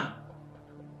this man.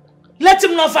 Let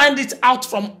him not find it out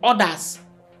from others.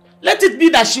 Let it be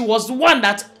that she was the one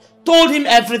that told him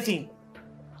everything.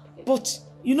 But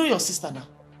you know your sister now.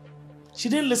 She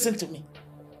didn't listen to me.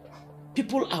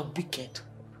 People are wicked.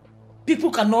 People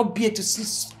cannot bear to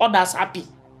see others happy.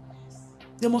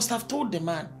 They must have told the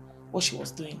man what she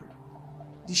was doing.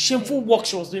 The shameful work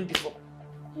she was doing before.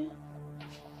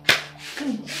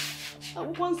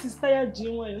 Once she's tired,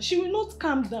 she will not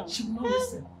calm down. She will not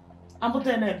listen. Oh,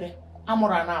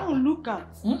 look at.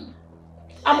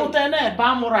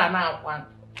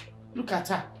 Look at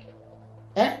her.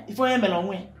 If I am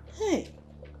alone. Hey.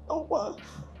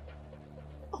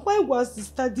 Why was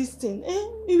sister this thing?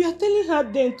 We were telling her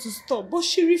then to stop, but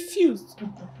she refused.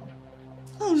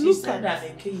 She said I'm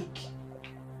a cake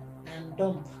and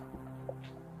dumb.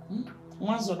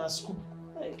 Once on a school,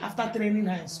 after training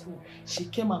her in school, she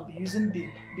came and be using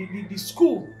the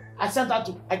school I sent her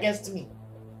to against me.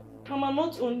 Mama,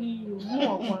 not only you,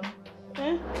 more one.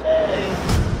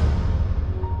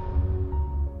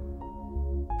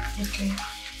 Okay,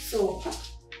 so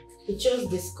we chose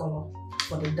this color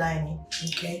for the dining.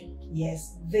 Okay.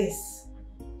 Yes, this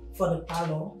for the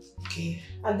parlor. Okay.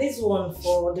 And this one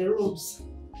for the rooms.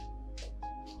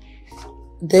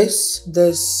 This.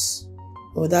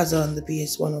 Oh, that's on the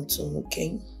PS 102,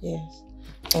 okay? Yes.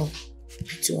 Oh,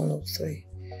 PS 103.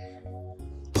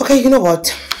 Okay, you know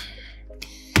what?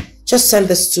 Just send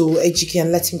this to AGK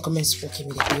and let him commence work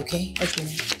immediately, okay?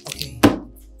 Okay. Okay.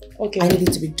 Okay. I need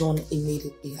it to be done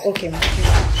immediately. Okay.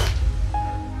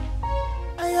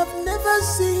 I have never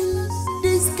seen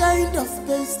this kind of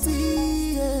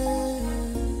bestie.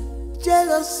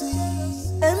 Jealousy,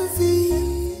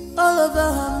 envy, all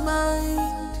over her mind.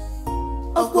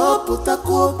 Why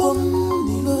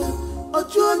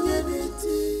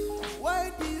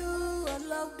do you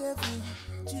allow devil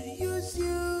to use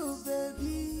you,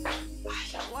 baby?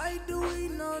 Why do we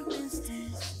not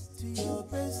distance to your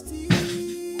bestie?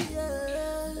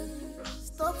 Yeah.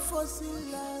 Stop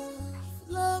forcing love.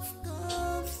 Love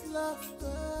comes,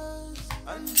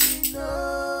 and you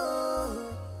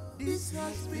know this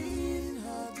has been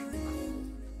her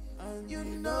dream, and you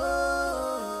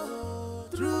know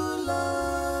true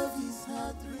love is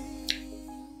her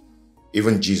dream.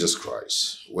 Even Jesus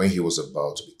Christ, when he was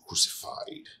about to be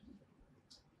crucified,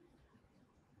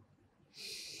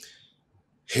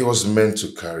 he was meant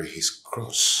to carry his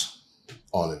cross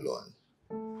all alone.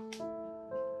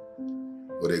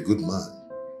 But a good man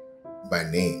by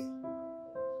name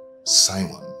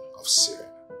Simon of Syria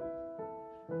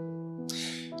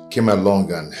came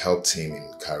along and helped him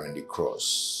in carrying the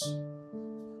cross,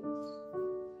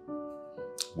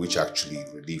 which actually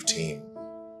relieved him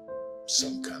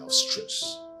some kind of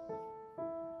stress.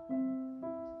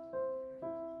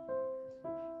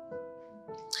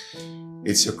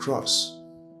 It's your cross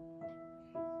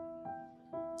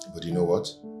But you know what?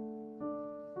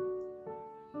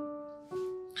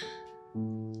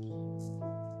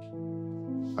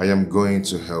 I am going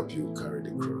to help you carry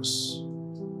the cross.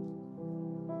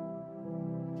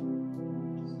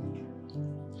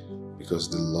 Because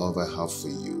the love I have for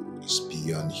you is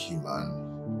beyond human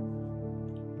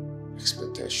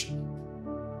expectation.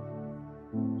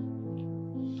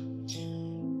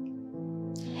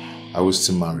 I will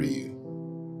still marry you.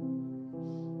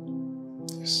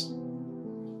 Yes,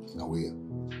 I will.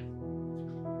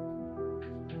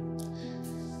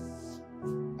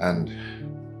 And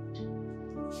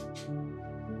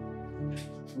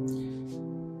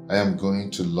I am going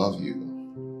to love you.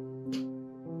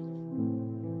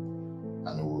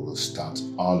 And we will start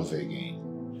all over again.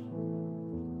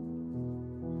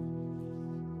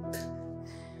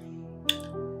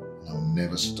 I'll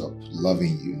never stop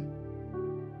loving you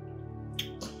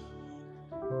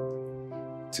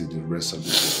till the rest of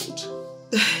the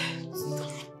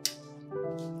world.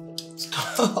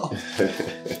 Stop.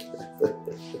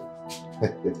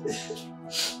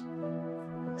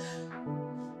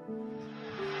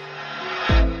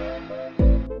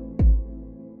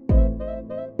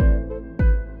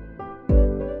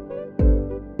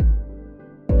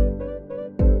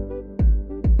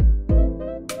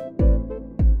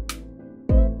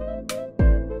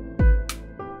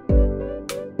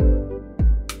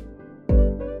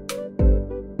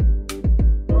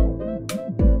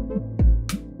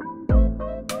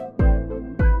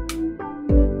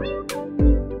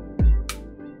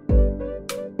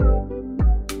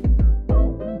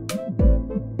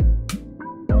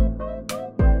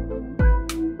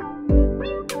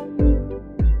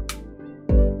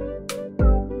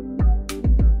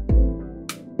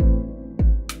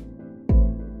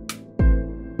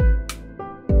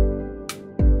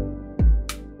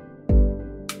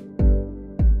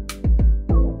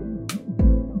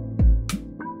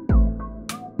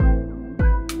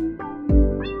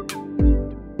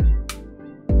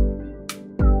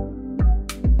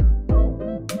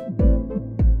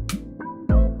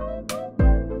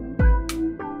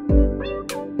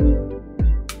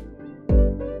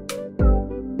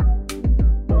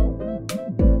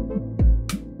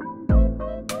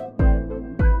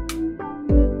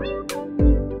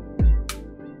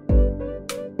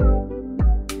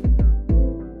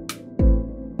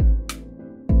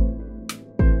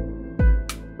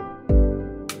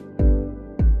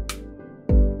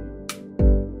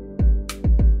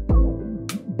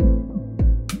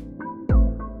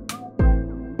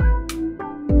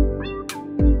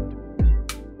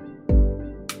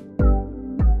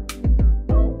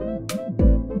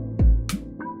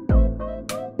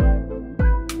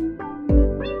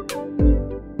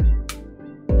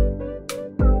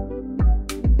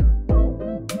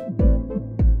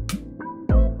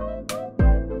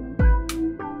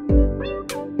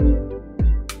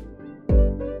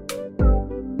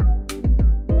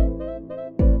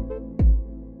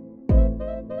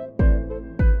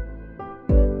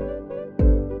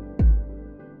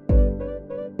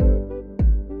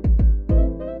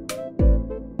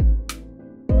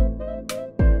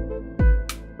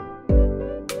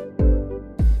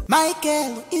 My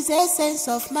girl is the essence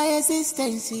of my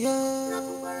existence, yo.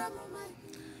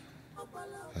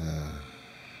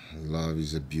 Love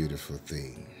is a beautiful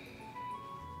thing.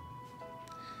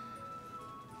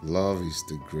 Love is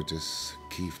the greatest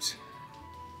gift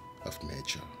of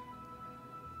nature.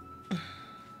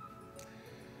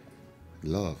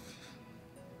 Love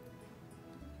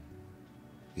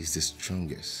is the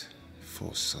strongest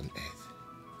force on earth.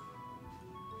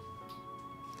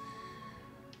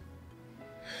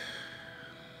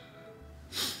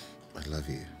 I love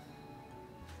you,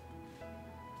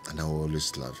 and I will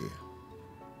always love you.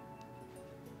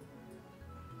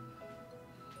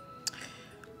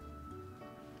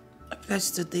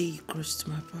 That's the day you crossed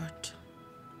my path.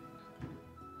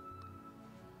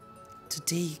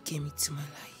 Today you came into my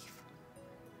life.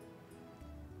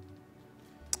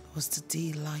 It was the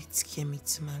day light came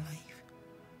into my life.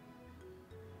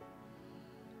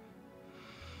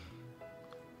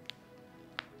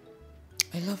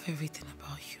 I love everything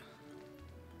about you.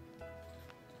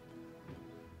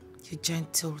 Your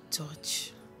gentle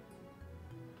touch.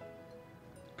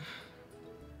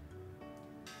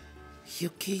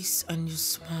 Your kiss and your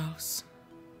smiles.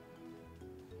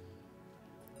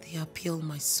 They appeal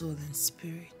my soul and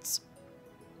spirit.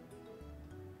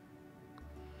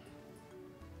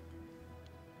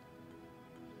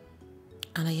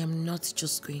 And I am not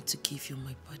just going to give you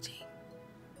my body.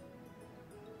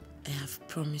 I have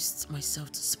promised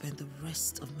myself to spend the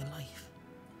rest of my life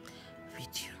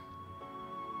with you.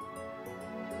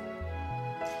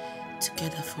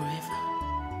 Together forever.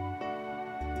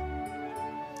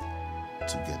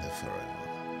 Together forever.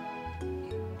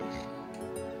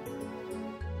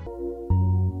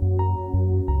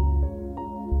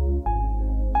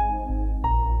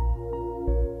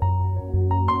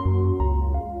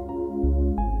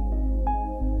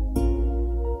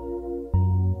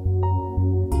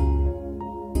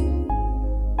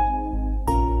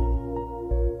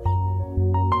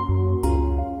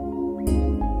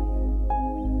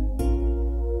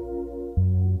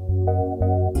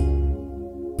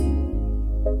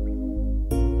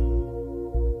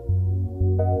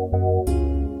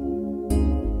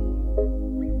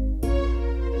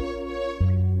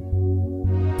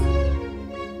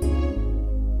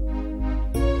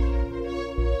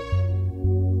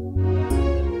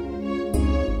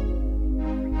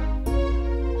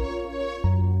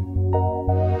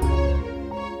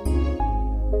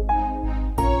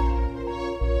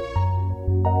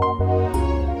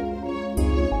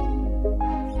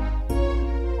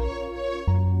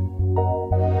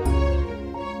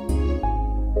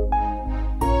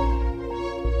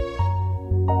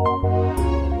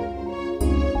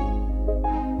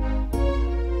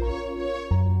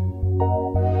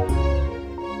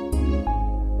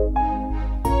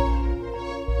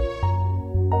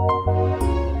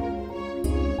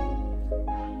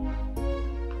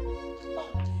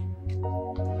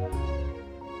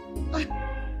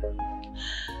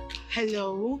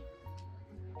 Hello.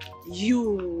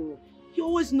 You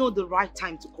always know the right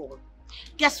time to call.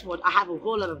 Guess what? I have a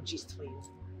whole lot of gist for you.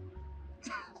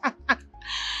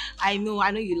 I know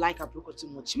you like Aproko too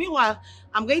much. Meanwhile,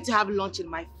 I'm going to have lunch in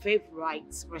my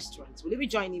favorite restaurant. Will you be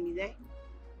joining me there?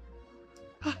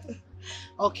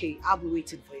 Okay, I'll be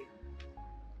waiting for you.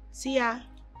 See ya.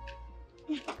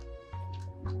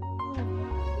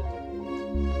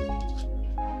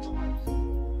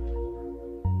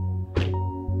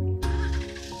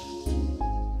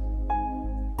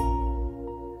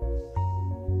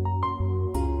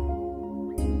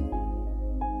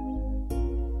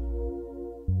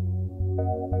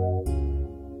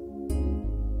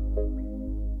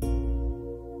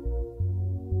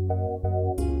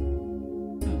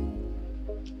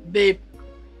 Babe,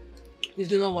 you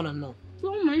do not want to know.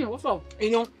 Oh man, what's up?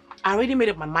 You know, I already made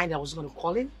up my mind I was going to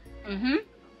call him. And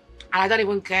I don't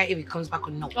even care if he comes back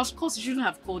or not. Of course, you shouldn't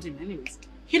have called him anyways.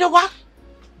 You know what?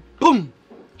 Boom!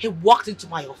 He walked into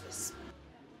my office.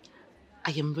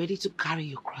 I am ready to carry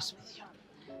your cross with you.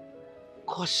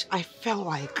 Gosh, I felt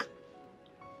like...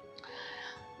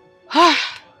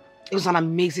 it was an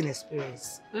amazing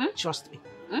experience. Trust me.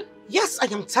 Yes, I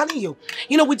am telling you.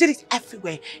 You know, we did it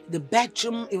everywhere. In the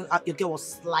bedroom, your girl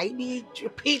was slightly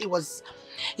dripping. It was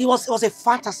a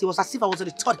fantasy. It was as if I was in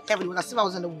the third heaven. It was as if I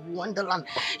was in the wonderland.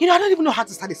 You know, I don't even know how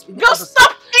to start this. Girl,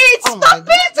 stop it! Oh stop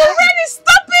it already!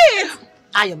 Stop it!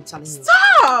 I am telling you.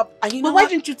 Stop! And you know but why what?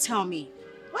 didn't you tell me?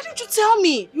 Why didn't you tell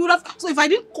me? You would have. So if I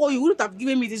didn't call you, you wouldn't have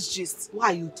given me this gist. Why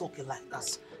are you talking like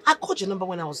that? I called your number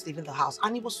when I was leaving the house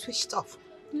and it was switched off.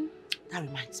 That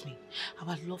reminds me,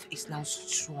 our love is now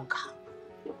stronger.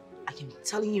 I am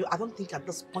telling you, I don't think at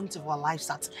this point of our lives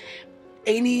that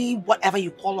any whatever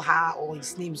you call her or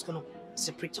his name is gonna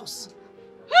separate us.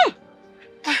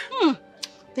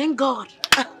 Thank God.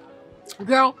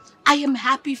 Girl, I am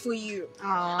happy for you.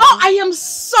 Aww. Oh,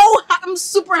 I'm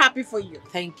super happy for you.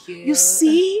 Thank you. You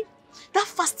see, that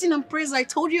fasting and prayers I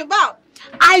told you about.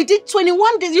 I did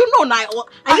 21 days. You know now.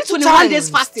 I did 21 days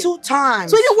fasting. 2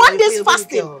 times. 21 days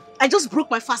fasting. I just broke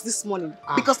my fast this morning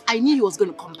because I knew he was going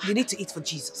to come back. You need to eat for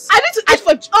Jesus. I need to eat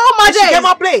for... Oh my days. Get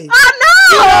my place. Oh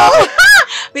no!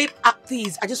 Babe,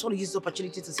 please, I just want to use the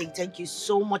opportunity to say thank you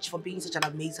so much for being such an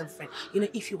amazing friend. You know,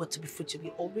 if you were to be fruit, to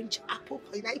be orange, apple,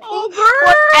 pineapple, oh,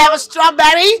 girl. whatever,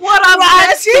 strawberry, what are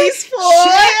blessings for?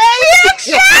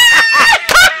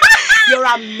 You're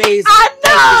amazing. I know.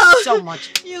 Thank you so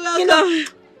much. You're welcome. You know,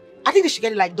 I think they should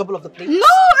get it like double of the plate. No.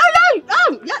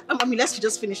 Yeah, I mean, let's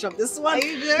just finish up this one.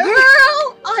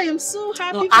 Girl, I am so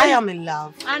happy. No, I am in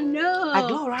love. I know. I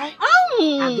glow, right?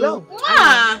 I glow.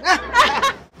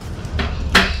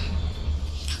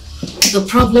 The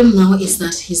problem now is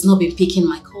that he's not been picking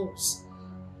my calls.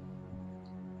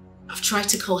 I've tried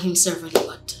to call him severally,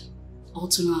 but all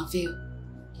to no avail.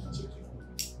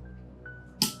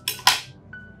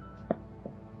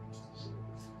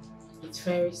 It's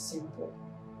very simple.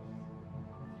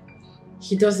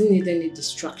 He doesn't need any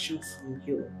distraction from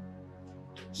you.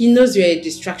 He knows you're a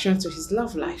distraction to his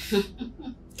love life.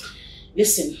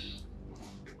 Listen,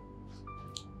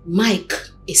 Mike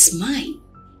is mine.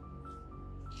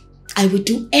 I will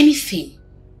do anything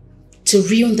to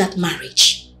ruin that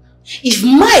marriage. If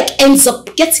Mike ends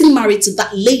up getting married to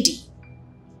that lady,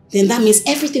 then that means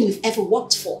everything we've ever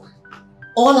worked for,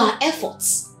 all our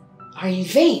efforts are in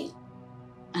vain.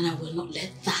 And I will not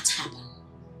let that happen.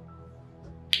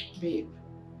 Babe,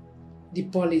 the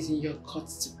ball is in your court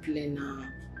to play now.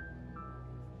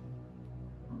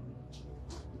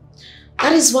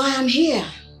 That is why I'm here.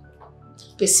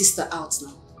 Pay sister out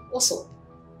now. What's up?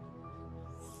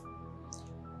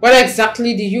 What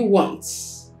exactly do you want?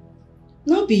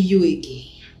 Not be you again.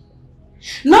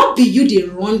 Not be you they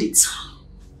run the town.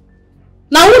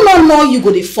 Now we not know you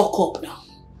go to fuck up now.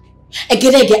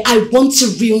 Again, I want to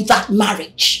ruin that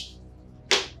marriage.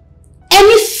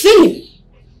 Anything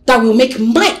that will make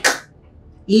Mike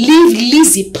leave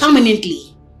Lizzie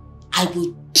permanently, I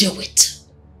will do it.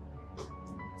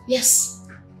 Yes.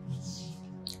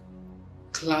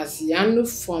 Classiano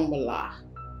formula.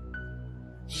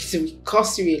 It will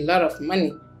cost you a lot of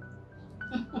money.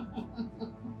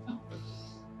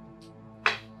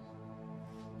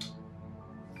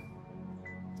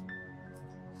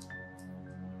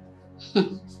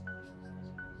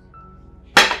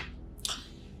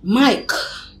 Mike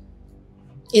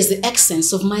is the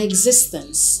essence of my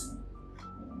existence.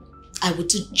 I would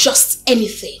do just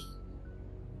anything.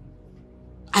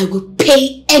 I will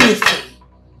pay anything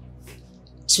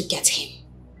to get him.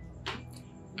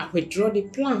 I will draw the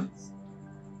plans,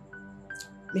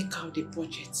 make out the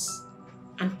budgets,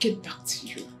 and get back to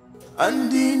you.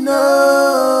 And you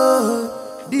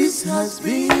know, this has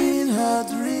been her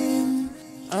dream.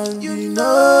 And you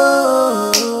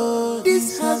know,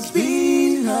 this has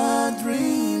been her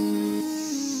dream.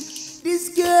 This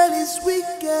girl is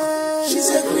wicked. She's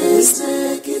a green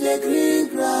snake in the green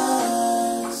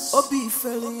grass. Obi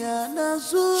Feliana.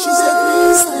 She's a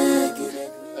green snake in the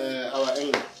our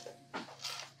English.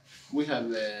 We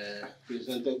have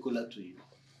presented cola to you.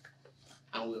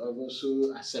 And we have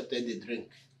also accepted the drink,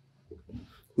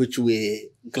 which we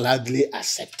gladly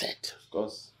accepted. Of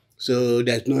course. So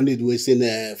there's no need wasting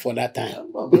for that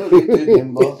time. No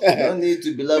need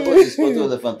to belabor this photo of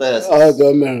the fantasy. Oh,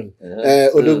 God, man.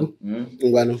 Odogu.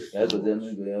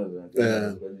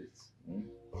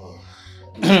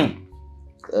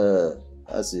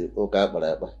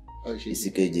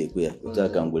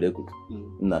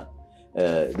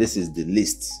 This is the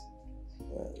list,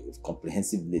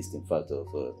 comprehensive list, in fact, of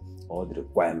all the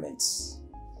requirements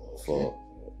for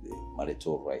the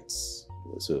marital rights.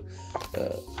 So,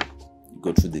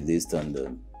 go through the list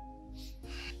and.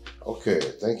 Okay,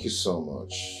 thank you so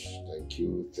much. Thank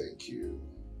you.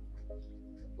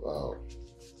 Wow,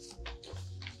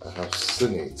 I have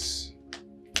seen it,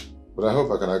 but I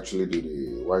hope I can actually do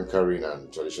the wine carrying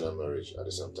and traditional marriage at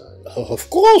the same time. Oh, of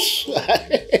course, you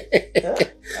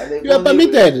are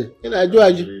permitted. And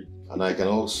I can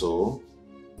also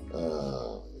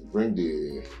bring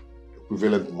the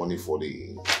equivalent money for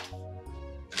the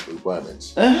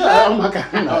requirements.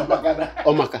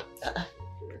 Omaka.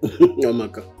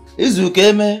 Izu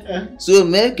keme, so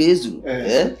make Izu.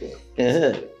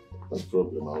 No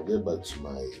problem. I'll get back to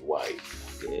my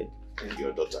wife and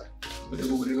your daughter.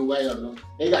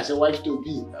 Hey, that's a wife to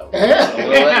be. My wife, your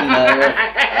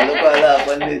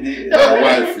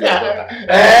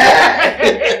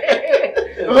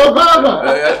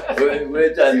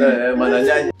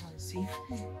daughter. See?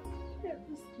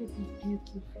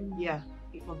 Yeah,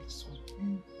 even this one.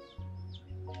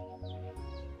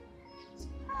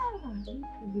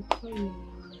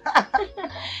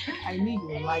 I knew you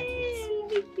would like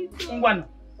it. Ngwan,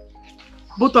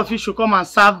 both of you should come and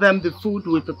serve them the food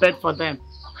we prepared for them.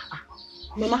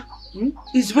 Mama,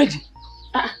 it's ready.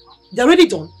 They're already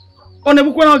done.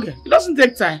 It doesn't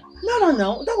take time.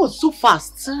 No. That was so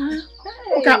fast. Oh,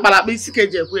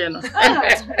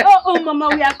 Mama,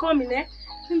 we are coming, eh?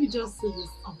 Let me just say this.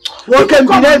 Welcome,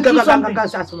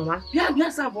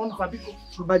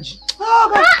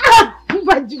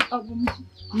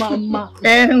 Mama.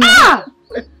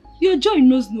 Your joy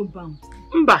knows no bounds.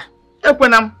 Mba,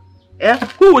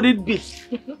 who would it be?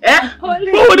 Who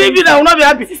would it be that will not be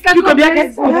happy? Sister, you can be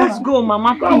happy. Let's go,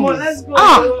 Mama. Come on, let's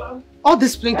go. All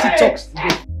this plenty talks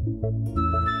today.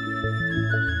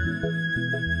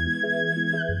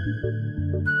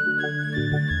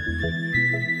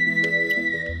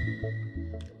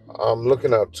 I'm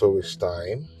looking at 2 weeks'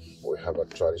 time. We have a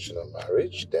traditional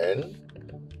marriage. Then,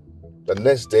 the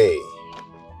next day,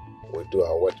 we do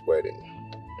our wet wedding.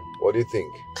 What do you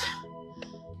think?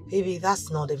 Baby,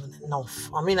 that's not even enough.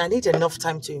 I mean, I need enough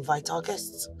time to invite our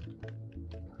guests.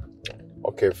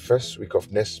 Okay, first week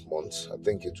of next month, I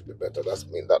think it will be better.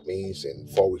 That means in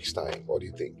 4 weeks' time. What do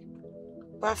you think?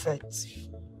 Perfect.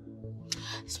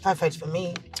 It's perfect for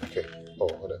me. Okay. Oh,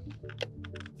 hold on.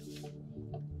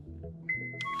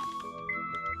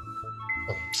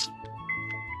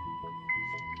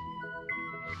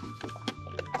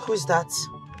 Who's that?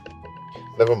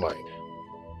 Never mind.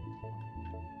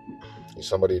 It's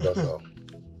somebody you don't know.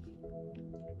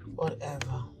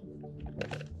 Whatever.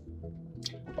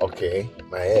 Okay,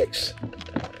 my ex.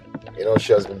 You know,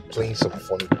 she has been playing some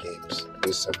funny games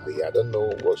recently. I don't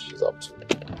know what she's up to.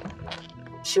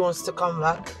 She wants to come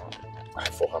back?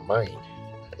 For her mind.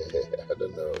 I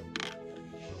don't know.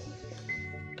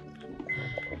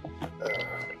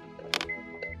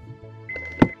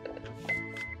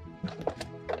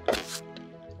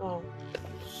 Oh.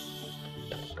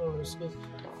 So excuse.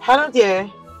 Hello there.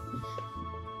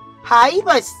 Hi,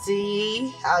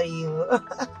 bestie. How are you?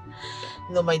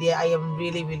 No, my dear, I am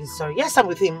really, really sorry. Yes, I'm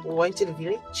with him. We went to the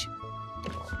village.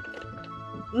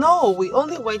 No, we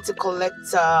only went to collect,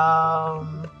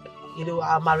 you know,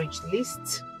 our marriage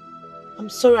list. I'm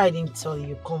sorry I didn't tell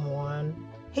you. Come on.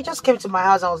 He just came to my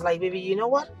house. I was like, baby, you know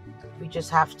what? We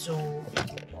just have to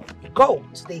go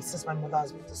today since my mother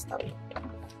has been disturbed.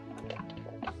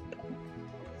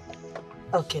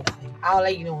 Okay, darling. I'll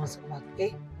let you know once I'm back,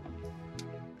 okay?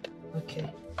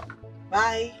 Okay.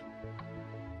 Bye.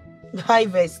 Bye,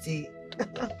 bestie.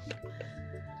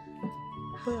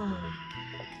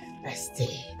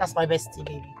 Bestie. That's my bestie,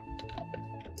 baby.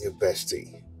 Your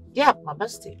bestie? Yeah, my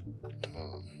bestie.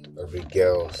 Every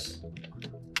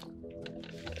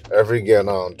girl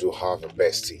now do have a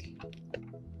bestie.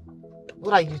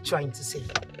 What are you trying to say?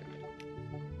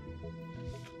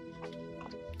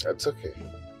 That's okay.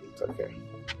 It's okay.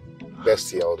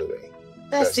 Bestie all the way.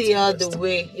 Bestie all the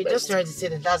way. You're just trying to say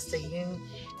that that's the in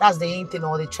thing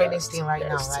or the trending thing right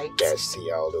now, right?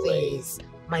 Bestie all the way. Please.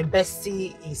 My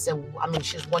bestie is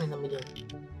she's 1 in a million.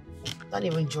 Don't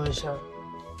even judge her.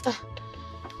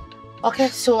 Okay,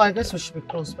 so I guess we should be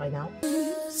close by now.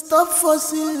 Stop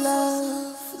forcing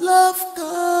love. Love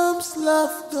comes,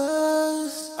 love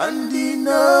goes. And you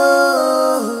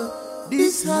know,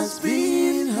 this has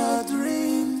been her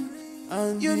dream.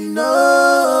 And you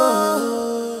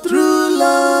know, true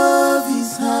love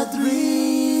is her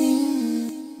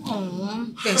dream. Oh,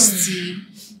 bestie.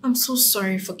 I'm so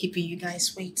sorry for keeping you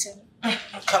guys waiting.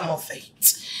 Come on,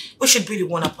 Faith. We should be the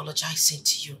one apologizing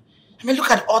to you. I mean,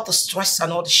 look at all the stress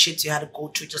and all the shit you had to go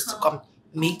through just to come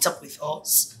meet up with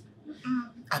us.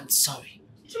 I'm sorry.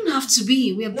 You don't have to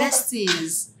be. We're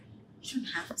besties. You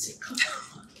don't have to. Come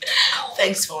on.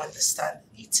 Thanks for understanding.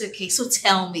 It's okay. So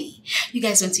tell me, you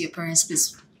guys went to your parents'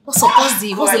 place. What's the latest?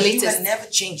 You can never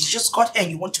change. You just got here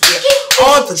and you want to hear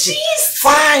all the things.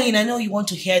 Fine, I know you want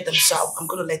to hear them, so I'm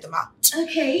going to let them out.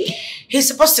 Okay. He's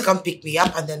supposed to come pick me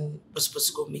up and then we're supposed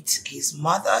to go meet his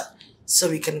mother so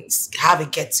we can have a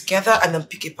get together and then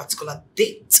pick a particular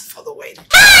date for the wedding.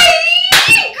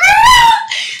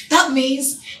 That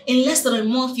means in less than a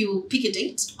month you will pick a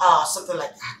date? Something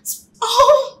like that.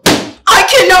 Oh, I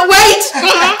cannot wait.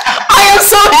 I am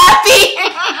so happy.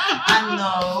 I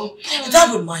know.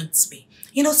 That reminds me.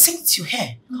 You know, since you're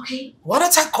here, okay, why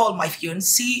don't I call my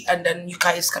fiancé and then you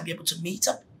guys can be able to meet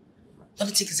up? Don't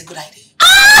you think it's a good idea?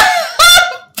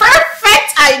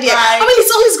 Perfect idea. Right. I mean,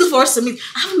 it's always good for us to meet.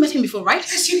 I haven't met him before, right?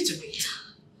 Yes, you need to meet.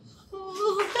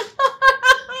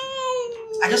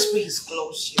 I just bring his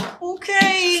clothes here.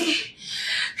 Okay.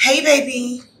 Hey,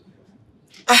 baby.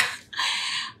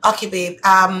 Okay, babe.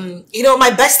 You know, my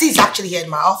bestie is actually here in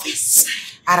my office.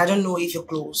 And I don't know if you're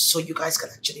close, so you guys can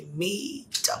actually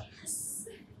meet up.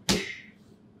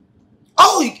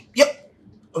 Oh, yeah.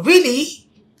 Really?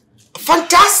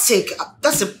 Fantastic.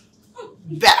 That's a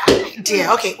bad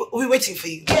idea. Okay, we're waiting for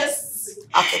you. Yes.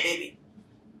 Okay, baby.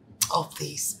 Oh,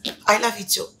 please. I love you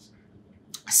too.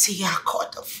 See ya, I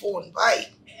caught the phone. Bye.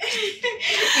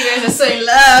 You guys are so in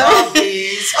love. Oh,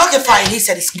 please. Okay, fine. He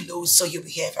said it's close, so you'll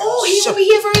be here very soon. He will be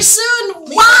here very soon.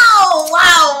 Wow,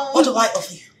 wow. What do I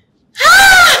offer you?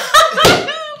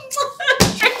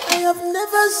 I have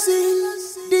never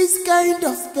seen this kind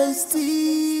of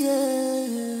bestie.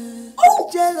 Yeah. Oh,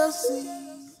 jealousy.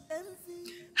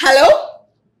 Hello?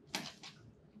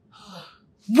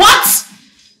 What?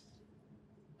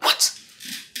 What?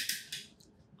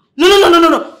 No.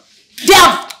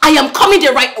 Dev, I am coming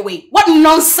there right away. What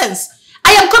nonsense.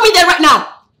 I am coming there right now.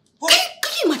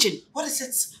 Can you imagine? What is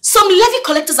it? Some levy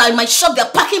collectors are in my shop. They're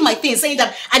packing my things, saying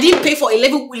that I didn't pay for a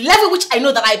levy which I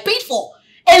know that I paid for.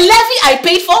 A levy I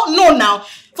paid for? No, now.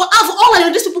 For all I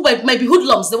know, these people might be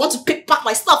hoodlums. They want to pack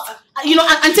my stuff, you know,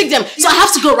 and take them. So I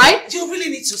have to go, right? You really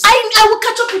need to. I will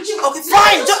catch up with you. Okay,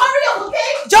 fine. Just hurry up,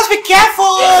 okay? Just be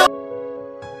careful.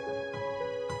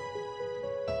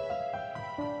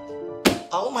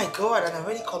 Oh my God, and I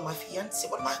already called my fiancé.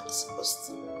 What am I supposed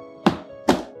to do?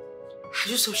 I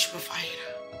just hope she'll be fine.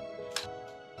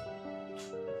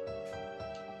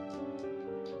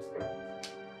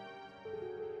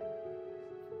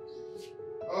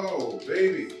 Oh,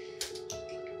 baby.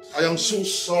 I am so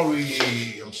sorry.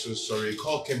 I'm so sorry.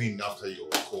 Call came in after your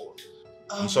call.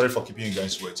 I'm sorry for keeping you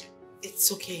guys waiting.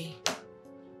 It's okay.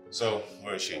 So,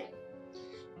 where is she?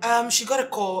 She got a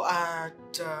call at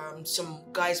some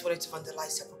guys wanted to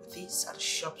vandalize their properties at a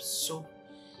shop, so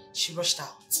she rushed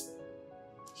out.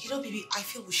 You know, baby, I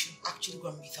feel we should actually go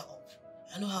and meet her up.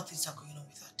 I know how things are going on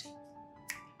with her day.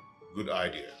 Good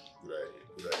idea. Good idea.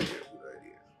 Good idea. Good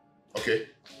idea. Okay,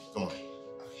 come on.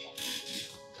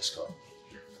 Let's go.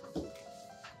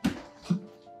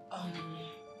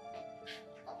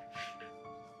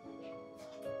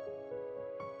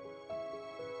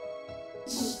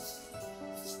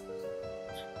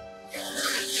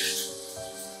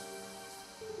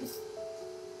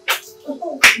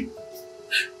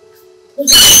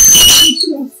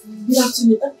 Good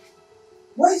afternoon.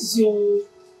 Where is your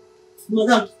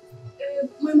madam?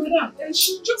 My madam,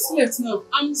 she just left now.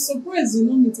 I'm surprised you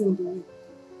don't meet her on the way.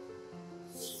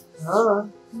 Ah.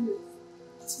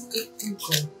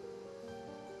 Okay.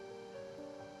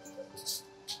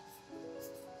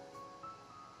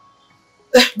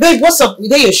 Babe, what's up? You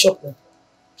there your shop now?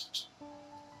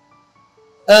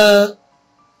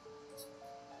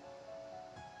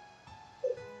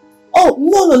 Oh,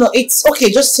 no. It's okay.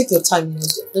 Just take your time.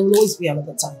 There will always be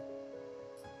another time.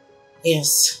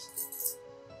 Yes.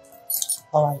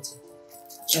 Alright.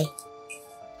 Okay.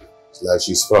 It's like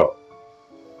she's far.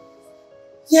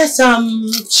 Yes,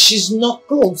 she's not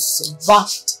close,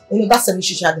 but you know that's an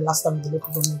issue she had the last time with the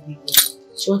local government people.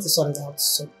 She wants to sort it out,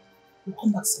 so we'll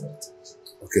come back some other time.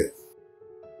 Okay.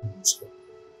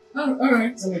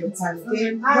 Alright. Another time,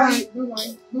 okay? Bye.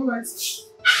 Bye. Bye.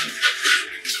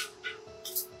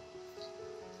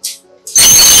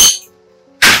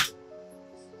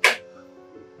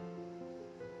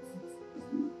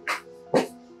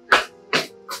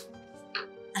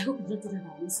 I hope you don't think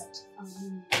about inside.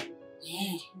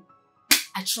 Yeah.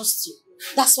 I trust you.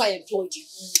 That's why I employed you.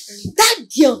 That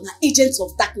girl, the agent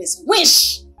of darkness.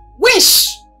 Wish!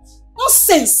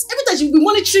 Nonsense! Every time she'll be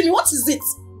monitoring me. What is it?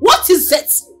 What is it?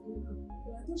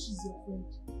 I thought she's your friend.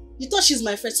 You thought she's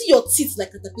my friend? See your teeth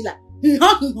like a caterpillar.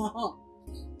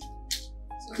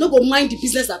 No go mind the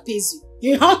business that pays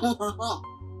you.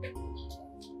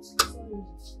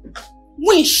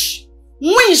 Wish!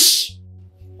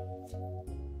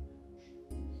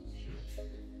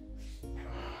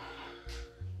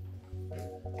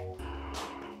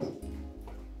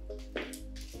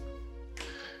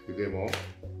 Good day, Mom.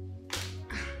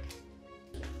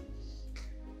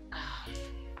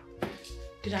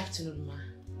 Good afternoon, ma.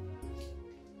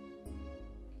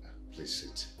 Please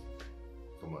sit.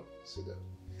 Come on, sit down.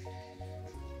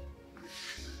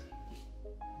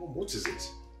 Mom, what is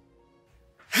it?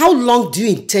 How long do you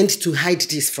intend to hide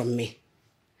this from me?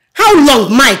 How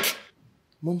long, Mike?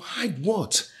 Mom, hide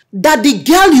what? That the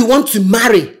girl you want to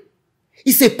marry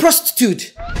is a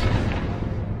prostitute.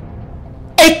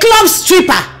 A club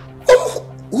stripper.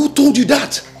 Who told you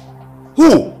that?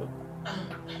 Who?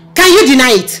 Can you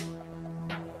deny it?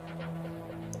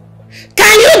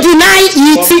 Can you deny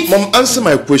it? Mom, answer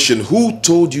my question. Who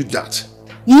told you that?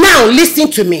 Now listen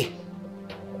to me.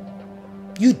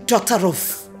 You daughter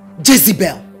of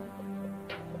Jezebel.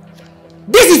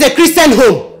 This is a Christian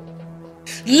home.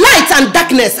 Light and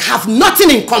darkness have nothing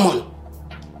in common.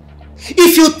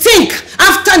 If you think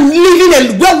after living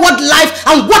a wayward life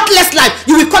and worthless life,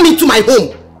 you will come into my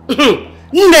home.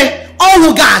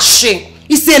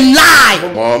 It's a lie.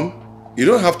 Mom, you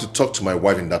don't have to talk to my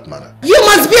wife in that manner. You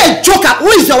must be a joker. Who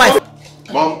is your wife?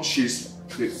 Mom, she's...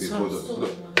 Wait, hold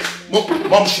on.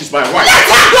 Mom, she's my wife. Let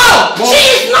her go! Mom, she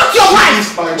is not your wife. She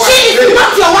is my wife. She is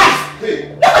not your wife. Hey.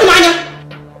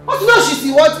 What's not she's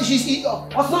what? She's...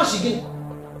 What's not she getting?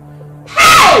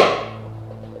 Hey!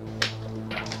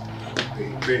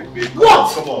 Babe,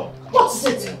 what? Come on. What is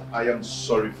it? I am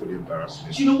sorry for the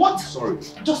embarrassment. You know what? Sorry.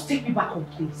 Just take me back home,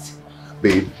 please.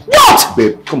 Babe. What?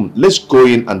 Babe, come, let's go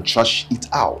in and trash it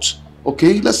out.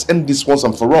 Okay? Let's end this once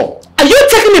and for all. Are you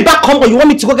taking me back home or you want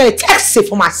me to go get a taxi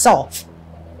for myself?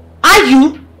 Are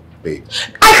you? Babe.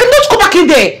 I cannot go back in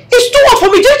there. It's too hard for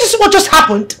me. Did you see what just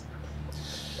happened?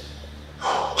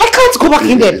 I can't go back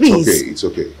in there, please. It's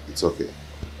okay. It's okay.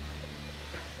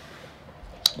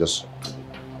 Just...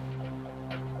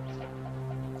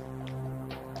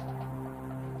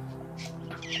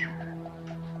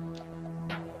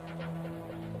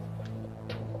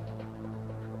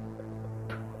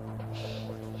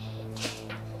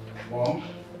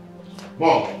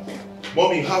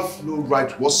 Mom, you have no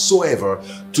right whatsoever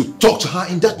to talk to her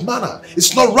in that manner.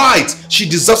 It's not right. She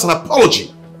deserves an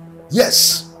apology.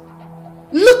 Yes.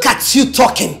 Look at you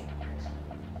talking.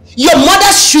 Your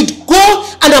mother should go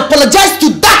and apologize to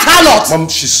that harlot! Mom,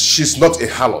 she's not a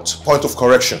harlot. Point of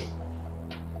correction.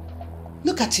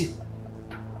 Look at you.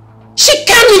 She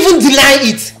can't even deny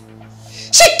it.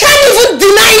 She can't even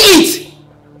deny it.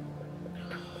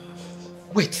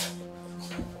 Wait.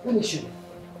 Let me show you.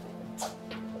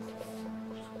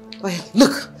 Well,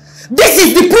 look. This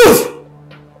is the proof.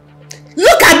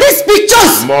 Look at these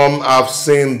pictures. Mom, I've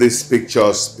seen these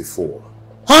pictures before.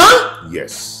 Huh?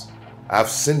 Yes, I've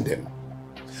seen them.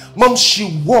 Mom,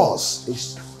 she was a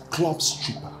club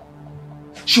stripper.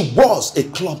 She was a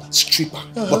club stripper,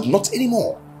 but not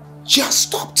anymore. She has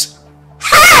stopped.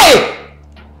 Hey!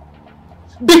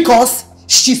 Because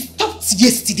she stopped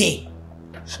yesterday.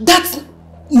 That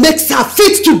makes her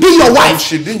fit to be your wife.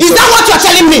 She didn't Is that what you're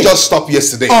telling me? She just stopped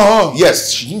yesterday.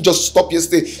 Yes, she didn't just stop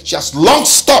yesterday. She has long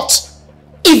stopped.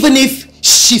 Even if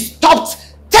she stopped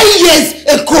 10 years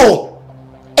ago,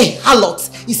 a harlot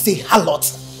is a harlot.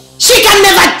 She can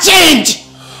never change.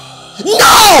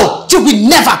 No! You will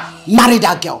never marry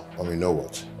that girl. You know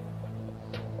what?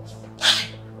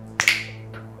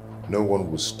 No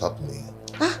one will stop me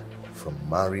from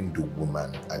marrying the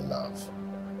woman I love.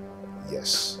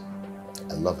 Yes.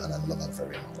 I love her and I love her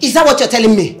very much. Is that what you're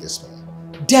telling me? Yes, ma'am.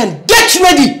 Then get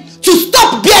ready to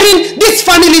stop bearing this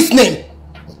family's name.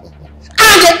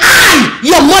 And I,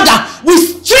 your mother, will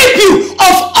strip you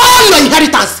of all your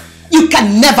inheritance. You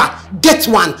can never get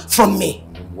one from me.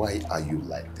 Why are you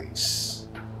like this?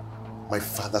 My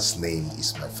father's name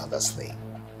is my father's name.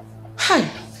 Hi.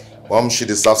 Mom, she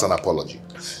deserves an apology.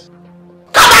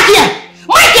 Come back here!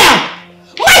 Michael!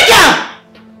 Michael!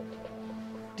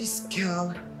 This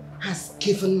girl has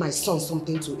given my son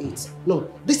something to eat. No,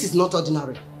 this is not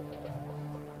ordinary.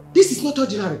 This is not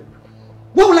ordinary.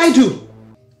 What will I do?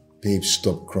 Babe,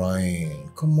 stop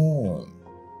crying. Come on.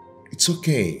 It's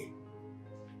okay.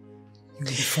 You'll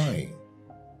be fine.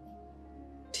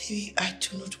 Baby, I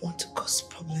do not want to cause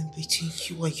problem between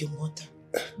you and your mother.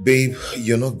 Babe,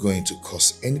 you're not going to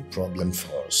cause any problem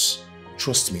for us.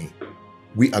 Trust me.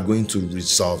 We are going to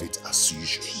resolve it as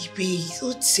usual. Baby,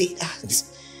 don't say that.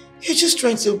 You're just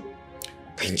trying to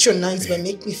patronize me and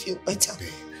make me feel better.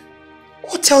 Babe.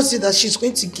 What tells you that she's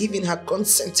going to give in her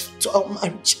consent to our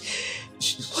marriage?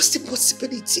 What's the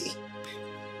possibility?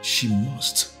 She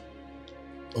must.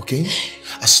 Okay?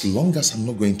 As long as I'm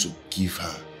not going to give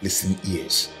her listening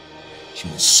ears, she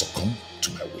must succumb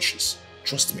to my wishes.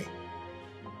 Trust me.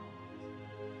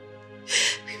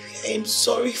 Baby, I am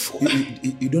sorry for...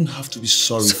 You don't have to be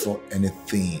sorry for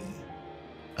anything.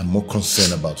 I'm more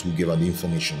concerned about who gave her the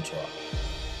information to her.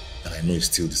 And I know it's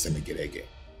still the same again.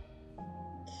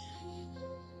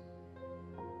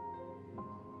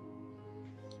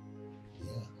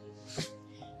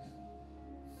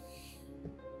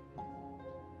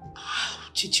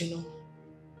 Did you know?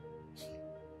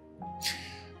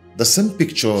 The same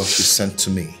picture she sent to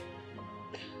me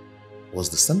was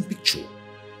the same picture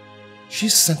she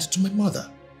sent to my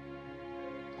mother.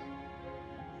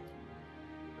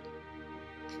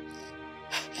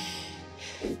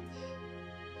 Who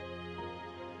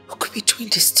could be doing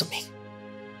this to me?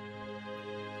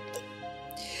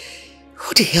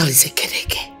 Who the hell is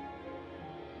Ekedeke?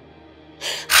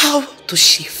 How does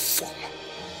she form?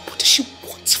 What does she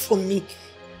want from me?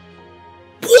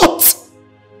 What?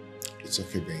 It's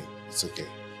okay, babe. It's okay.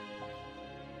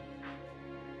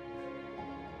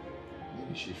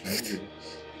 Maybe she found it.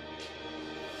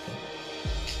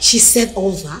 She said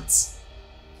all that?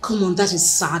 Come on, that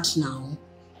is sad now.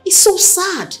 It's so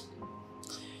sad.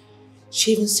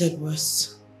 She even said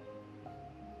worse.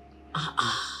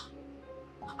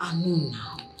 No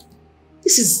now.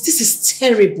 This is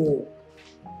terrible.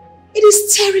 It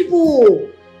is terrible.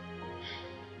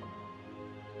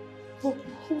 But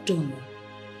hold on.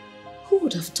 Who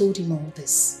would have told him all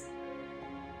this?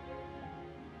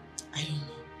 I don't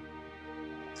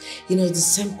know. You know, it's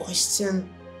the same question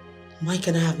Mike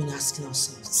and I have been asking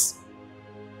ourselves.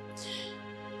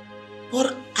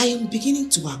 But I am beginning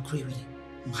to agree with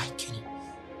Mike, you know.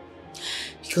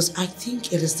 Because I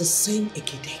think it is the same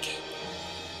Ekedeke.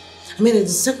 I mean,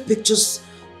 it's the same pictures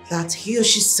that he or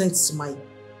she sent to my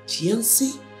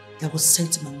fiancé that was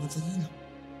sent to my mother-in-law.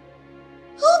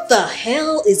 Who the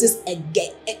hell is this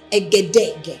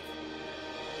Ekedeke?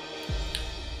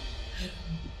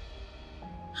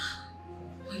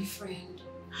 My friend,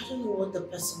 I don't know what the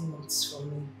person wants from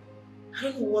me. I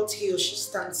don't know what he or she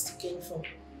stands to gain from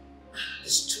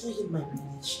destroying my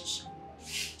relationship.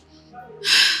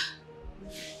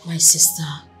 My sister,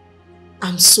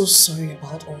 I'm so sorry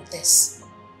about all this.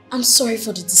 I'm sorry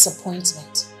for the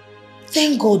disappointment.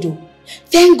 Thank God, though.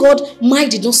 Thank God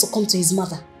Mike did not succumb to his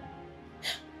mother.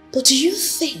 But do you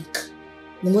think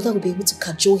the mother will be able to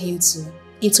cajole him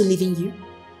into leaving you?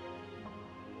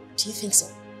 Do you think so?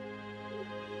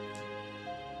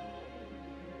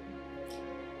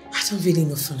 I don't really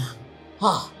know for now.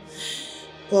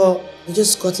 Well, we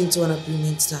just got into an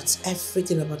agreement that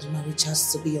everything about the marriage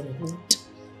has to be on hold.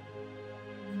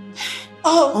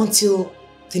 Until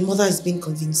the mother has been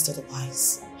convinced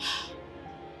otherwise.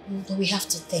 But we have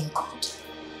to thank God.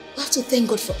 We have to thank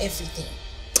God for everything.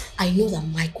 I know that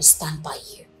Mike will stand by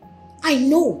you. I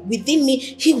know within me,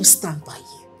 he will stand by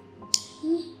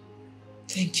you.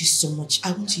 Thank you so much.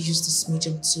 I want to use this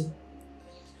medium too.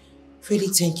 Really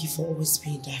thank you for always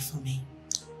being there for me.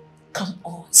 Come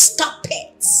on, stop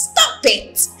it. Stop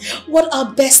it. What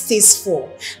our best is for.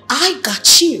 I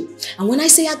got you. And when I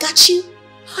say I got you,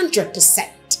 100%.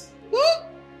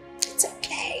 It's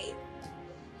okay.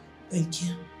 Thank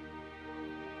you.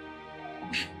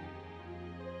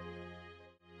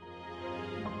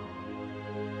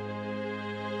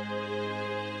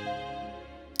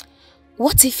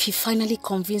 What if he finally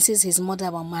convinces his mother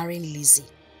about marrying Lizzie?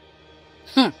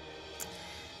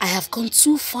 I have gone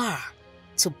too far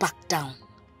to back down.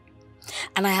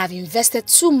 And I have invested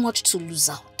too much to lose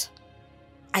out.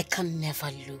 I can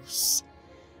never lose.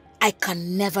 I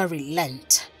can never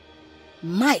relent.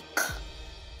 Mike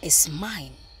is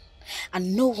mine.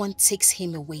 And no one takes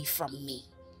him away from me.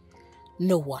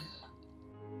 No one.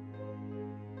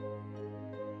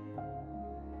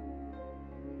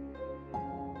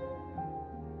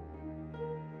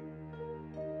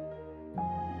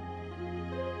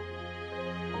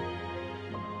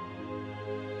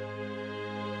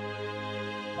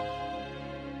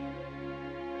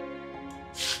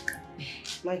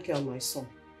 Michael, my son,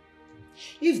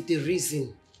 if the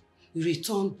reason you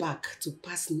return back to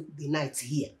pass the night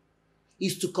here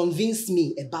is to convince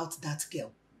me about that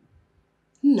girl,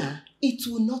 nah, it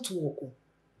will not work.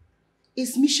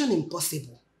 It's mission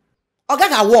impossible.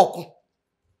 Ogaga walk.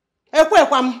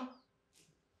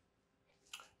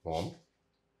 Mom,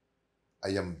 I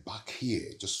am back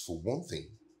here just for one thing.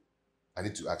 I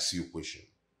need to ask you a question.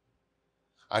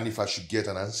 And if I should get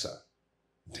an answer,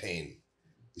 then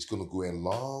it's going to go a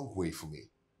long way for me.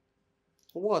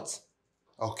 What?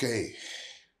 Okay.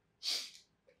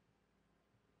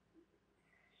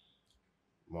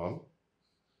 Mom,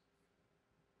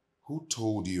 who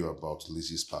told you about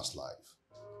Lizzie's past life?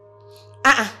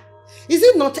 Is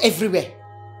it not everywhere?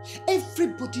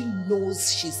 Everybody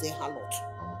knows she's a harlot.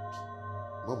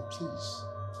 Mom,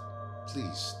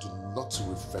 please do not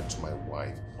refer to my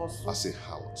wife as a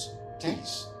harlot.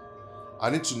 Please. I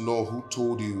need to know who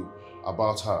told you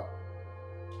about her.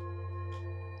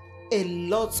 A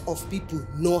lot of people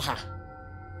know her.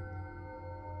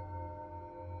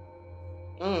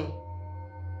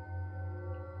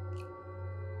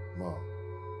 Mom,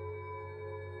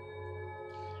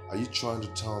 are you trying to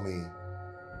tell me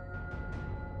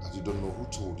that you don't know who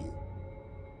told you?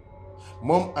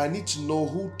 Mom, I need to know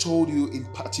who told you in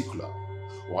particular.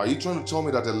 Or are you trying to tell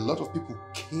me that a lot of people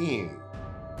came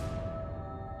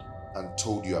and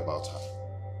told you about her?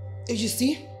 You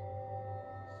see,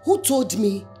 who told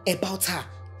me about her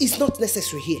is not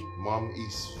necessary here. Mom,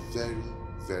 it's very,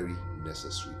 very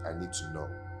necessary. I need to know.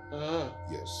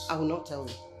 Yes. I will not tell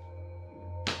you.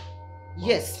 Mom.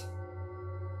 Yes.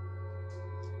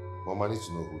 Mom, I need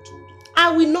to know who told you.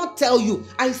 I will not tell you.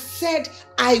 I said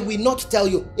I will not tell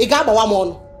you.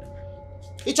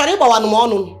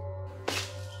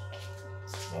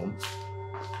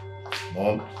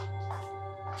 Mom.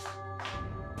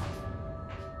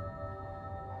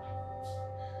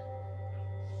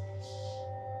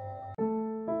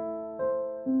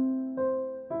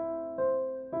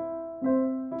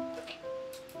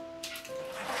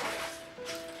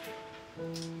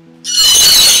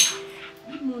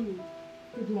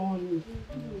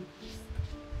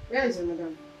 Where is your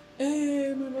madam?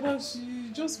 My madam, she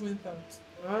just went out.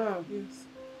 Yes.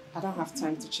 I don't have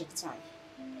time to check time.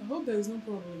 I hope there is no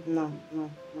problem. No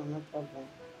problem.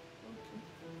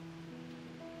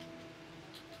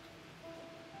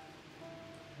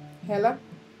 Hello?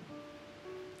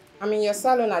 I'm in your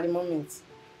salon at the moment.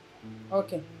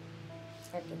 Okay.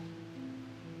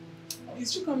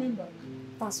 Is she coming back?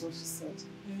 That's what she said.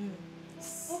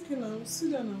 Yeah. Okay, now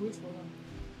sit down and wait for her.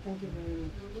 Thank you very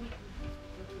much.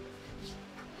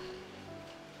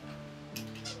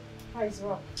 How is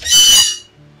work?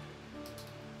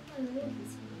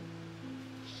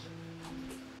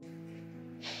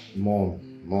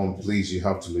 Mom, please, you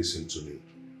have to listen to me.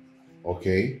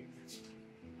 Okay?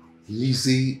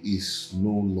 Lizzie is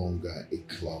no longer a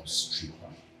club stripper.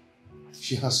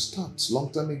 She has stopped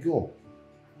long time ago.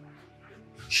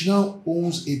 She now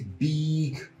owns a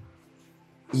big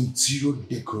interior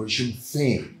decoration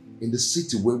firm in the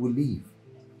city where we live.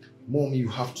 Mom, you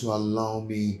have to allow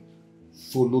me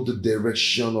follow the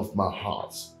direction of my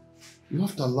heart. You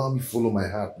have to allow me follow my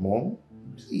heart, Mom.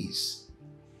 Please.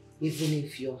 Even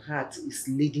if your heart is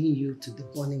leading you to the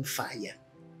burning fire,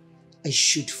 I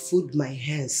should fold my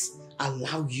hands,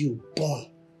 allow you burn,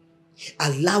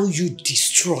 allow you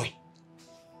destroy.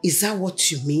 Is that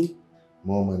what you mean?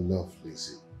 Mom, I love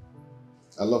Lizzie.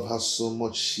 I love her so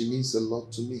much. She means a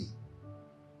lot to me.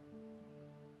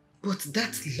 But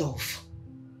that love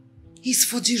is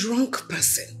for the wrong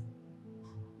person.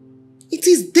 It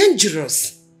is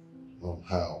dangerous. Mom,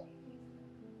 how?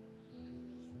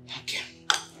 Okay.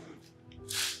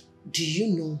 Do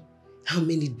you know how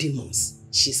many demons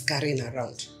she's carrying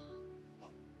around?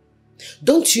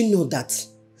 Don't you know that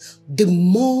the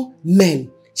more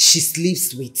men she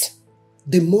sleeps with,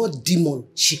 the more demon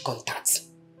she contacts?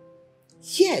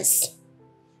 Yes.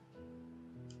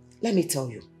 Let me tell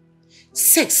you,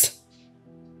 sex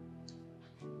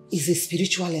is a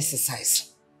spiritual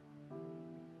exercise.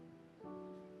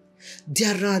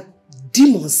 There are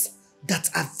demons that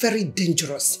are very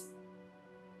dangerous.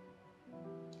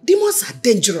 Demons are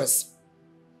dangerous.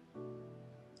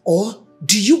 Or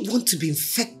do you want to be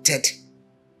infected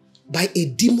by a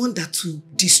demon that will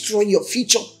destroy your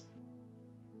future?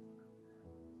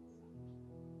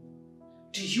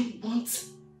 Do you want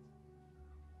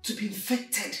to be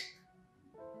infected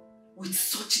with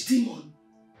such demon?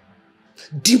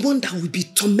 Demon that will be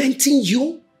tormenting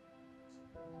you?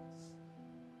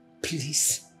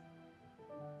 Please,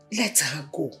 let her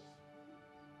go.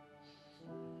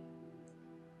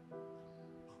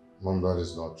 Mom, that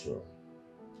is not true.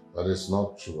 That is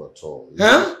not true at all.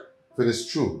 Huh? If it is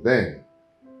true, then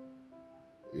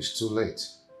it's too late.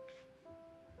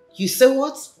 You say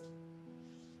what?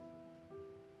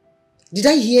 Did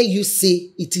I hear you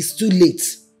say it is too late?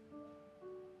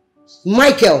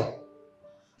 Michael!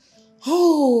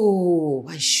 Oh,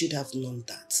 I should have known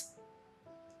that.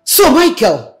 So,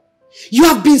 Michael, you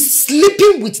have been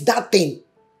sleeping with that thing.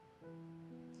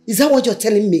 Is that what you're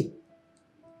telling me?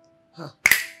 Huh.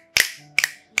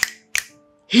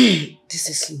 This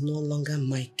is no longer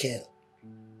Michael.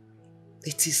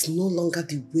 It is no longer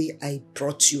the way I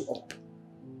brought you up.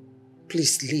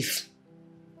 Please leave.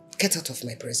 Get out of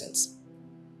my presence.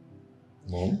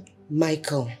 Mom?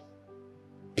 Michael,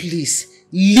 please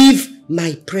leave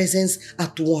my presence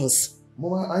at once.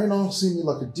 Mom, are you not seeing me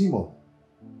like a demon?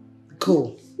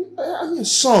 Go. I'm your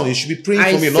son. You should be praying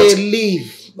I for me, say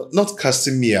leave. Not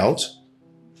casting me out.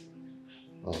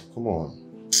 Oh, come on.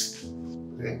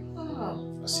 Okay.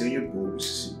 I see you go.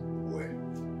 Boy.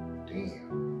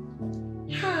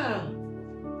 Damn. Ah.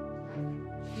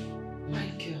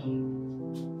 Michael.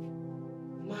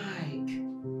 Mike.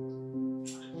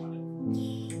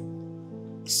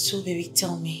 So, baby,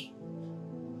 tell me,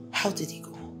 how did it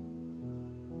go?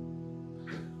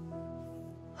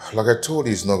 Like I told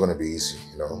you, it's not going to be easy,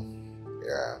 you know?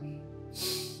 Yeah.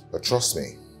 But trust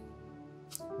me,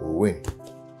 we'll win.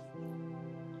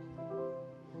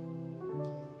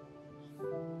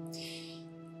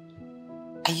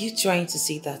 Are you trying to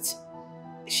say that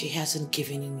she hasn't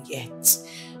given in yet?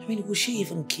 I mean, will she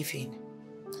even give in?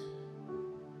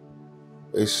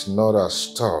 It's not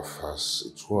as tough as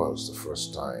it was the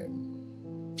first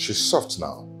time. She's soft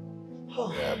now.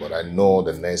 Oh. Yeah, but I know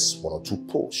the next one or two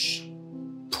push,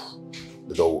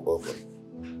 the door will open.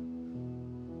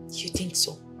 You think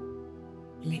so?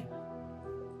 I mean,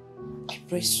 I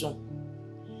pray so.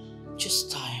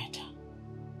 Just tired.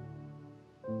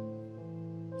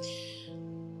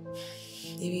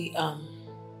 Maybe, I'm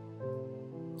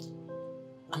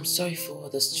sorry for all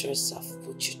the stress I've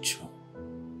put you through.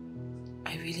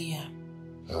 I really am.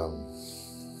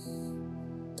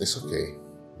 It's okay.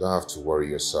 Don't have to worry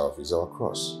yourself. It's our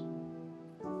cross.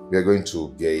 We are going to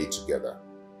bear it together.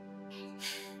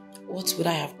 What would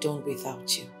I have done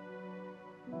without you?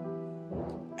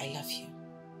 I love you.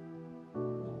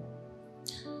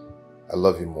 I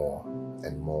love you more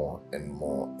and more and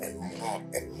more and more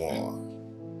and more.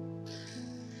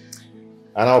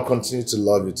 And I'll continue to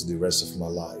love you to the rest of my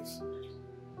life.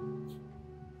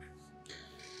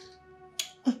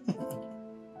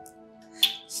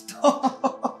 Stop.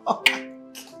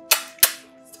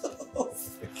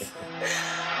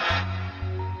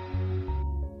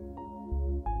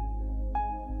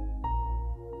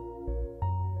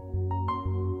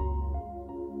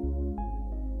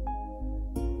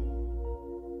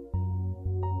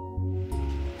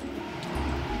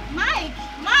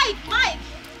 Mike!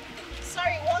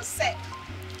 Sorry, one sec.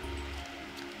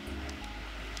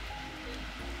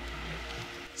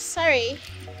 Sorry.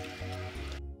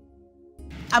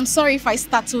 I'm sorry if I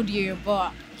startled you,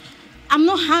 but I'm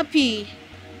not happy.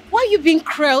 Why Why are you being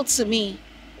cruel to me?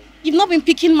 You've not been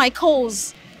picking my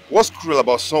calls. What's cruel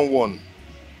about someone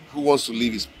who wants to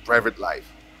live his private life?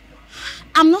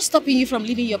 I'm not stopping you from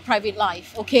living your private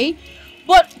life, okay?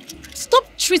 But stop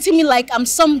treating me like I'm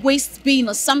some waste being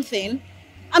or something.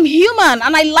 I'm human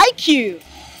and I like you.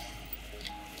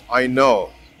 I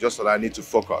know, just that I need to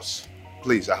focus.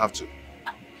 Please, I have to.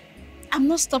 I'm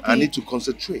not stopping I you. need to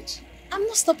concentrate. I'm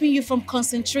not stopping you from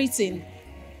concentrating.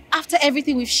 After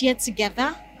everything we've shared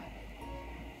together.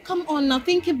 Come on now,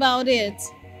 think about it.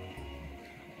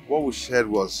 What we shared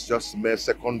was just mere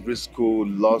secondary school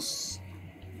loss,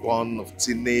 one of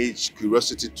teenage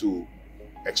curiosity to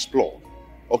explore.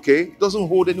 Okay? It doesn't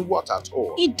hold any water at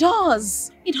all. It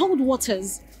does. It holds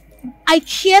waters. I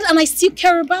cared and I still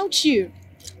care about you.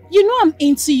 You know I'm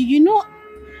into you. You know,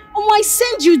 I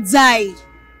send you die.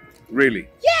 Really?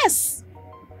 Yes.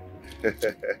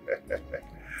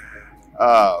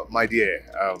 My dear,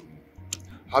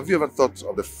 have you ever thought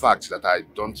of the fact that I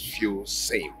don't feel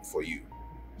same for you?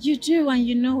 You do, and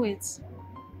you know it.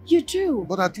 You do.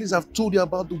 But at least I've told you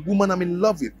about the woman I'm in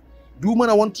love with. The woman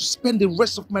I want to spend the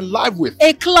rest of my life with.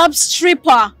 A club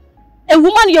stripper. A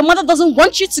woman your mother doesn't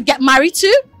want you to get married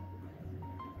to?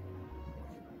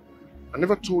 I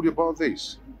never told you about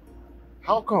this.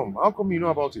 How come? How come you know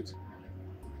about it?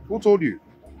 Who told you?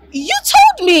 You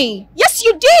told me. Yes,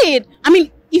 you did. I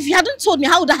mean, if you hadn't told me,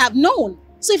 how would I have known?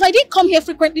 So if I did come here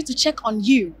frequently to check on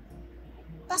you,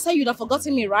 that's how you'd have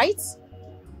forgotten me, right?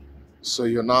 So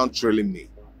you're now trailing me.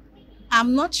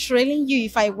 I'm not trailing you.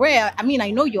 If I were, I mean,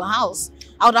 I know your house.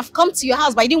 I would have come to your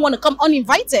house, but I didn't want to come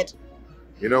uninvited.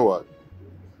 You know what?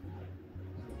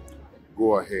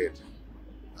 Go ahead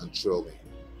and trail me,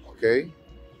 okay?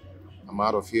 I'm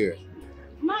out of here.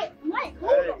 Mike,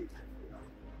 hold on.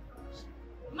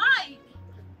 Mike!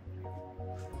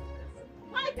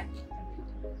 Mike!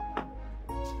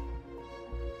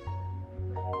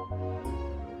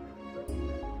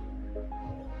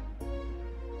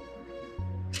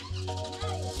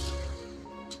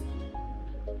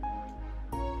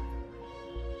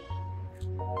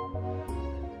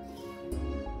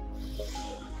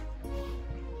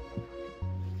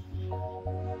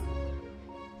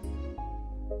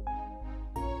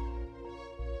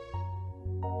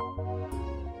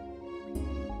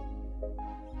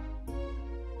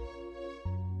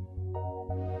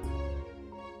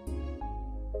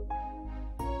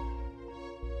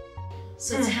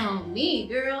 So tell me,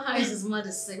 girl, how is his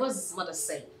mother say? What does his mother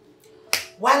say?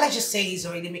 While I just say he's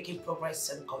already making progress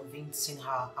and convincing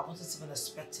her, I wasn't even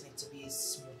expecting it to be a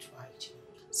smooth ride.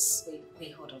 You know?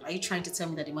 Wait, hold on. Are you trying to tell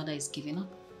me that the mother is giving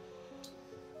up?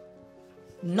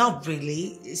 Not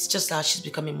really. It's just that she's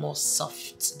becoming more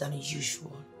soft than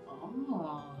usual.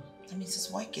 Oh. That means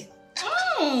it's working.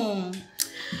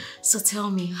 So tell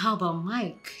me, how about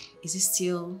Mike? Is he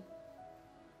still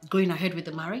going ahead with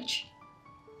the marriage?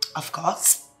 Of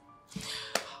course.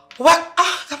 Well,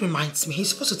 that reminds me. He's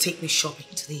supposed to take me shopping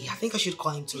today. I think I should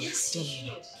call him to Yes, you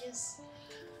should. Yes.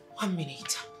 1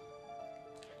 minute.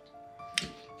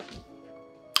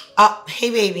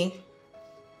 Hey baby.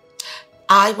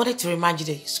 I wanted to remind you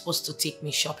that you're supposed to take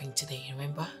me shopping today,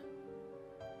 remember?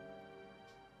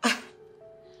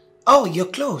 Oh, you're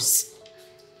close.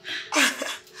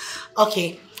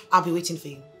 Okay, I'll be waiting for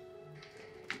you.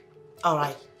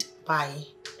 Alright, bye.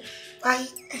 Bye.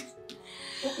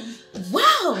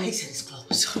 Wow! He said it's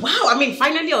close. Wow, I mean,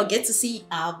 finally I'll get to see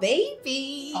our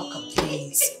baby. Oh, come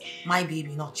please. My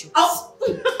baby, not yours. Oh!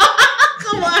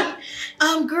 Come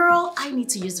on. Girl, I need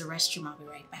to use the restroom. I'll be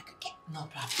right back, okay? No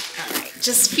problem. Alright,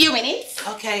 just a few minutes.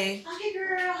 Okay. Okay,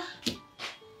 girl.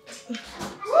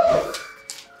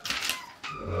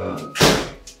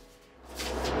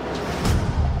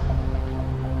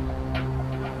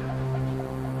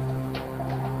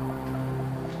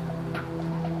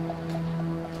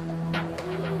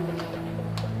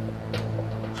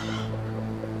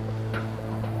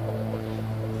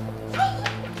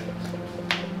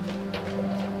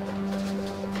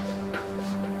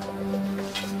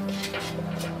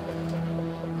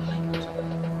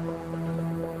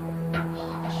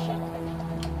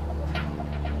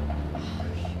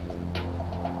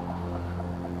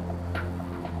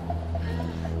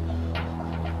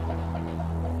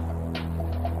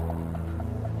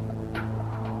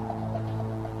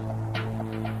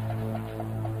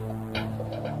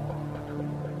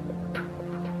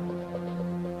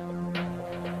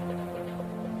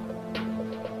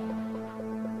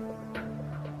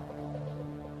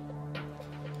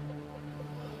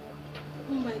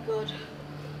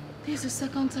 This is the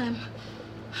second time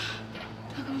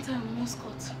I'm almost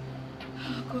caught.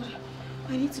 Oh God,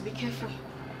 I need to be careful.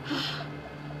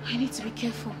 I need to be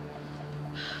careful.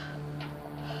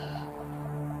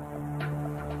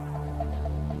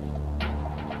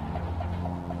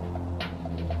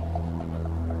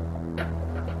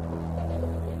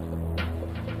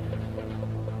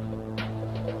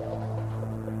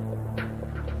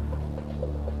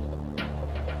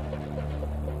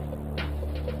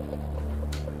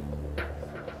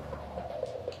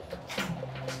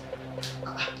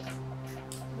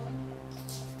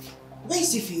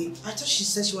 Where's Tiffy? I thought she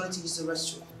said she wanted to use the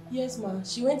restroom. Yes, ma.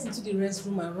 She went into the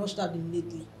restroom and rushed out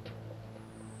immediately.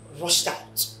 Rushed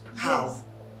out? How? Yes.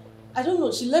 I don't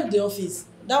know. She left the office.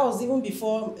 That was even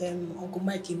before Uncle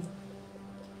Mike came.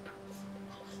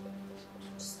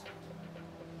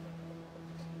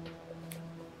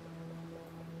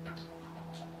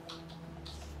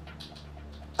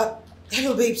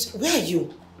 Hello, babes. Where are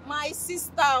you? My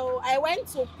sister, I went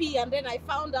to pee and then I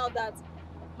found out that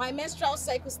my menstrual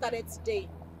cycle started today.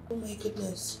 Oh my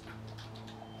goodness.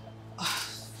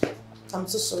 I'm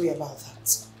so sorry about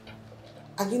that.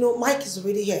 And you know, Mike is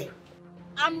already here.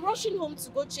 I'm rushing home to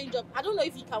go change up. I don't know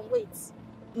if he can wait.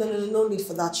 No need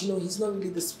for that. You know, he's not really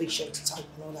this patient type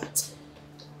and all that.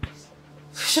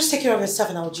 Just take care of yourself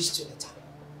and I'll just do it.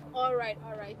 Alright.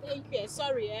 Thank you.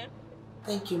 Sorry, eh?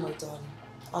 Thank you, my darling.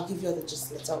 I'll give you all the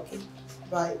gist later, okay?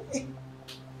 Bye.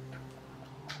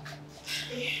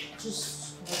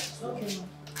 Just... okay.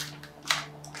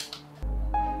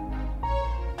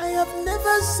 I have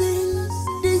never seen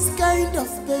this kind of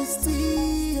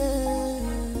bestie.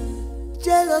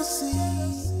 Jealousy,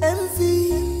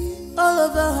 envy, all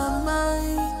over her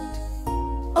mind.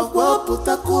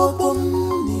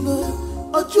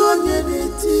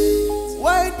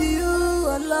 Why do you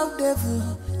allow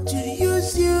devil to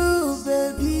use you,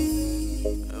 baby?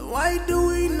 Why do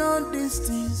we know these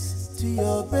things to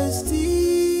your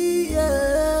bestie?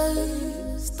 Yeah.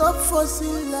 Stop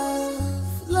forcing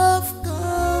love. Love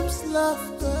comes,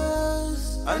 love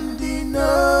goes. And you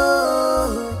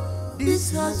know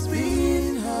this has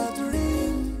been her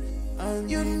dream. And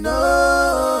you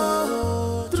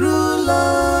know true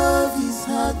love is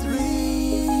her dream.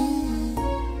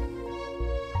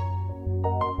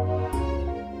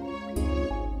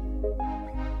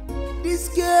 This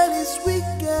girl is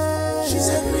wicked. She's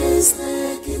a green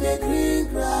snake in the green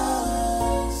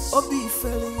grass. Obi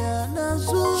Feliana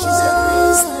Zoo. She's a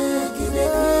green snake in the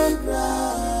green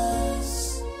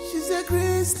grass. She's a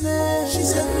green snake.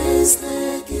 She's a green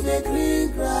snake in the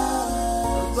green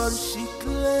grass. But she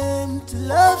claimed to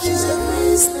love you. She's a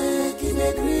green snake in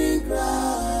the green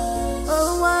grass.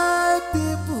 Oh, why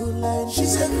people like me?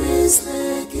 She's a green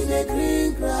snake in the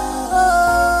green grass.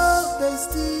 Oh,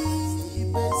 bestie.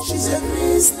 She's a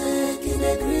green snake in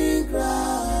the green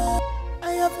grass.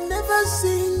 I have never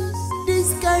seen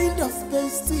this kind of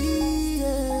bestie.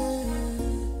 Yeah.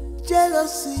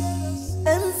 Jealousy,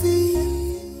 envy,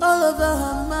 all over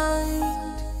her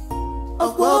mind.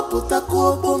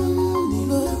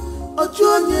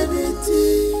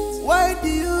 Why do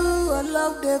you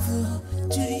allow devil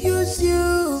to use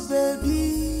you,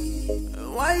 baby?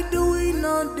 Why do we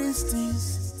know these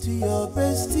things to your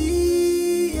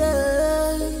bestie?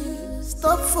 Yeah.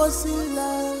 Stop forcing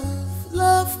love.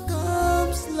 Love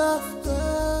comes, love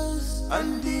goes.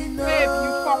 And you know. Babe,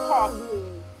 you fuck up.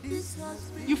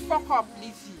 You fuck up,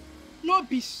 Lizzie. No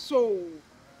be so.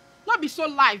 Not be so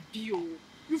live, Bio.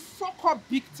 You fuck up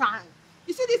big time.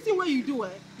 You see this thing where you do,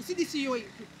 eh? You see this thing where you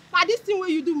do. Now this thing where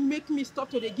you do make me stop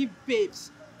to they give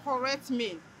babes. Correct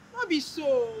me. Not be so.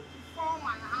 You fall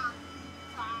my hand.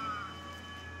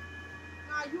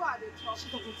 Now you are the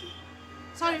talking to.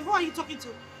 Sorry, who are you talking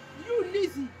to? You,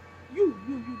 Lizzie. You,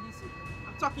 Lizzie.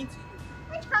 I'm talking to you.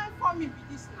 Which kind of phone me be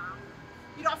this now?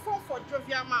 You don't phone for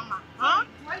Jovial Mama, huh?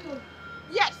 I know.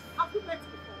 Yes. Have you met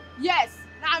before? Yes.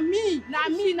 Now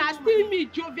still me,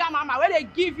 Jovial Mama, where they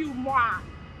give you more.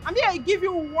 I mean, they give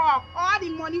you work. All the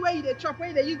money where you they chop,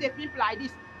 where they use the pimp like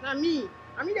this. Now me.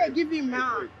 I mean, they give you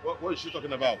more. What is she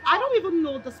talking about? I don't even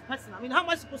know this person. I mean, how am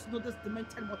I supposed to know this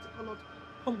demented multicolored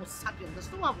Homo sapien? There's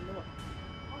no one I know.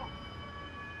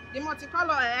 The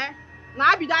multicolor, eh? Now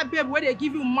I be that babe where they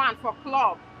give you man for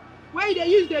club. Where they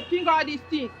use the finger all these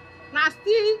things. Now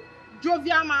still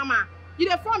Jovial Mama. You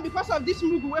dey form because of this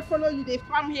mugu where follow you they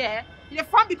form here. You dey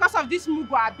form because of this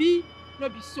mugu abi no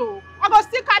be so. I go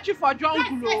still catch you for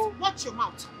jungle. Watch your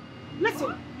mouth.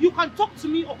 Listen, you can talk to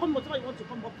me or come whatever you want to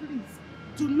come, but please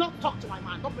do not talk to my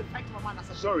man. Don't reply to my man as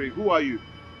a Sorry, who are you?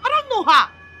 I don't know her.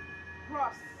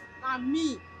 Bros, now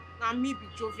me be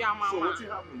Jovial Mama. So what's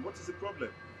happening? What is the problem?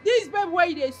 This babe where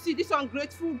you they see, this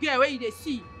ungrateful girl where you they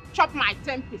see, chop my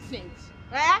 10%.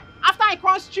 Eh? After I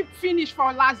can't strip finish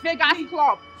for Las Vegas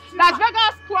Club. Las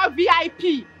Vegas Club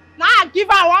VIP. Now I give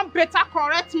her one better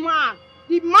correct man.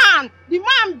 The man bill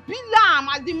am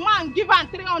as the man give am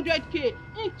 300k.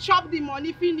 He chop the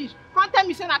money finish. Can't tell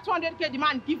me say na 200k the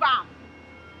man give am.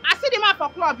 I see the man for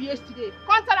club yesterday.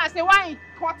 Can't tell I say why he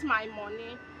cut my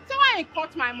money. Say why he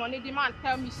cut my money, the man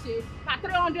tell me say na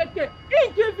 300k. He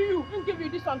give you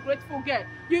this ungrateful girl.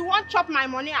 You want chop my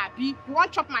money, Abi? You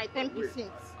want chop my 10%? Wait,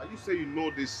 are you saying you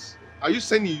know this? Are you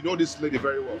saying you know this lady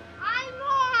very well? I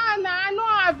know her Nah, I know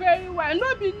her very well.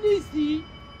 No be Lizzie.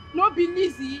 No be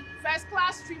Lizzie. First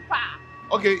class stripper.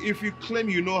 Okay, if you claim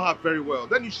you know her very well,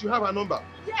 then you should have her number.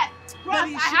 Yes, bros, I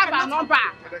have her number.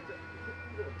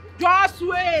 Just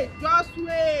wait, just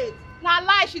wait. Now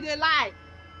lie, she dey lie.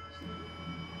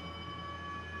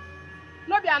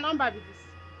 No be her number be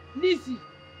this.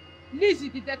 Lizzie,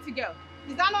 the dirty girl.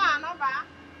 Is that not her number?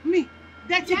 Me,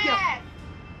 dirty girl. Yes.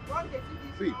 Run the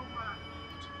this number.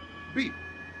 B,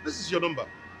 this is your number.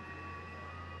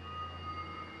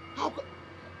 How come?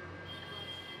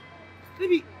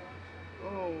 Baby.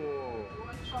 Oh.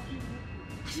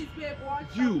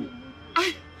 You.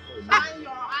 Shine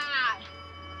your eye.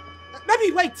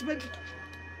 Baby, wait, baby.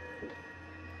 Who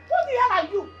the hell are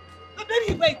you?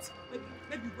 Baby, wait.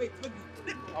 Baby, wait, baby.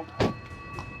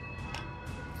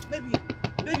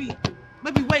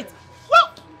 Baby, wait. Whoa!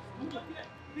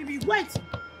 Baby, wait.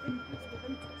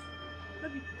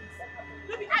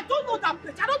 Baby, I don't know that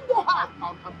bitch. I don't know her.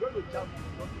 I'm going to jump.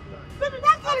 Baby,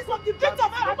 that girl is from the pit of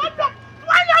hell. I don't know. Do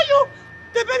I know you?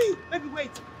 Baby,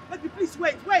 wait. Baby, please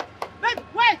wait. Baby,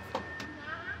 wait.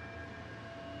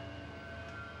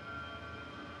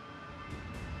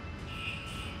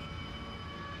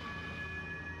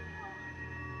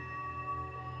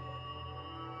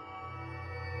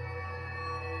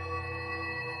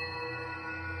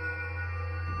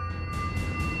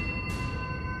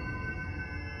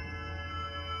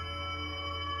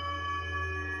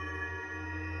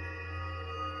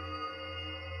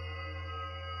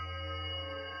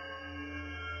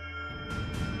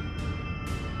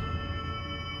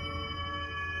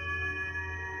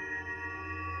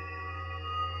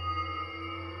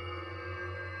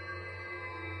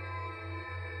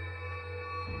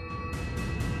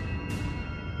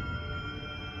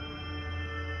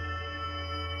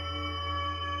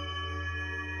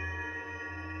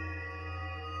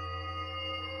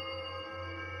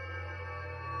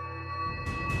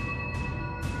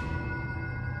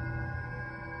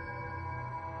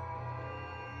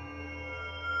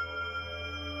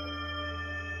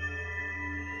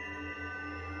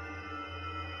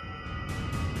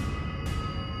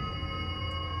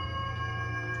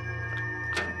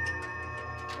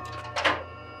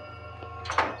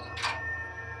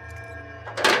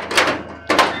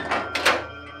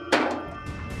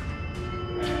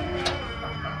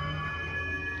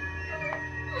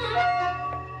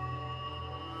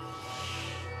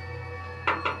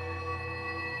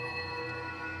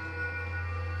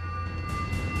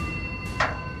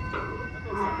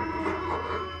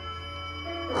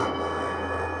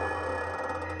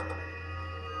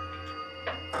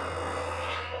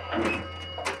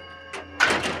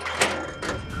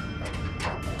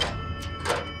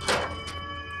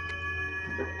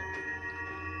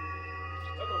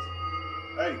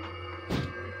 Hey.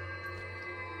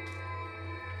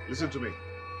 Listen to me.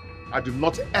 I do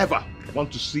not ever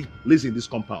want to see Lizzie in this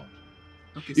compound.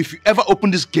 Okay, if you ever open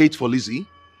this gate for Lizzie,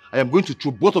 I am going to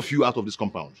throw both of you out of this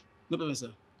compound. No problem, sir.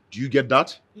 Do you get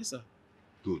that? Yes, sir.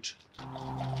 Good.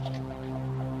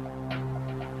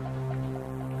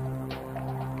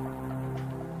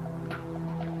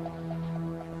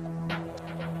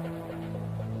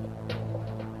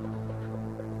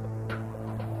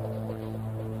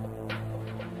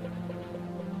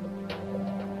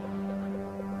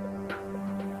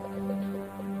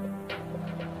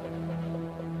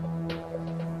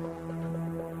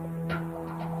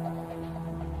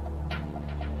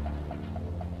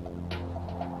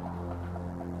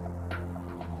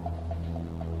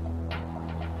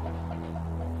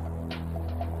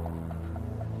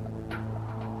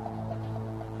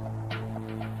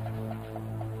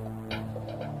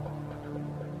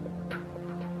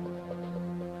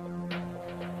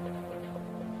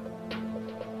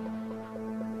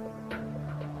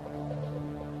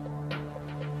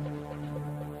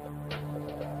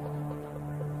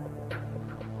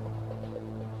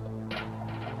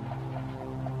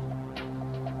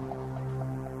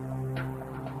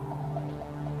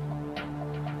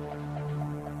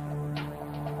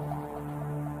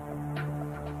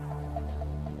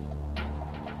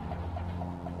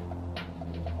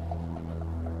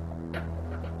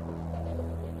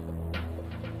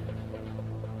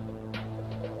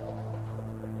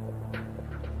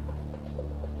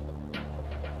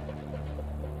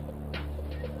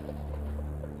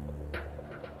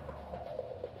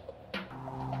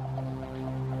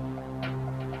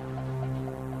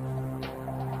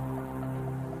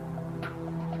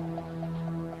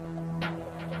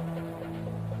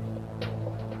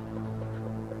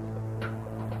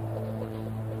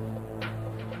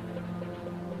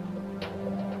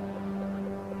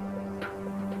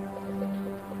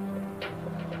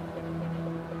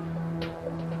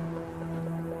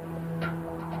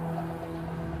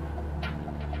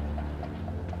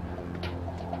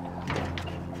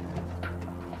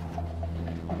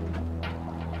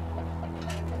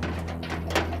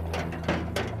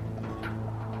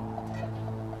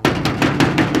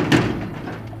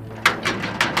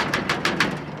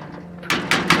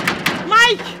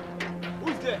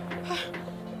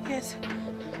 Yes.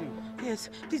 Yes.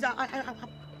 Please,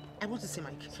 I want to see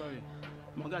Mike. Sorry.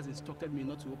 Manga has instructed me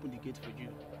not to open the gate for you.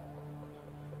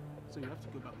 So you have to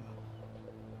go back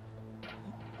now.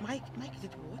 Mike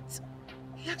did what?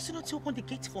 He asked you not to open the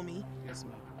gate for me? Yes,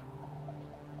 ma'am.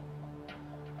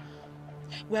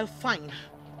 Well, fine.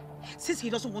 Since he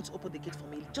doesn't want to open the gate for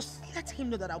me, just let him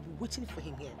know that I'll be waiting for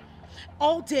him here.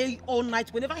 All day, all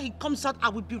night, whenever he comes out, I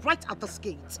will be right at this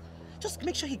gate. Just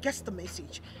make sure he gets the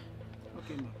message.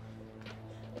 Okay, ma'am.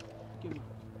 Okay, ma'am.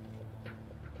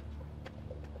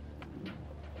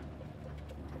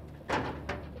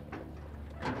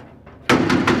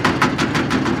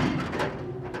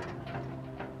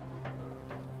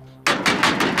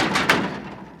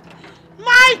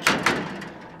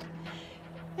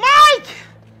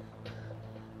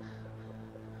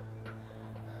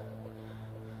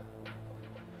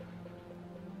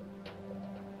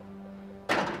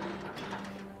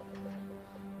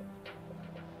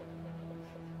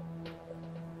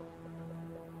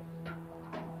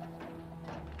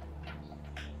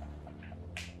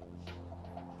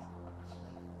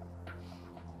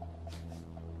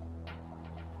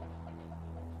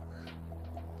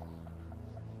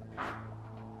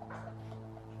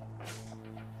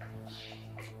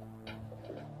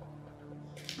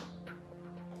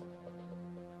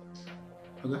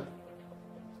 Okay.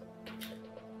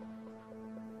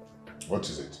 What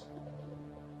is it?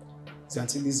 It's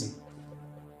Auntie Lizzie.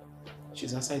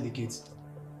 She's outside the gate.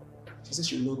 She says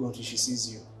she will not go until she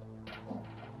sees you.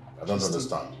 I don't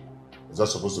understand. Is that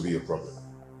supposed to be your problem?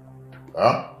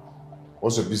 Huh?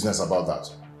 What's your business about that?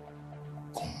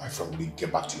 Come, my friend, will you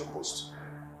get back to your post?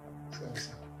 Sorry,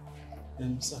 sir.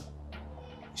 Sir,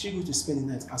 is she going to spend the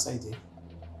night outside there?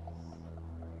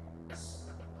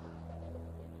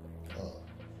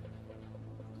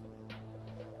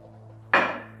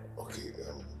 Okay,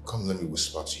 come let me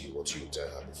whisper to you what you tell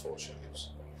her before she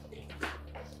leaves.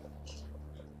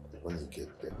 When you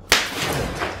get there.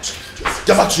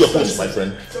 Get back to your post, my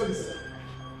friend. Sorry, sir.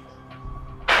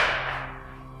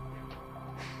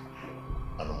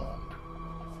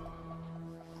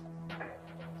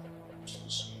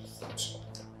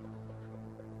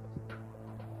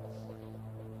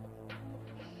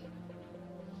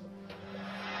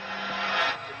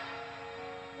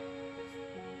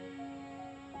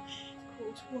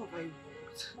 Who have I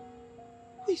wronged?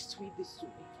 Who is doing this to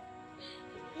me?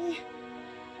 Hey.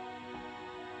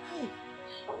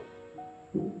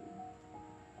 I'm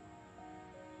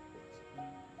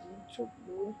in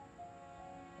trouble.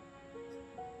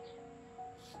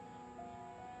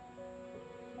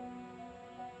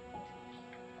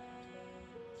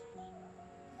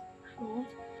 Oh.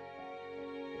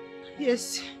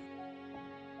 Yes.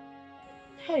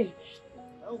 Hey.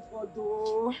 Oh God,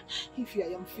 oh. If I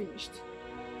am finished.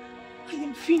 I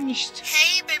am finished.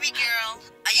 Hey, baby girl.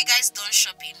 Are you guys done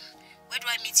shopping? Where do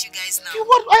I meet you guys now?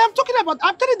 What I am talking about?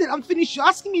 I'm telling you that I'm finished. You're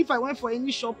asking me if I went for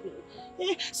any shopping.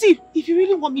 See, if you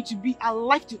really want me to be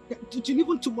alive to live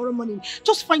on tomorrow morning,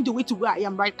 just find a way to where I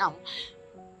am right now.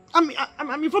 I'm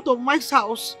in front of Mike's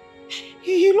house.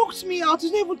 He locked me out.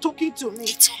 He's not even talking to me.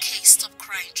 It's okay. Stop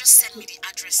crying. Just send me the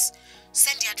address.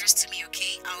 Send the address to me,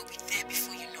 okay? I'll be there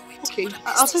before you know it. Okay,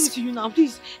 I'll send it to you now.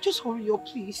 Please, just hurry up,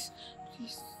 please.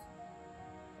 Please.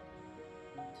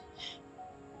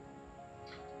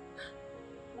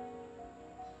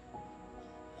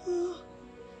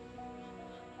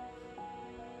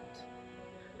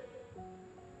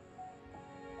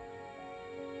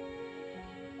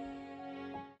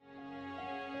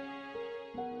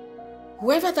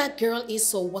 Whoever that girl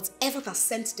is or whatever that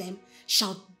sent them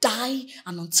shall die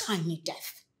an untimely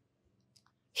death.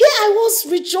 Here I was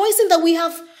rejoicing that we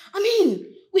have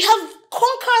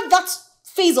conquered that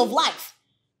phase of life.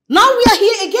 Now we are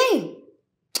here again.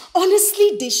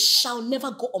 Honestly, they shall never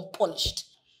go unpunished.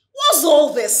 What's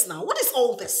all this now? What is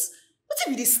all this? What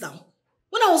is this now?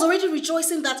 When I was already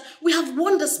rejoicing that we have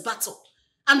won this battle,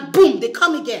 and boom, they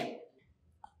come again.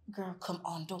 Girl, come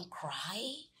on, don't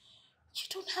cry. You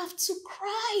don't have to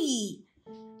cry.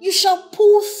 You shall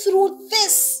pull through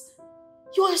this.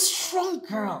 You are a strong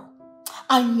girl.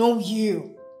 I know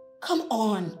you. Come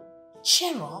on,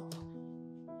 cheer up.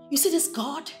 You see this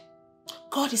God?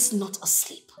 God is not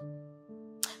asleep.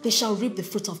 They shall reap the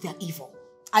fruit of their evil.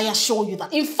 I assure you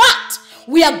that. In fact,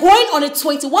 we are going on a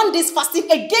 21 days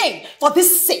fasting again for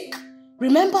this sake.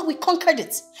 Remember, we conquered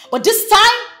it. But this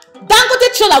time,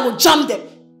 Dangote trailer will jam them.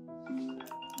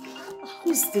 Who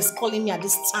is this calling me at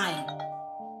this time?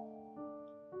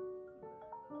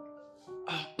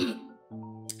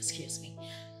 Excuse me.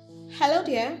 Hello,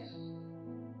 dear.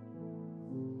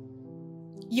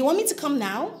 You want me to come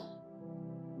now?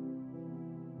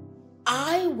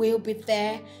 I I will be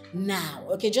there now.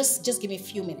 Okay, just give me a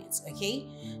few minutes, okay?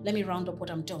 Let me round up what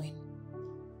I'm doing.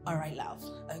 All right, love.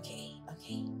 Okay.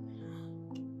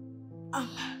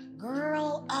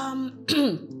 Girl,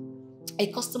 a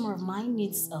customer of mine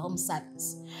needs a home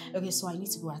service. Okay, so I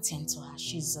need to go attend to her.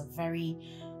 She's a very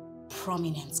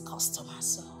prominent customer,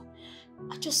 so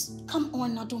come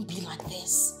on now, don't be like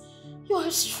this. You're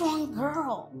a strong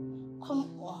girl.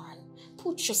 Come on,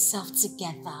 put yourself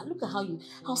together. Look at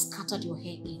how scattered your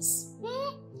hair is.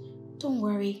 Don't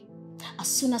worry. As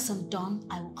soon as I'm done,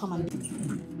 I will come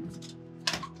and...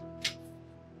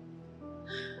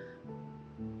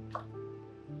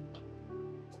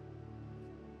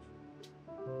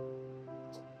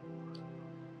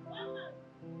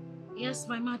 Yes,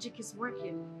 my magic is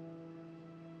working.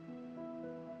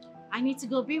 I need to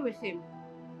go be with him.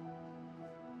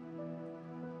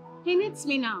 He needs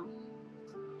me now.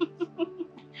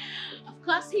 Of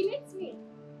course he needs me.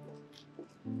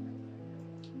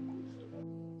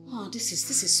 Oh, this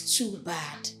is too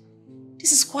bad.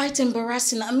 This is quite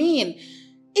embarrassing. I mean,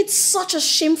 it's such a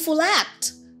shameful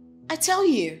act. I tell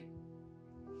you.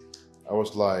 I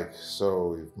was like,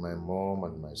 so if my mom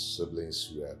and my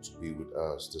siblings were to be with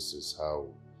us, this is how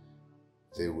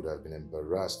they would have been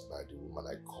embarrassed by the woman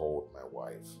I called my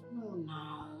wife. No.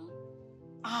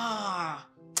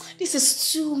 This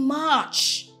is too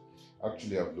much.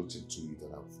 Actually, I've looked into it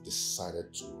and I've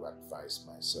decided to advise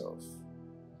myself.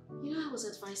 You know I was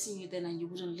advising you then and you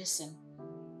wouldn't listen.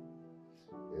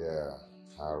 Yeah,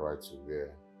 how right you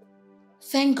were.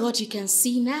 Thank God you can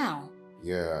see now.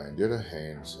 Yeah, on the other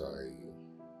hand,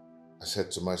 I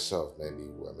said to myself, maybe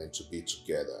we're meant to be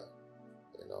together.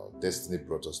 You know, destiny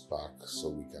brought us back so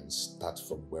we can start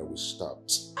from where we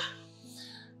stopped.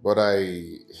 But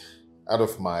out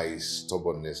of my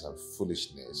stubbornness and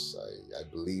foolishness, I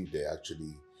believe they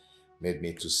actually made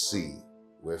me to see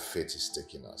where fate is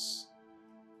taking us.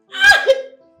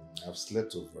 I've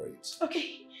slept over it.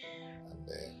 Okay. And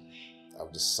then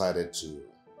I've decided to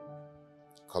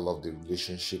call off the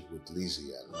relationship with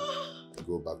Lizzie and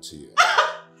go back to you.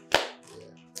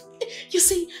 You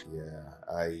see? Yeah,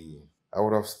 I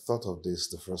would have thought of this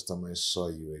the first time I saw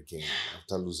you again,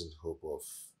 after losing hope of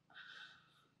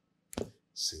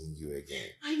seeing you again.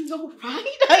 I know,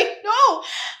 right? I know. I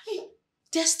mean,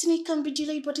 destiny can be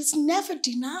delayed, but it's never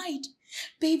denied.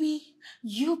 Baby,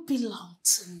 you belong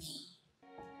to me.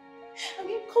 I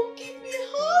mean, come give me a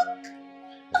hug.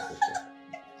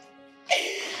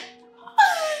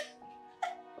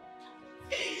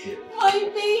 My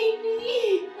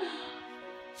baby.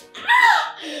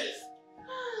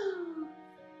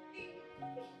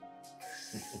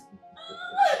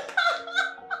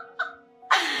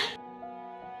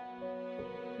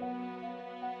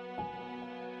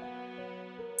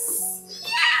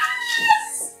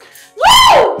 Yes!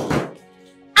 Woo!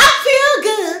 I feel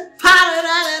good.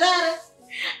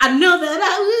 I know that I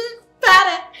will.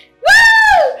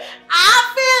 Woo! I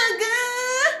feel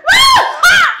good. Woo!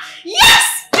 Ha! Yes!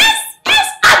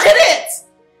 I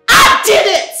did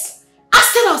it! I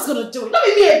said I was gonna do it. Not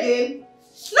be me again.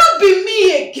 Not be me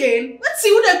again. Let's see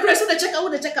who they grace, who they check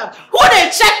out.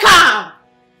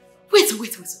 Wait.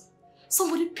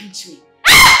 Somebody pinch me.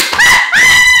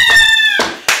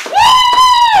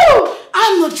 Woo!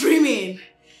 I'm not dreaming.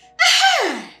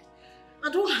 I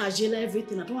don't haggle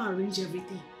everything. I don't arrange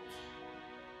everything.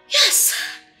 Yes.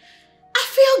 I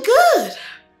feel good.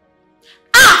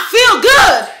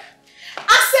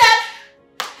 I said,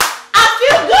 I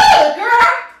feel good,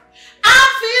 girl. I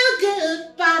feel good.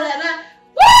 Ba-da-da.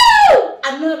 Woo! I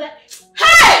know that.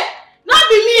 Hey! Not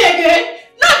be me again.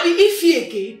 Not be Ify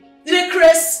again. Did it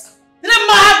Chris? Did it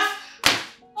mad?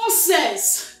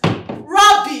 Nonsense.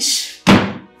 Rubbish.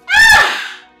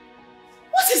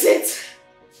 What is it?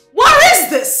 What is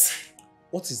this?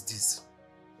 What is this?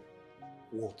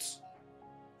 What?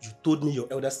 You told me your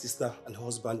elder sister and her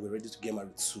husband were ready to get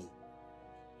married soon.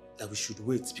 That we should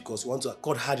wait because we want to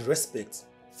accord her the respect.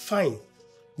 Fine.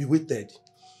 We waited.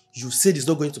 You said it's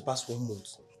not going to pass 1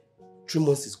 month. 3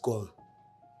 months is gone.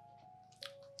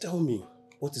 Tell me,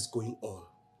 what is going on?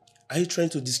 Are you trying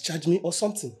to discharge me or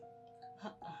something?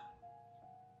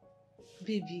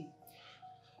 Baby,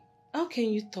 how can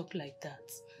you talk like that?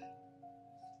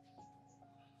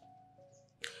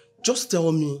 Just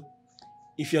tell me,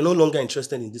 if you're no longer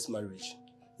interested in this marriage,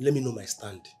 let me know my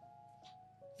stand.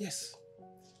 Yes.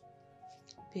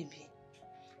 Baby,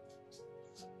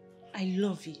 I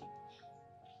love you.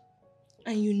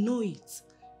 And you know it.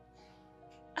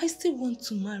 I still want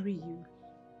to marry you.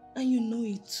 And you know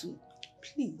it too.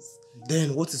 Please.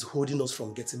 Then what is holding us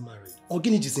from getting married?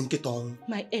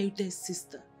 My eldest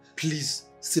sister. Please,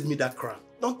 save me that crap.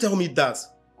 Don't tell me that.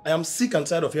 I am sick and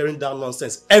tired of hearing that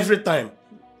nonsense every time.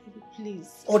 Baby,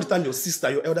 please. All the time your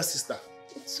sister, your elder sister.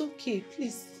 It's okay,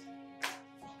 please.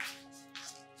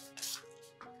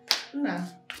 Nah.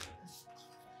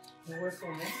 You're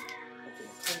welcome, eh?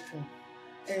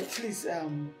 Welcome. Please,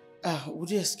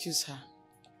 would you excuse her?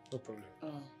 No problem.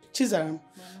 Chizaram,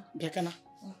 Biakana,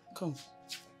 come.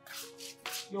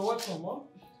 You're welcome, Mom.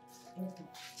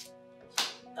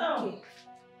 Oh. Okay.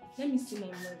 Let me see my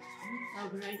mug. I'll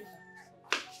be right back.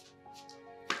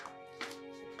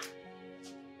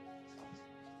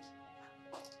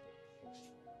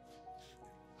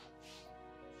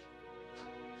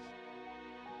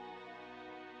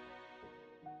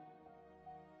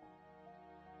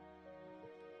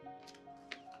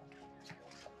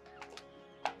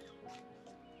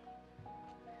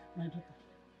 My daughter.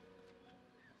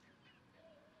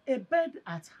 A bed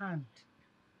at hand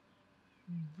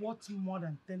worth more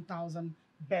than 10,000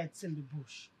 beds in the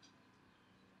bush.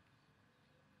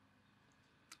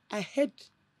 I heard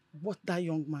what that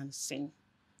young man is saying.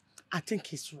 I think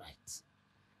he's right.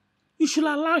 You should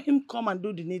allow him come and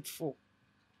do the needful.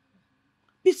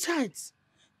 Besides,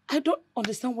 I don't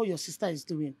understand what your sister is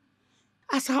doing.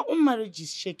 As her own marriage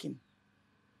is shaking,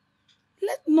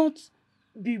 let not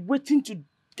be waiting to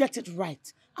get it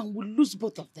right and we'll lose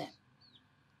both of them.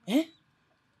 Eh?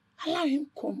 Allow him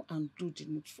come and do the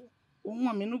needful. Oh,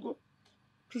 Mama, no go.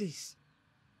 Please.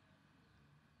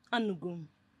 Anugo.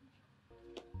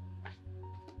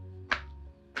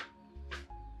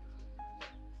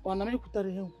 Waname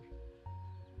kutari hengu.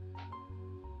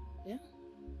 Yeah?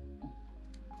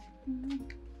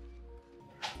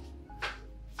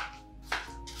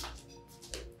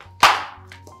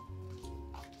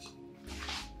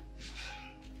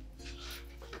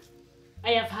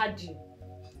 I have heard you.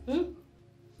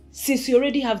 Since you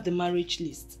already have the marriage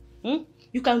list,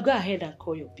 you can go ahead and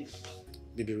call your people.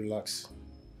 Baby, relax.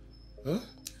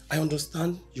 I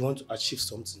understand you want to achieve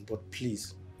something, but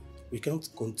please, we cannot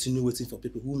continue waiting for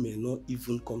people who may not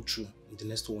even come true in the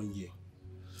next 1 year.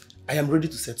 I am ready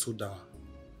to settle down.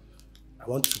 I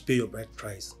want to pay your bride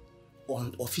price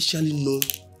and officially know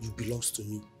you belong to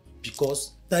me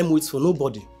because time waits for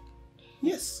nobody.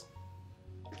 Yes.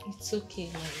 It's okay,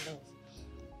 my love.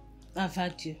 I've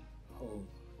heard you. Oh,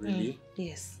 really?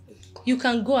 Yes. You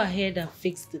can go ahead and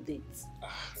fix the dates.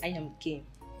 I am game.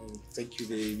 Oh, thank you,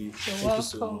 baby. You're thank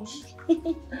welcome. you so much. Thank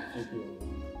you.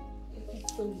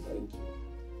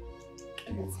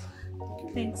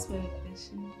 Thanks for your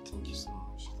question. Thank you so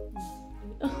much.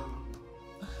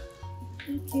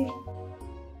 Okay.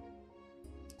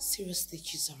 Seriously,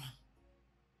 Chizaram.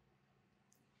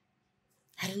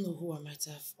 I don't know who I might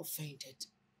have offended.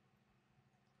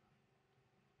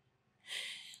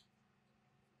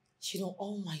 You know,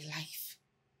 all my life,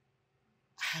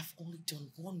 I have only done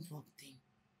one wrong thing.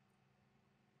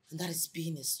 And that is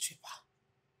being a stripper.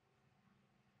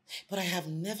 But I have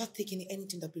never taken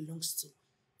anything that belongs to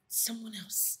someone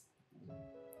else.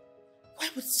 Why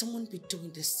would someone be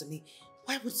doing this to me?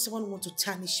 Why would someone want to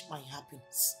tarnish my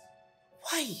happiness?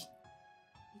 Why?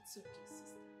 It's okay,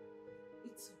 sister.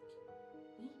 It's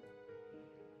okay.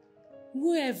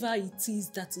 Whoever it is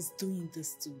that is doing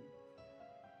this to you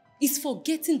is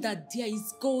forgetting that there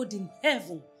is God in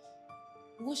heaven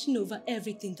watching over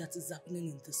everything that is happening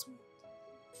in this world.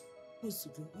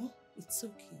 Ozubo, it's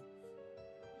okay.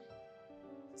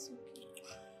 It's okay.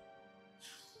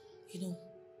 You know,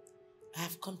 I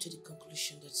have come to the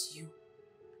conclusion that you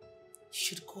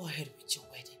should go ahead with your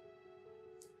wedding.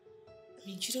 I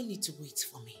mean, you don't need to wait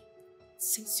for me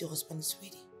since your husband is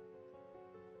ready.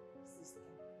 Sister,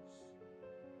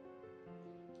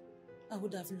 I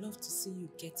would have loved to see you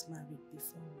get married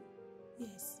before me.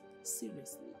 Yes,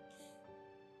 seriously.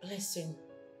 Listen,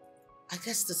 I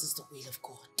guess this is the will of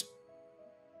God.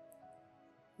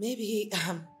 Maybe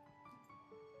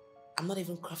I'm not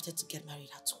even crafted to get married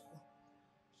at all.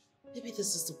 Maybe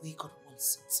this is the way God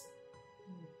wants it.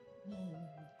 No,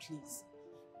 please.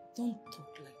 Don't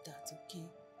talk like that, okay?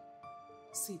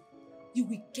 See, you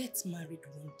will get married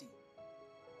one day.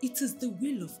 It is the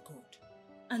will of God.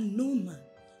 And no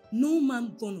man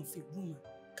born of a woman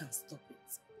can stop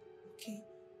it. Okay?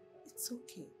 It's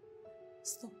okay.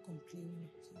 Stop complaining,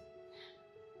 okay?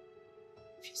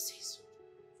 If you say so.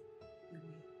 You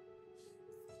will.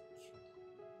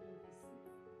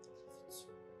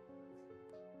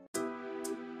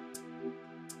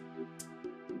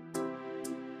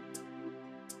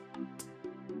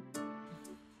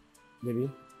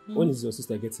 Baby, when is your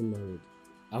sister getting married?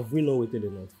 Have we not waited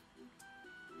enough?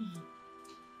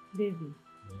 Baby,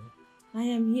 I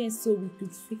am here so we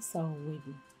could fix our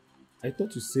wedding. I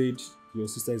thought you said your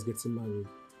sister is getting married,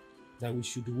 that we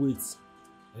should wait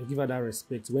and give her that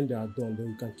respect. When they are done, then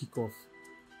you can kick off.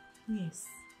 Yes,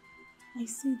 I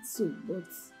said so, but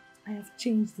I have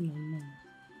changed my mind.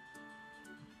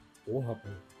 What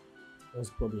happened? What's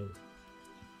the problem?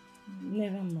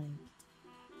 Never mind.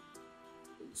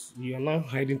 You are now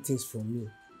hiding things from me.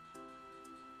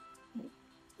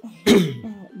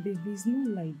 Baby, it's not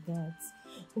like that.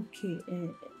 Okay, I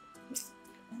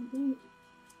don't...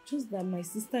 Just that my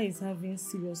sister is having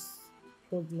serious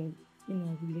problem in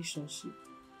our relationship.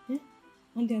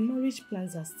 And their marriage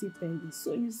plans are still pending.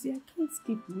 So you see, I can't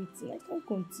keep waiting. I can't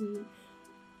continue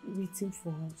waiting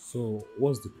for her. So,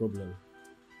 what's the problem?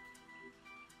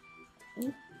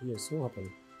 Hmm? Yes, what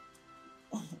happened?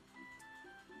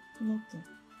 Nothing.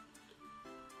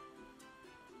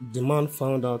 The man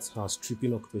found out her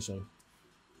stripping occupation.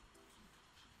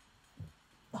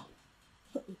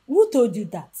 Who told you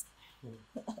that?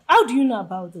 How do you know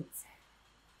about it?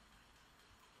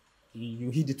 You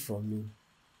hid it from me.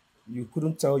 You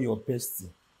couldn't tell your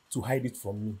bestie to hide it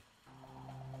from me.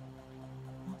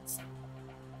 What?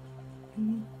 You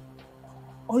mean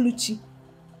Oluchi?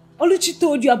 Oluchi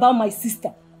told you about my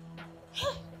sister?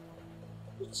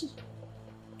 Oluchi.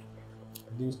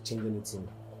 I didn't change anything.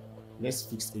 Let's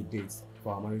fix a date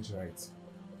for our marriage rights.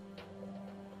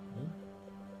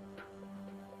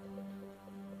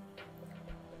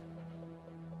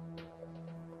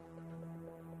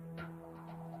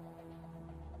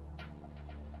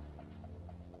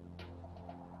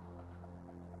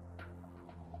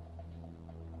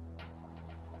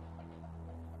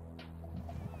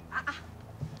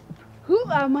 Who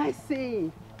am I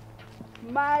saying?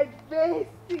 My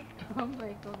bestie. Oh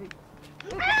my God.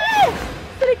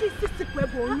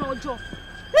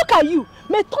 Look at you.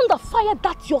 May thunder fire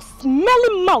that your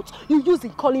smelling mouth you use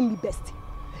in calling me bestie.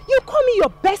 You call me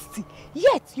your bestie,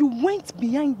 yet you went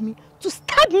behind me to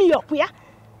stab me up, yeah?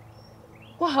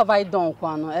 What have I done,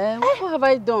 Kwano? What have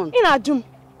I done? Inajum,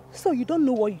 so you don't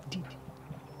know what you did.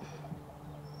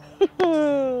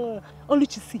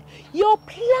 Oluchi, your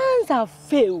plans have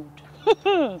failed.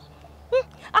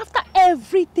 After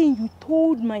everything you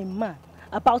told my man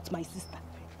about my sister,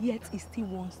 yet he still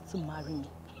wants to marry me.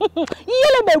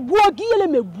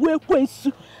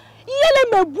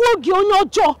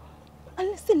 And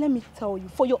listen, let me tell you,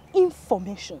 for your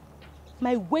information,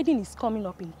 my wedding is coming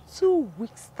up in 2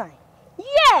 weeks' time.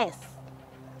 Yes!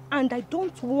 And I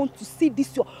don't want to see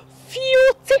this your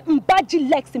filthy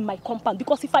mbaji legs in my compound,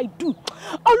 because if I do,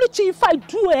 Oluchi, if I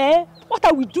do, what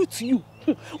I will do to you?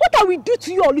 What I will do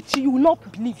to you, Oluchi, you will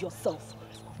not believe yourself.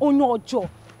 On your jaw.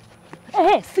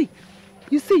 See,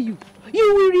 you see you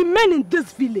will remain in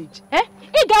this village. Hey,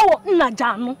 you will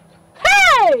remain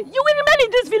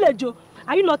in this village.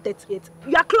 Are you not 38?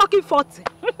 You are clocking 40.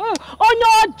 On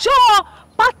your jaw,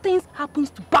 bad things happens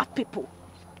to bad people.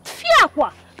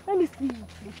 Let me see you.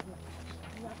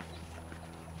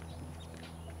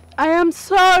 I am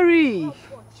sorry.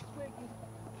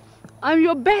 I'm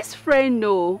your best friend,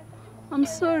 no. I'm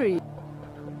sorry.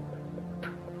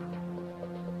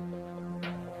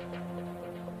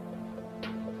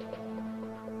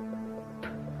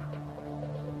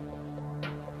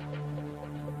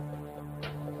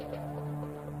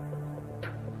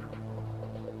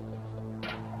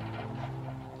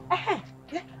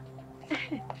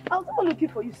 I was not looking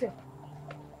for you, sir.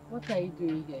 What are you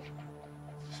doing here?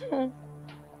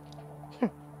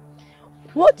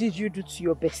 What did you do to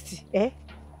your bestie?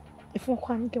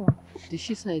 Did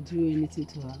she say I do anything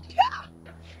to her? Yeah.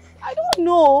 I don't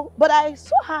know, but I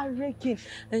saw her raking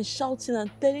and shouting and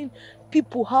telling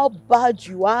people how bad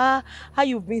you are, how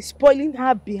you've been spoiling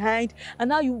her behind,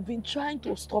 and how you've been trying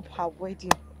to stop her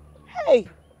wedding. Hey!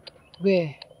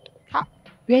 Where?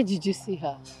 Where did you see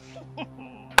her?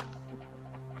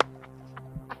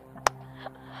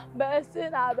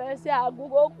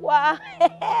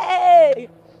 Hey!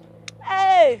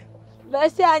 Hey!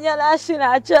 Bessie Anyala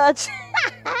Shina Church.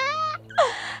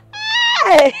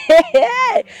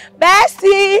 Hey!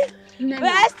 Bessie!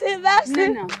 Bessie!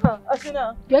 Nena.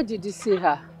 Where did you see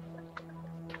her?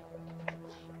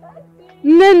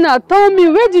 Nena, tell me,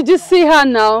 where did you see her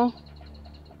now?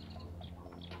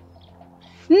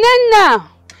 Nena!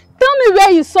 Tell me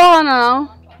where you saw her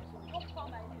now.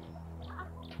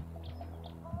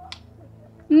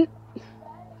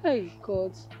 Hey,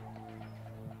 God.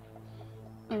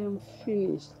 I am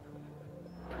finished.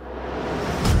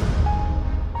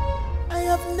 I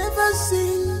have never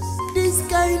seen this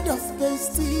kind of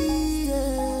bestie.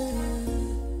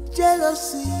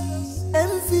 Jealousy,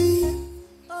 envy.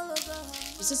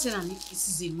 You said this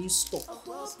is a new stock.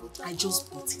 I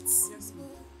just bought it.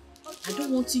 I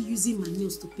don't want you using my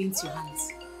nails to paint your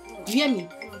hands. You hear me?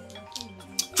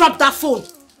 Drop that phone.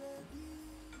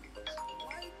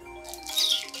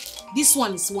 This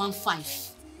one is 1.5.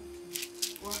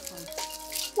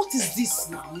 What is this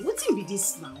now? What will be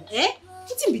this now? Eh?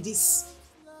 What will be this?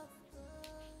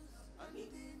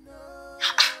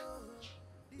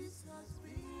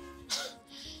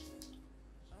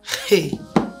 Hey,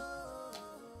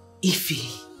 Ify,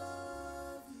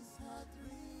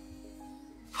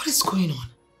 what is going on?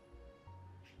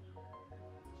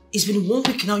 It's been 1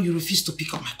 week now you refuse to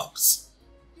pick up my calls.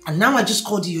 And now I just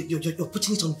called you, you're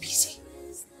putting it on busy.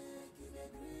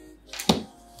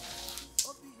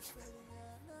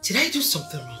 Did I do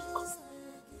something wrong?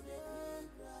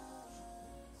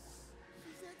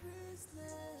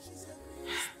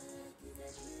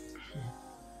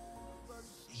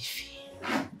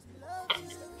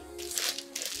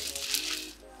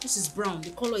 This is brown.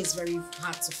 The color is very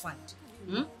hard to find.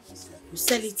 Hmm? You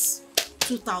sell it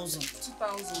 2,000.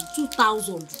 2,000.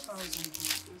 2,000.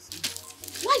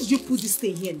 Why did you put this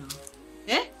thing here now?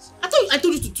 Eh? I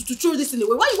told you to throw this thing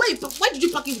away. Why did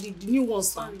you pack it with the new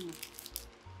ones now?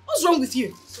 What's wrong with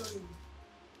you? Sorry.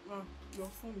 Your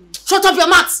phone. Shut up your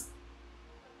mouth!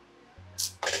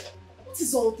 What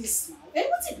is all this now? Eh?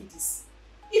 What is this?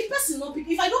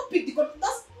 If I don't pick the call,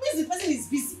 that means the person is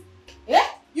busy. Eh?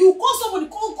 You call somebody,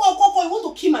 call, you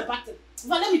want to kill my battle.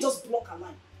 Let me just block her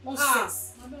line.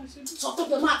 Nonsense. Shut up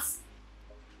your mouth.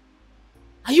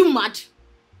 Are you mad?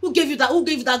 Who gave you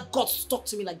that guts to talk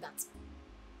to me like that?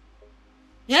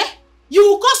 Yeah? You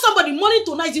will call somebody morning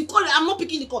to night, you call it, I'm not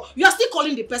picking the call. You are still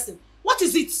calling the person. What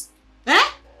is it? Eh?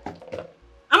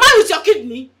 Am I with your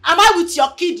kidney? Am I with your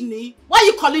kidney? Why are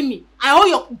you calling me? I owe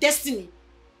your destiny.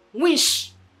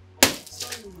 Winch.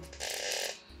 Sorry.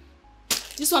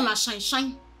 This one is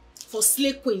shine for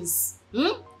slay queens.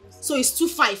 Hmm? So it's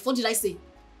 2.5. What did I say?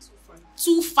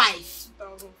 2.5.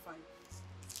 2005.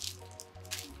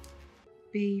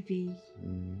 Baby,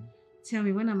 tell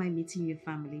me, when am I meeting your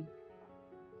family?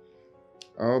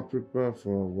 I'll prepare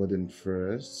for a wedding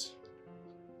first.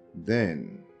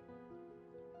 Then,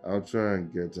 I'll try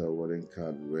and get a wedding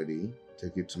card ready,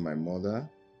 take it to my mother,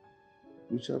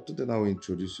 which after that I will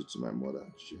introduce you to my mother.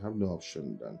 She have no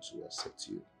option than to accept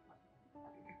you.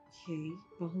 Okay,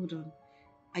 but hold on.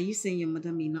 Are you saying your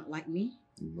mother may not like me?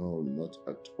 No, not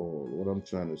at all. What I'm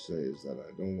trying to say is that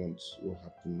I don't want what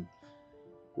happened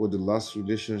with the last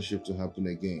relationship to happen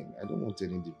again. I don't want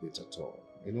any debate at all.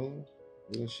 You know,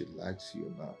 whether she likes you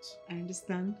or not. I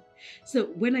understand. So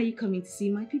when are you coming to see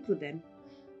my people then?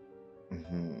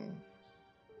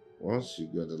 Once you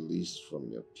get a list from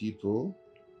your people,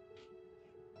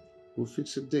 we'll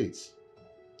fix a date.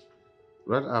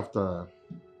 Right after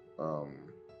the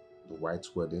white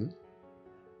wedding,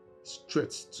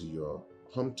 straight to your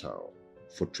hometown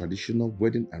for traditional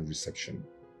wedding and reception.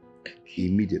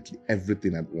 Immediately,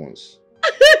 everything at once.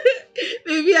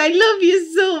 Baby, I love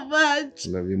you so much.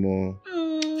 Love you more.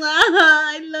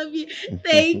 I love you.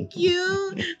 Thank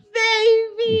you,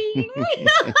 baby.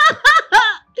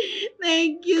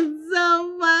 Thank you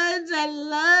so much. I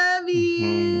love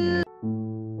you.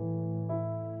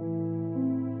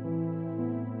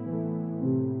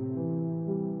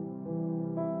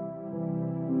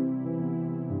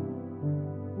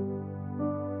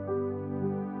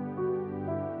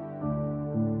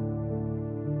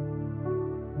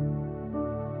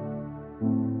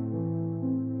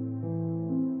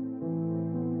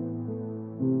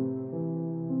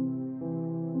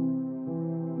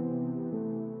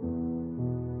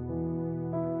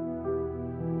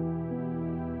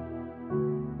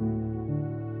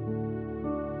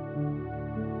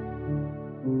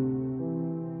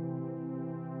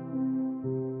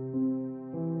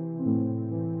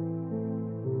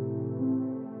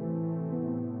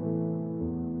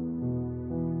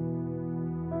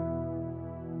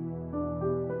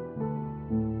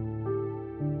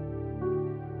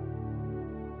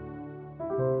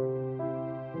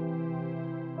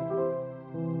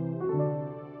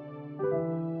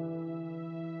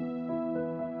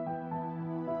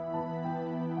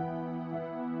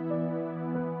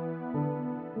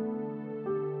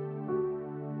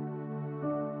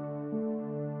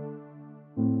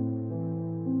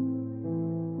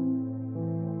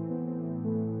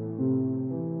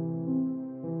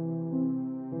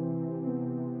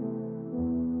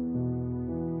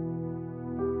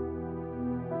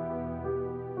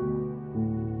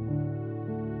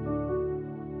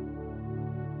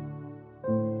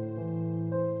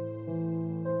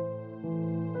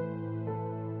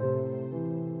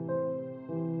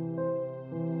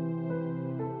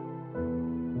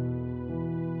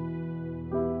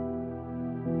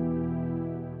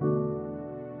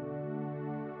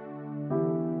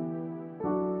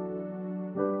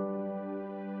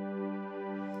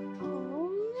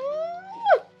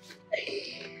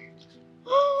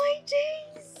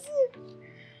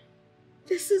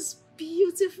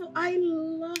 I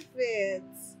love it.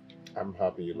 I'm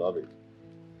happy you love it.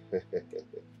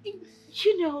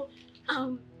 You know,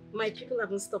 my people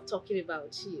haven't stopped talking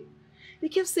about you. They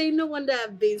kept saying, no wonder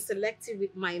I've been selective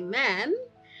with my man,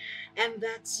 and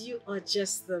that you are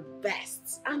just the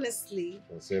best, honestly.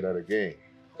 Don't say that again.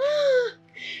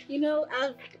 You know,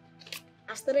 I've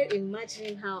started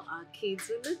imagining how our kids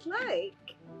will look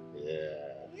like.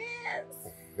 Yeah. Yes.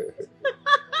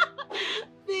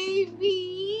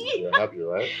 Baby. You're happy,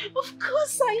 right? Of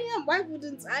course I am. Why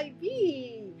wouldn't I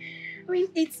be? I mean,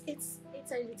 it's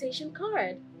an invitation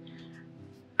card.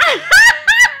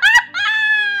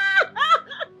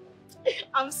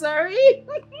 I'm sorry.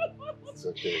 It's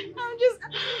okay. I'm just.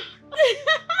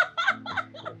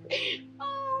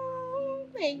 Oh,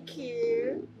 thank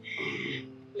you.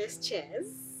 Let's cheers.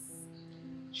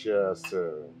 Cheers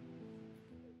to...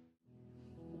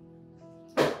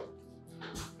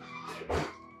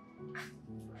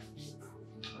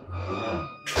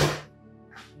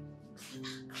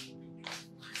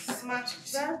 Smart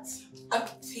that.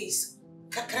 Please,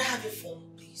 can I have your phone,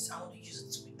 please? I want to use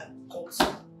it to call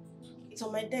someone. It's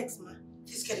on my desk, ma.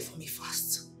 Please get it for me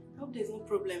fast. I hope there's no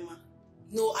problem, ma.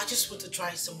 No, I just want to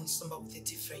try someone's number with a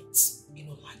different,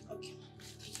 line. Okay.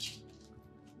 Thank you.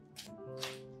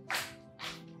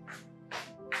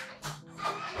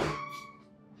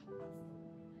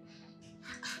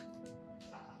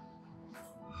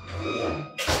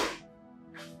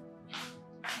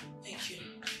 Thank you.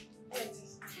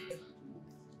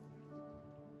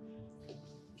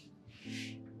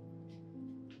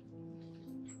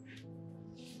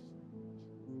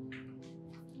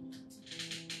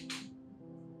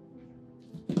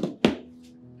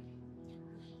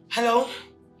 Hello?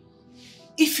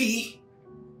 Ify?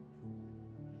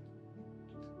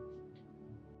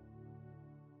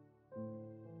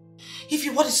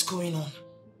 Ify, what is going on?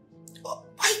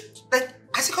 Why?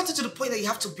 Has it gotten to the point that you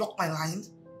have to block my line?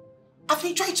 I've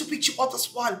been trying to reach you all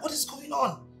this while. What is going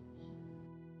on?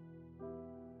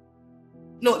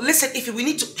 No, listen, Ify, we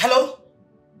need to... Hello?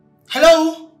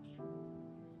 Hello?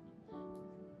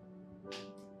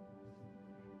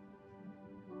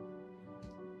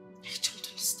 I don't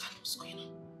understand what's going on.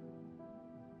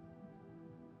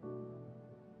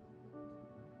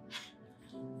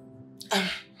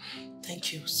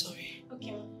 Thank you. Sorry.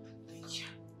 Okay, ma. Thank you.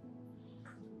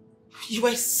 You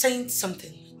were saying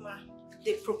something. Ma,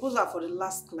 the proposal for the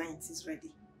last client is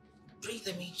ready. Bring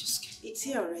them in, just get It's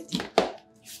here already.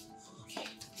 Okay,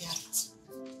 yeah.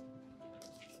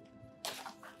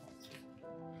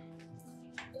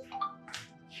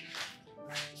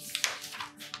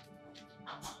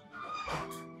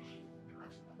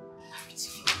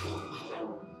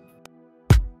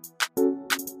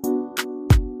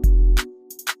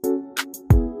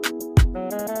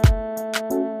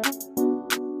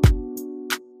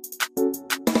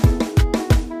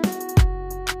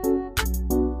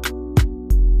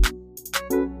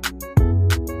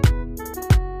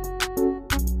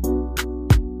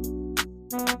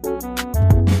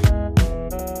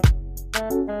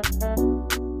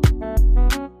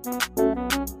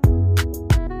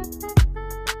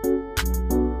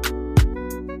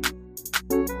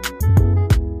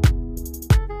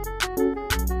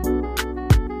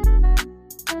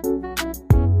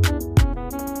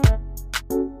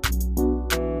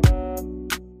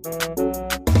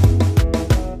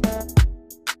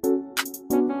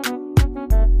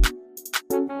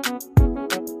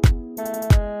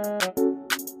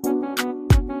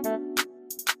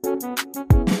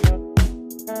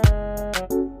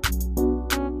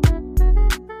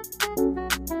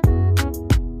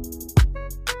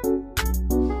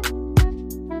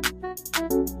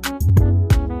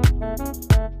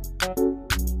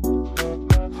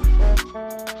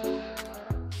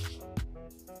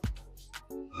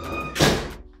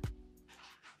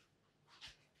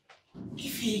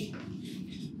 Ify,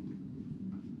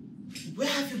 where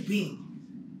have you been?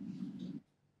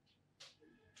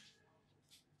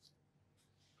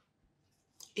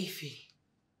 Ify.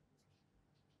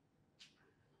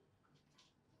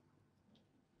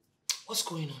 What's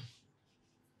going on?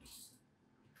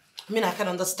 I mean, I can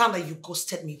understand that you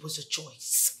ghosted me. It was your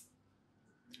choice.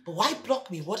 But why block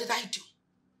me? What did I do?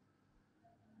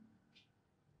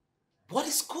 What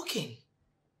is cooking?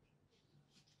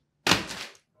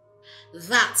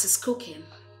 That is cooking.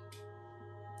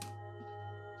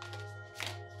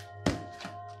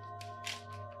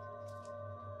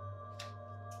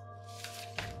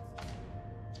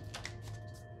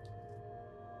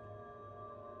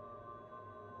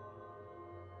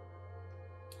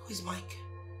 Who is Mike?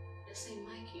 The same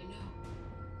Mike you know.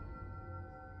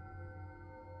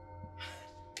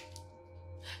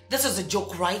 This is a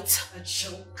joke, right? A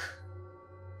joke?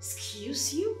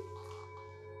 Excuse you?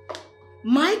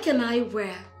 Mike and I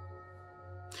were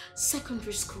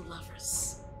secondary school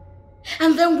lovers.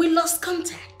 And then we lost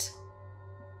contact.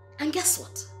 And guess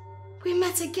what? We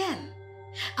met again.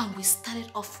 And we started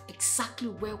off exactly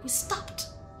where we stopped.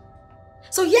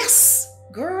 So yes,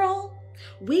 girl,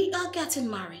 we are getting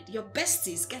married. Your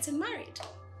bestie is getting married.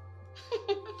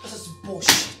 This is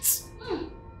bullshit.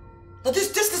 Now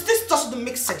this doesn't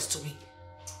make sense to me.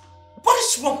 What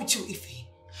is wrong with you, Ife?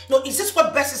 No, is this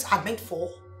what besties are meant for?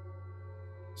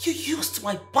 You used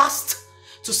my past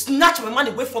to snatch my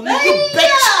man away from me, you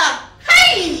bitch!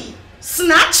 Hey!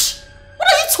 Snatch? What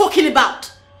are you talking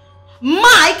about?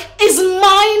 Mike is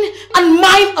mine and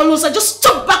mine alone, so I just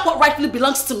took back what rightfully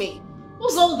belongs to me.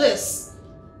 What's all this?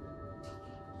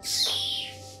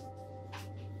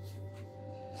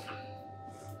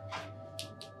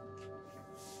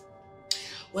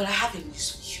 Well, I have a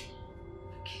news for you.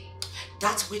 Okay.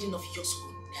 That wedding of yours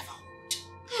will never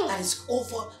hold. That is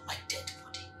over my dead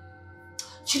body.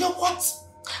 You know what?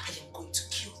 I am going to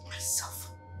kill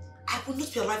myself. I will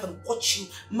not be alive and watch you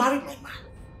marry my man.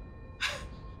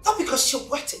 Not because you're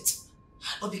worth it,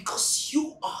 but because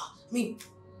you are.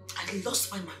 I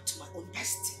lost my man to my own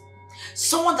bestie.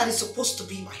 Someone that is supposed to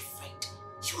be my friend.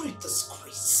 You're a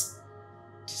disgrace.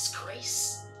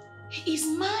 Disgrace? He is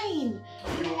mine.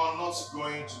 You are not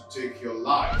going to take your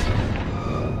life.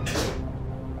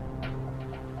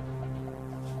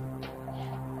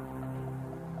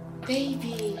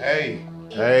 Baby.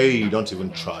 Hey, don't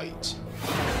even try it.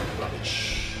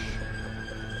 Rubbish.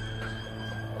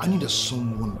 I need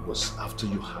someone was after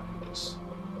your happiness.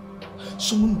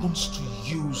 Someone wants to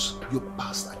use your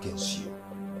past against you.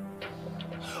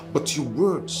 But your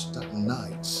words that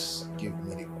night gave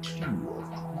me a clue of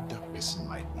who that person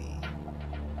might be.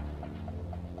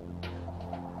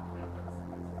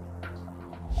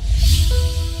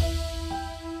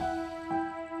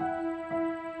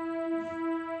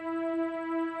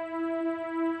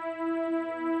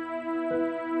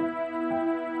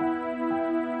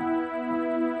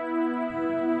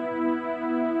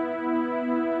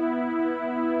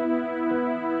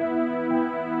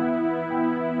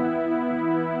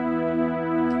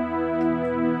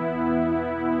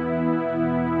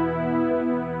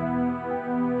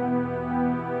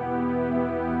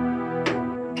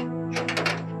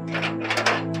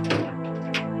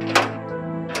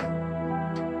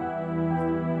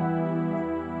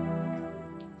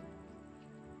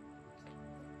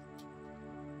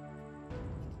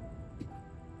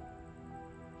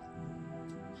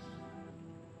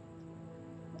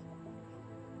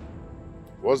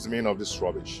 What's the meaning of this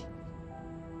rubbish?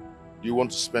 Do you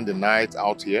want to spend the night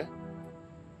out here?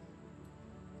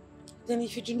 Then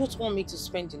if you do not want me to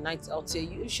spend the night out here,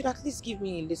 you should at least give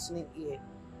me a listening ear.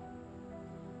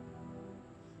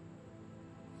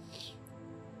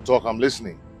 Talk, I'm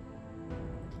listening.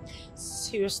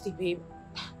 Seriously, babe.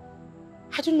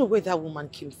 I don't know where that woman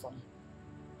came from.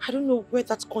 I don't know where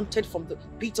that content from the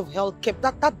pit of hell kept.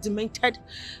 That demented,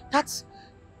 that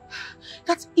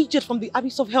idiot from the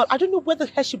abyss of hell. I don't know where the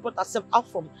hell she brought herself out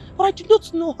from. But I do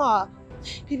not know her.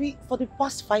 Baby, for the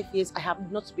past 5 years, I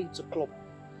have not been to club.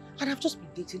 And I've just been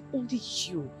dating only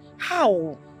you.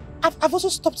 How? I've also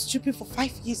stopped stripping for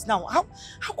 5 years now.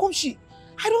 How come she...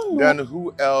 I don't know. Then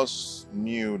who else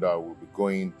knew that we'll be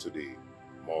going to the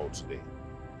mall today?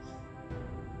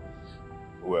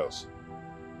 Who else?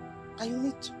 I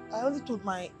only told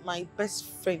my best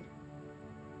friend,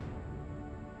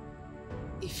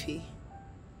 Ife.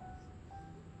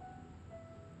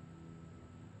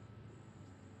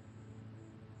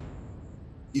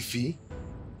 Ife?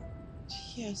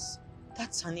 Yes,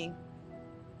 that's her name.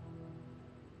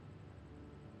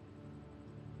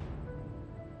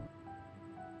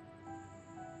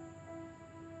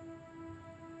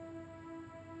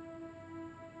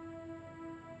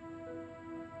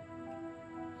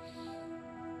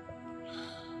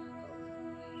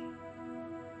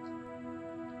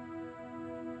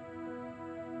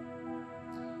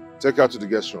 Take her to the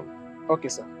guest room. Okay,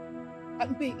 sir.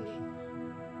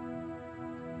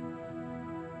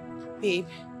 Babe,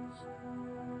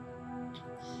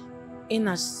 in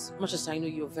as much as I know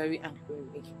you're very angry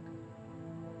with me,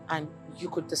 and you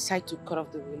could decide to cut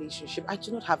off the relationship, I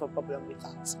do not have a problem with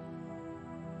that.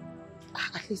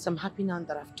 At least I'm happy now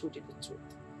that I've told you the truth.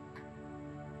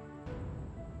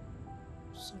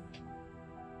 So,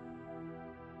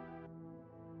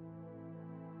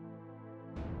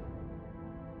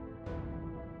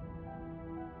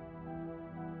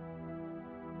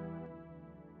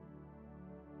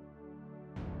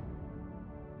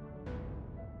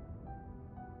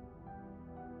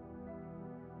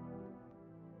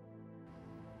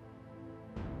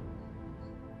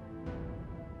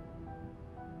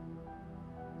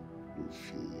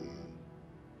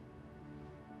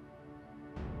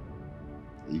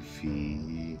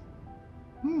 Ify.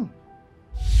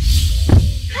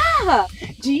 Ah,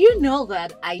 do you know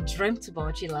that I dreamt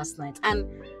about you last night and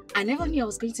I never knew I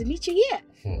was going to meet you here?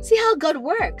 See how God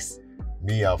works.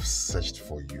 Me, I've searched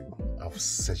for you. I've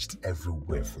searched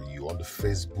everywhere for you. On the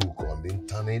Facebook, on the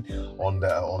internet, on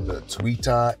the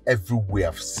Twitter, everywhere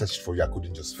I've searched for you. I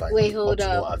couldn't just find you. Wait, hold to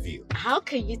no up. avail. How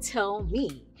can you tell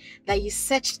me that you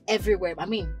searched everywhere? I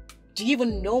mean, do you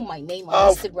even know my name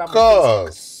on Instagram? Of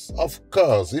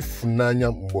course. If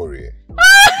Nanya Mbore.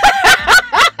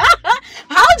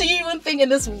 How do you even think in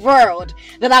this world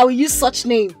that I will use such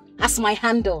name as my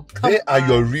handle? They are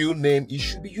your real name. You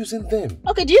should be using them.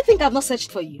 Okay, do you think I've not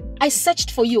searched for you? I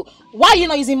searched for you. Why are you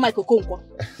not using my Kokonkwo?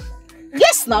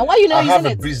 Yes, now, why are you not using it? I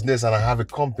have a business and I have a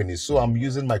company, so I'm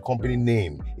using my company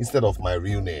name instead of my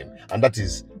real name. And that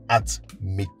is at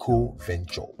Miko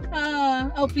Venture.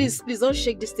 Oh, please don't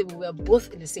shake this table. We're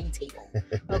both in the same table.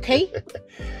 Okay?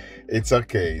 It's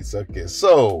okay, it's okay.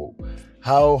 So,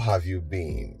 how have you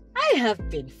been? I have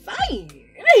been fine.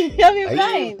 I've been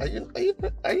fine.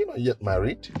 Are you not yet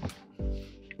married?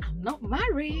 I'm not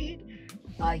married.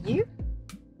 Are you?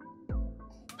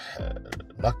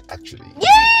 Not actually.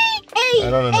 Yay! Hey,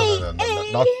 No.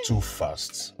 Not too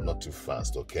fast. Not too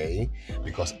fast, okay?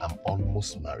 Because I'm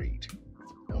almost married.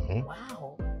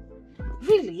 Wow.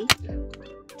 Really? Yeah.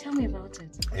 Tell me about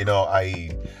it. You know,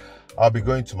 I'll be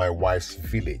going to my wife's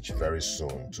village very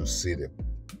soon to see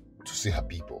her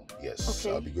people. Yes,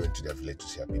 okay. I'll be going to their village to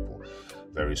see her people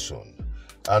very soon.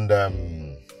 And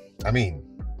I mean,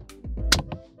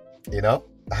 you know,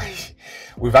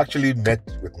 we've actually met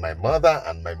with my mother,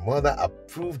 and my mother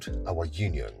approved our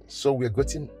union. So we're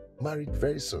getting married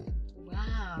very soon.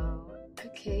 Wow.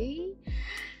 Okay.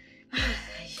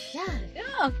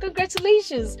 Yeah,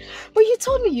 congratulations. But you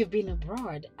told me you've been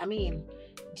abroad. I mean,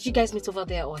 did you guys meet over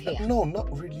there or here? No, not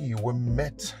really. We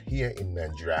met here in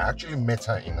Nigeria. I actually met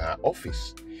her in her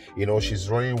office. You know, she's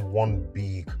running one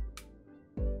big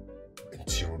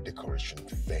interior decoration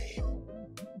firm.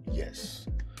 Yes.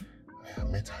 I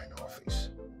met her in her office.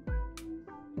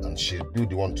 And she'll be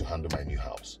the one to handle my new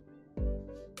house.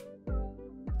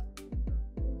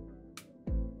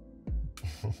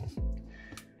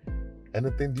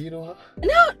 Anything? Do you know her?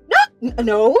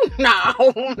 No.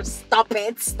 Stop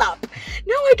it. Stop.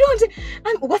 No, I don't.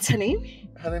 What's her name?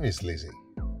 Her name is Lizzie.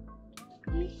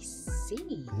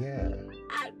 Lizzie? Yeah.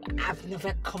 I've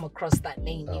never come across that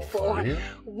name before. For you?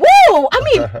 Whoa!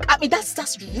 I mean,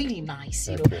 that's really nice.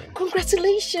 You know.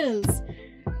 Congratulations.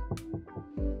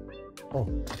 Oh.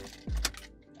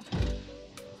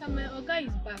 So my Oga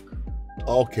is back.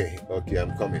 Okay,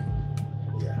 I'm coming.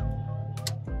 Yeah.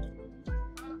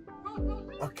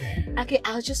 Okay,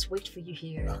 I'll just wait for you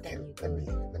here. Okay, let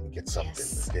me get something.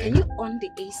 Yes. Okay? Can you on the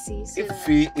AC? So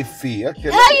Iffy. Okay.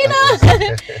 Yeah, you know,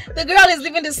 the girl is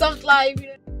living the soft life. You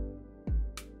know?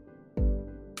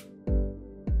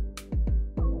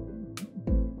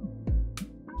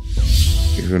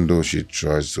 Even though she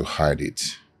tries to hide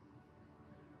it,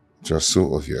 it was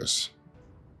so obvious.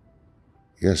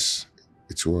 Yes,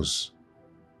 it was.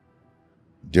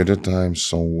 The other time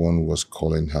someone was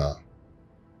calling her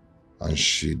and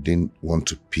she didn't want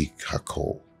to pick her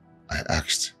call. I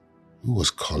asked, who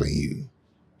was calling you?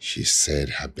 She said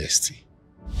her bestie.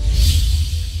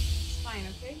 It's fine,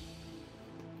 okay?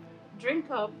 Drink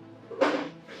up.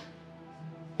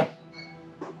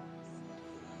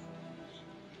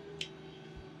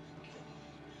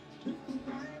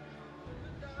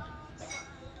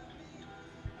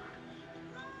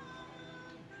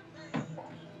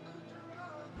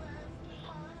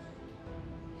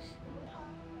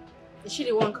 Is she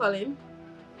the one calling?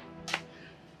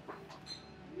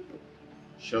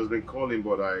 She has been calling,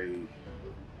 but I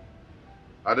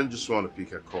didn't just want to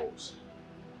pick her calls.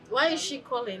 Why is she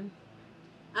calling?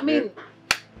 I mean...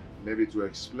 Maybe to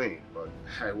explain, but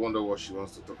I wonder what she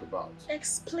wants to talk about.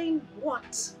 Explain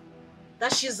what?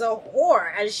 That she's a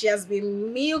whore and she has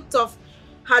been milked of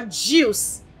her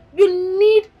juice. You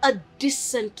need a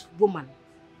decent woman.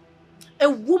 A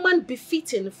woman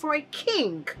befitting for a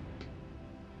king.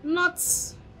 Not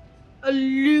a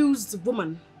loose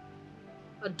woman.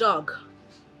 A dog.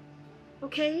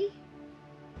 Okay?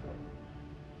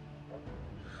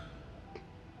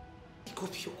 Pick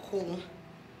up your call.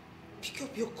 Pick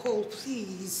up your call,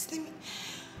 please. Let me...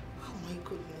 Oh my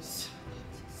goodness.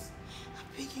 I'm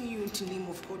begging you in the name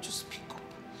of God, just pick up.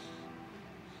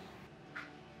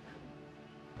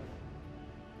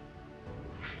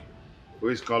 Who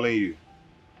is calling you?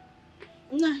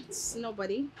 No, it's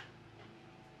nobody.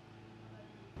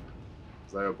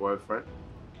 Is that your boyfriend?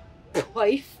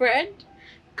 Boyfriend?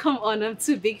 Come on, I'm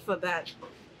too big for that.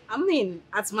 I mean,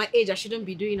 at my age, I shouldn't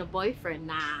be doing a boyfriend.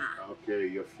 Nah. Okay,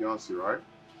 your fiancé, right?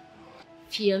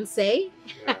 Fiancé?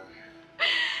 Yeah.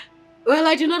 Well,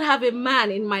 I do not have a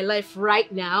man in my life right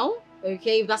now.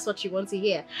 Okay, if that's what you want to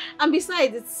hear. And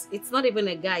besides, it's not even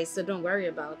a guy, so don't worry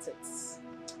about it.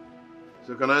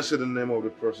 So can I say the name of the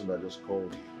person that just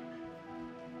called you?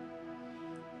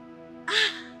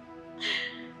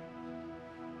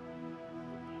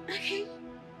 Okay.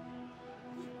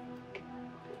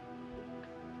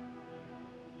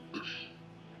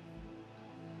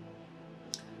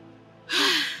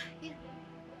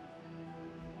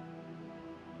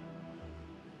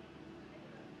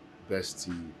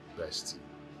 Bestie.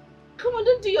 Come on,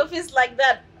 don't do your face like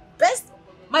that.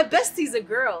 My bestie is a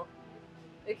girl.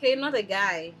 Okay, not a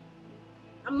guy.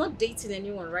 I'm not dating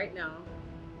anyone right now.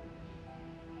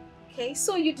 Okay,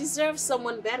 so you deserve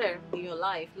someone better in your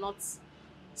life, not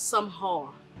some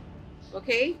whore.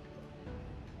 Okay?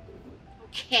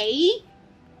 Okay?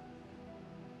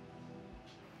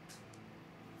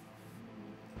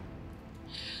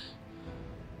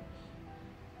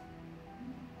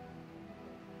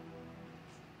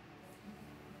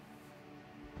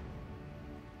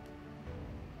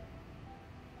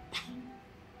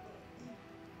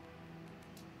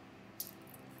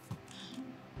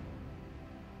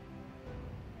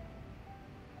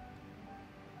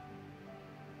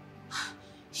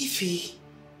 Ify,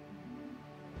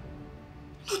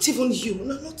 not even you,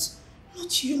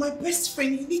 not you, my best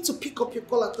friend. You need to pick up your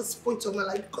call at this point of my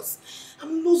life because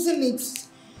I'm losing it.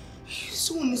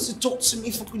 Someone needs to talk to me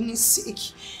for goodness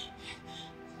sake.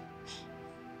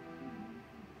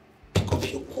 Pick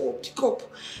up your call, pick up.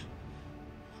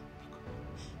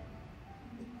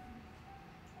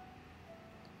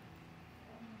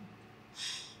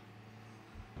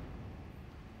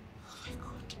 Oh my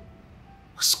God,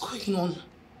 what's going on?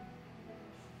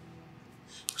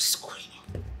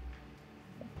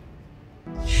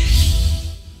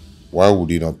 Why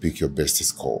would you not pick your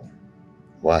bestie's call?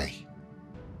 Why?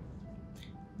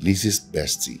 Lizzie's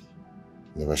bestie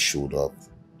never showed up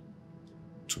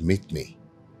to meet me.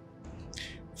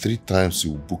 3 times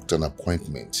you booked an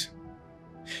appointment.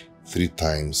 3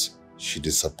 times she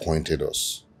disappointed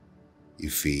us.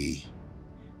 Ify,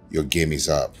 your game is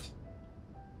up.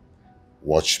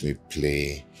 Watch me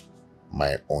play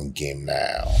my own game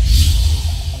now.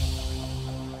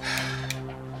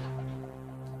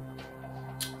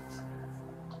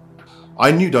 I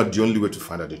knew that the only way to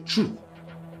find out the truth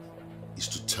is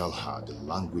to tell her the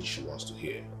language she wants to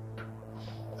hear.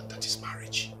 And that is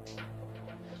marriage.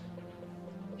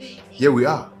 Here we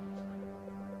are.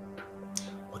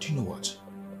 But you know what?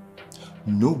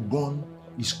 No one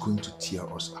is going to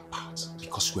tear us apart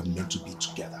because we're meant to be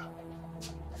together.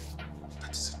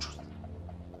 That is the truth.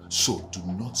 So do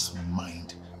not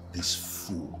mind this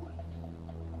fool.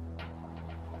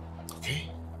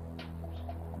 Okay?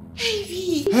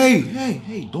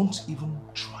 Hey, don't even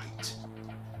try it.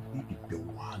 Maybe be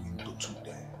one into 2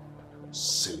 there.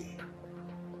 Silly.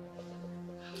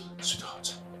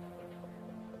 Sweetheart.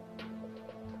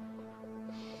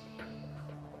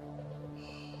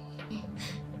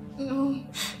 No.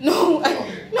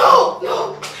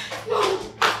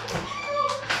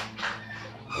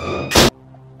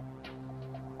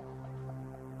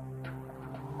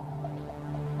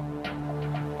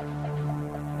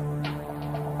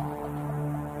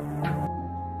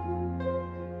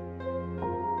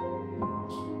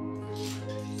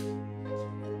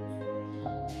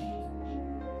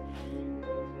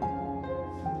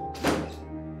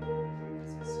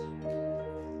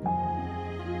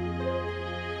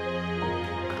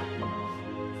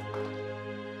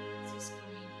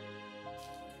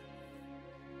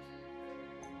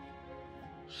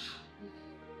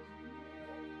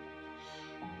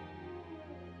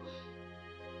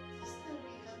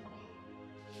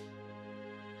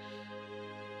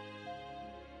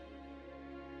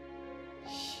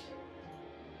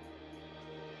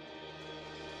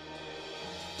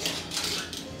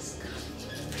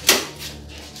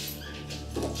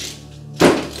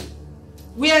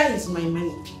 Where is my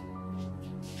money?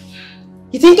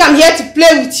 You think I'm here to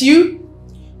play with you?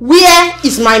 Where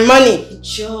is my money? The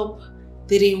job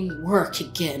didn't work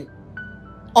again.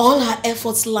 All her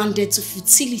efforts landed to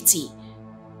futility.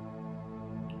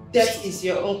 That is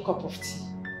your own cup of tea.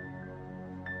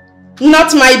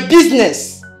 Not my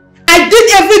business. I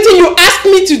did everything you asked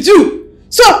me to do.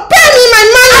 So pay me my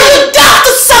money! Are you down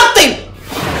to something?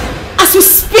 As we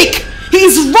speak, he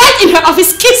is right in her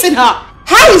office kissing her.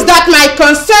 How is that my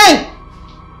concern?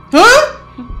 Huh?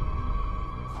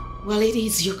 Well, it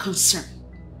is your concern.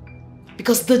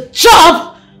 Because the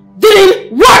job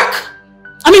didn't work.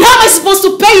 I mean, how am I supposed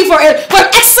to pay you for an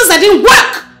exercise that didn't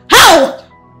work? How?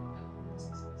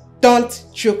 Don't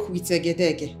joke with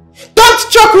Egedege. Don't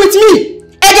joke with me!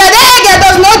 Egedege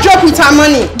does not joke with her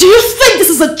money. Do you think this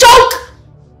is a joke?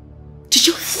 Do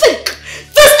you think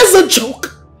this is a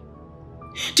joke?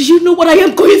 Do you know what I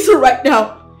am going through right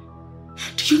now?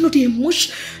 Do you know the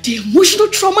emotional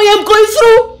trauma I am going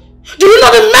through? Do you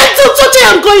know the mental torture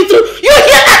I am going through? You're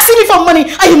here asking me for money.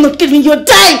 I am not giving you a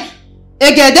dime.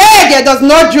 Egedege does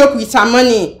not joke with her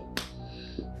money.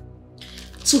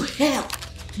 To hell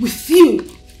with you.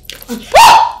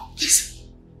 Oh! Please.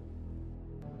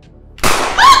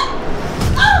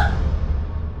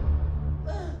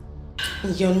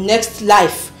 In your next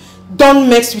life, don't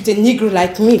mix with a Negro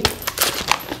like me.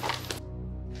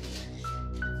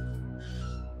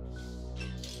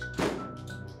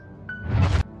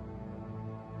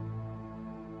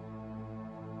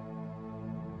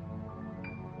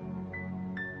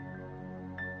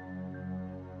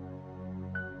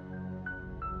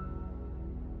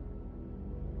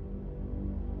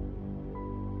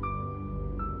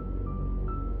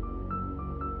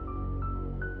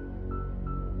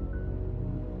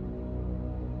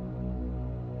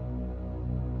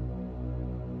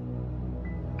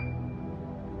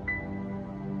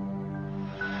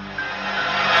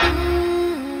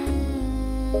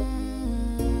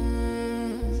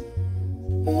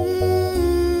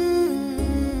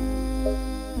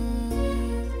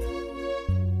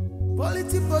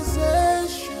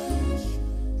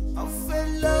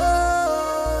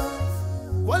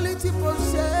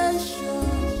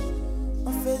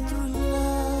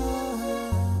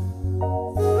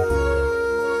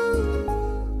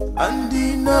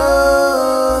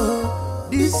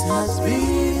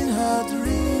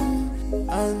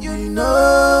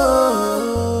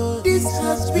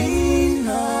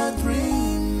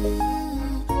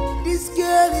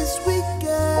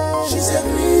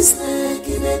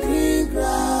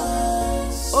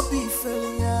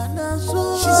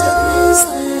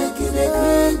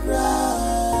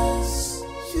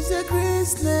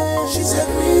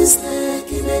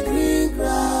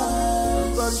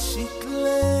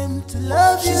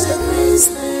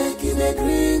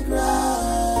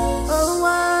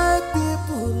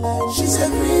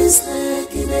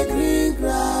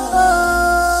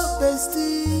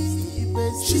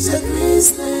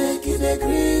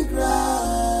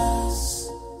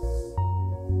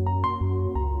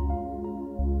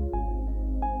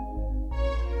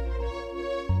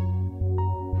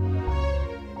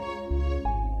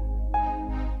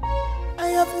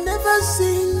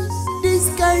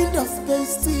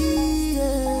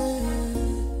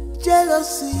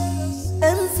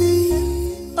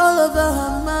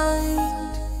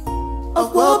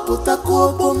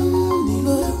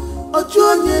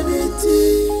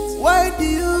 Why do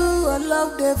you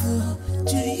allow devil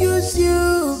to use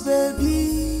you,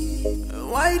 baby?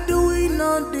 Why do we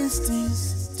know these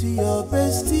things to your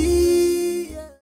bestie?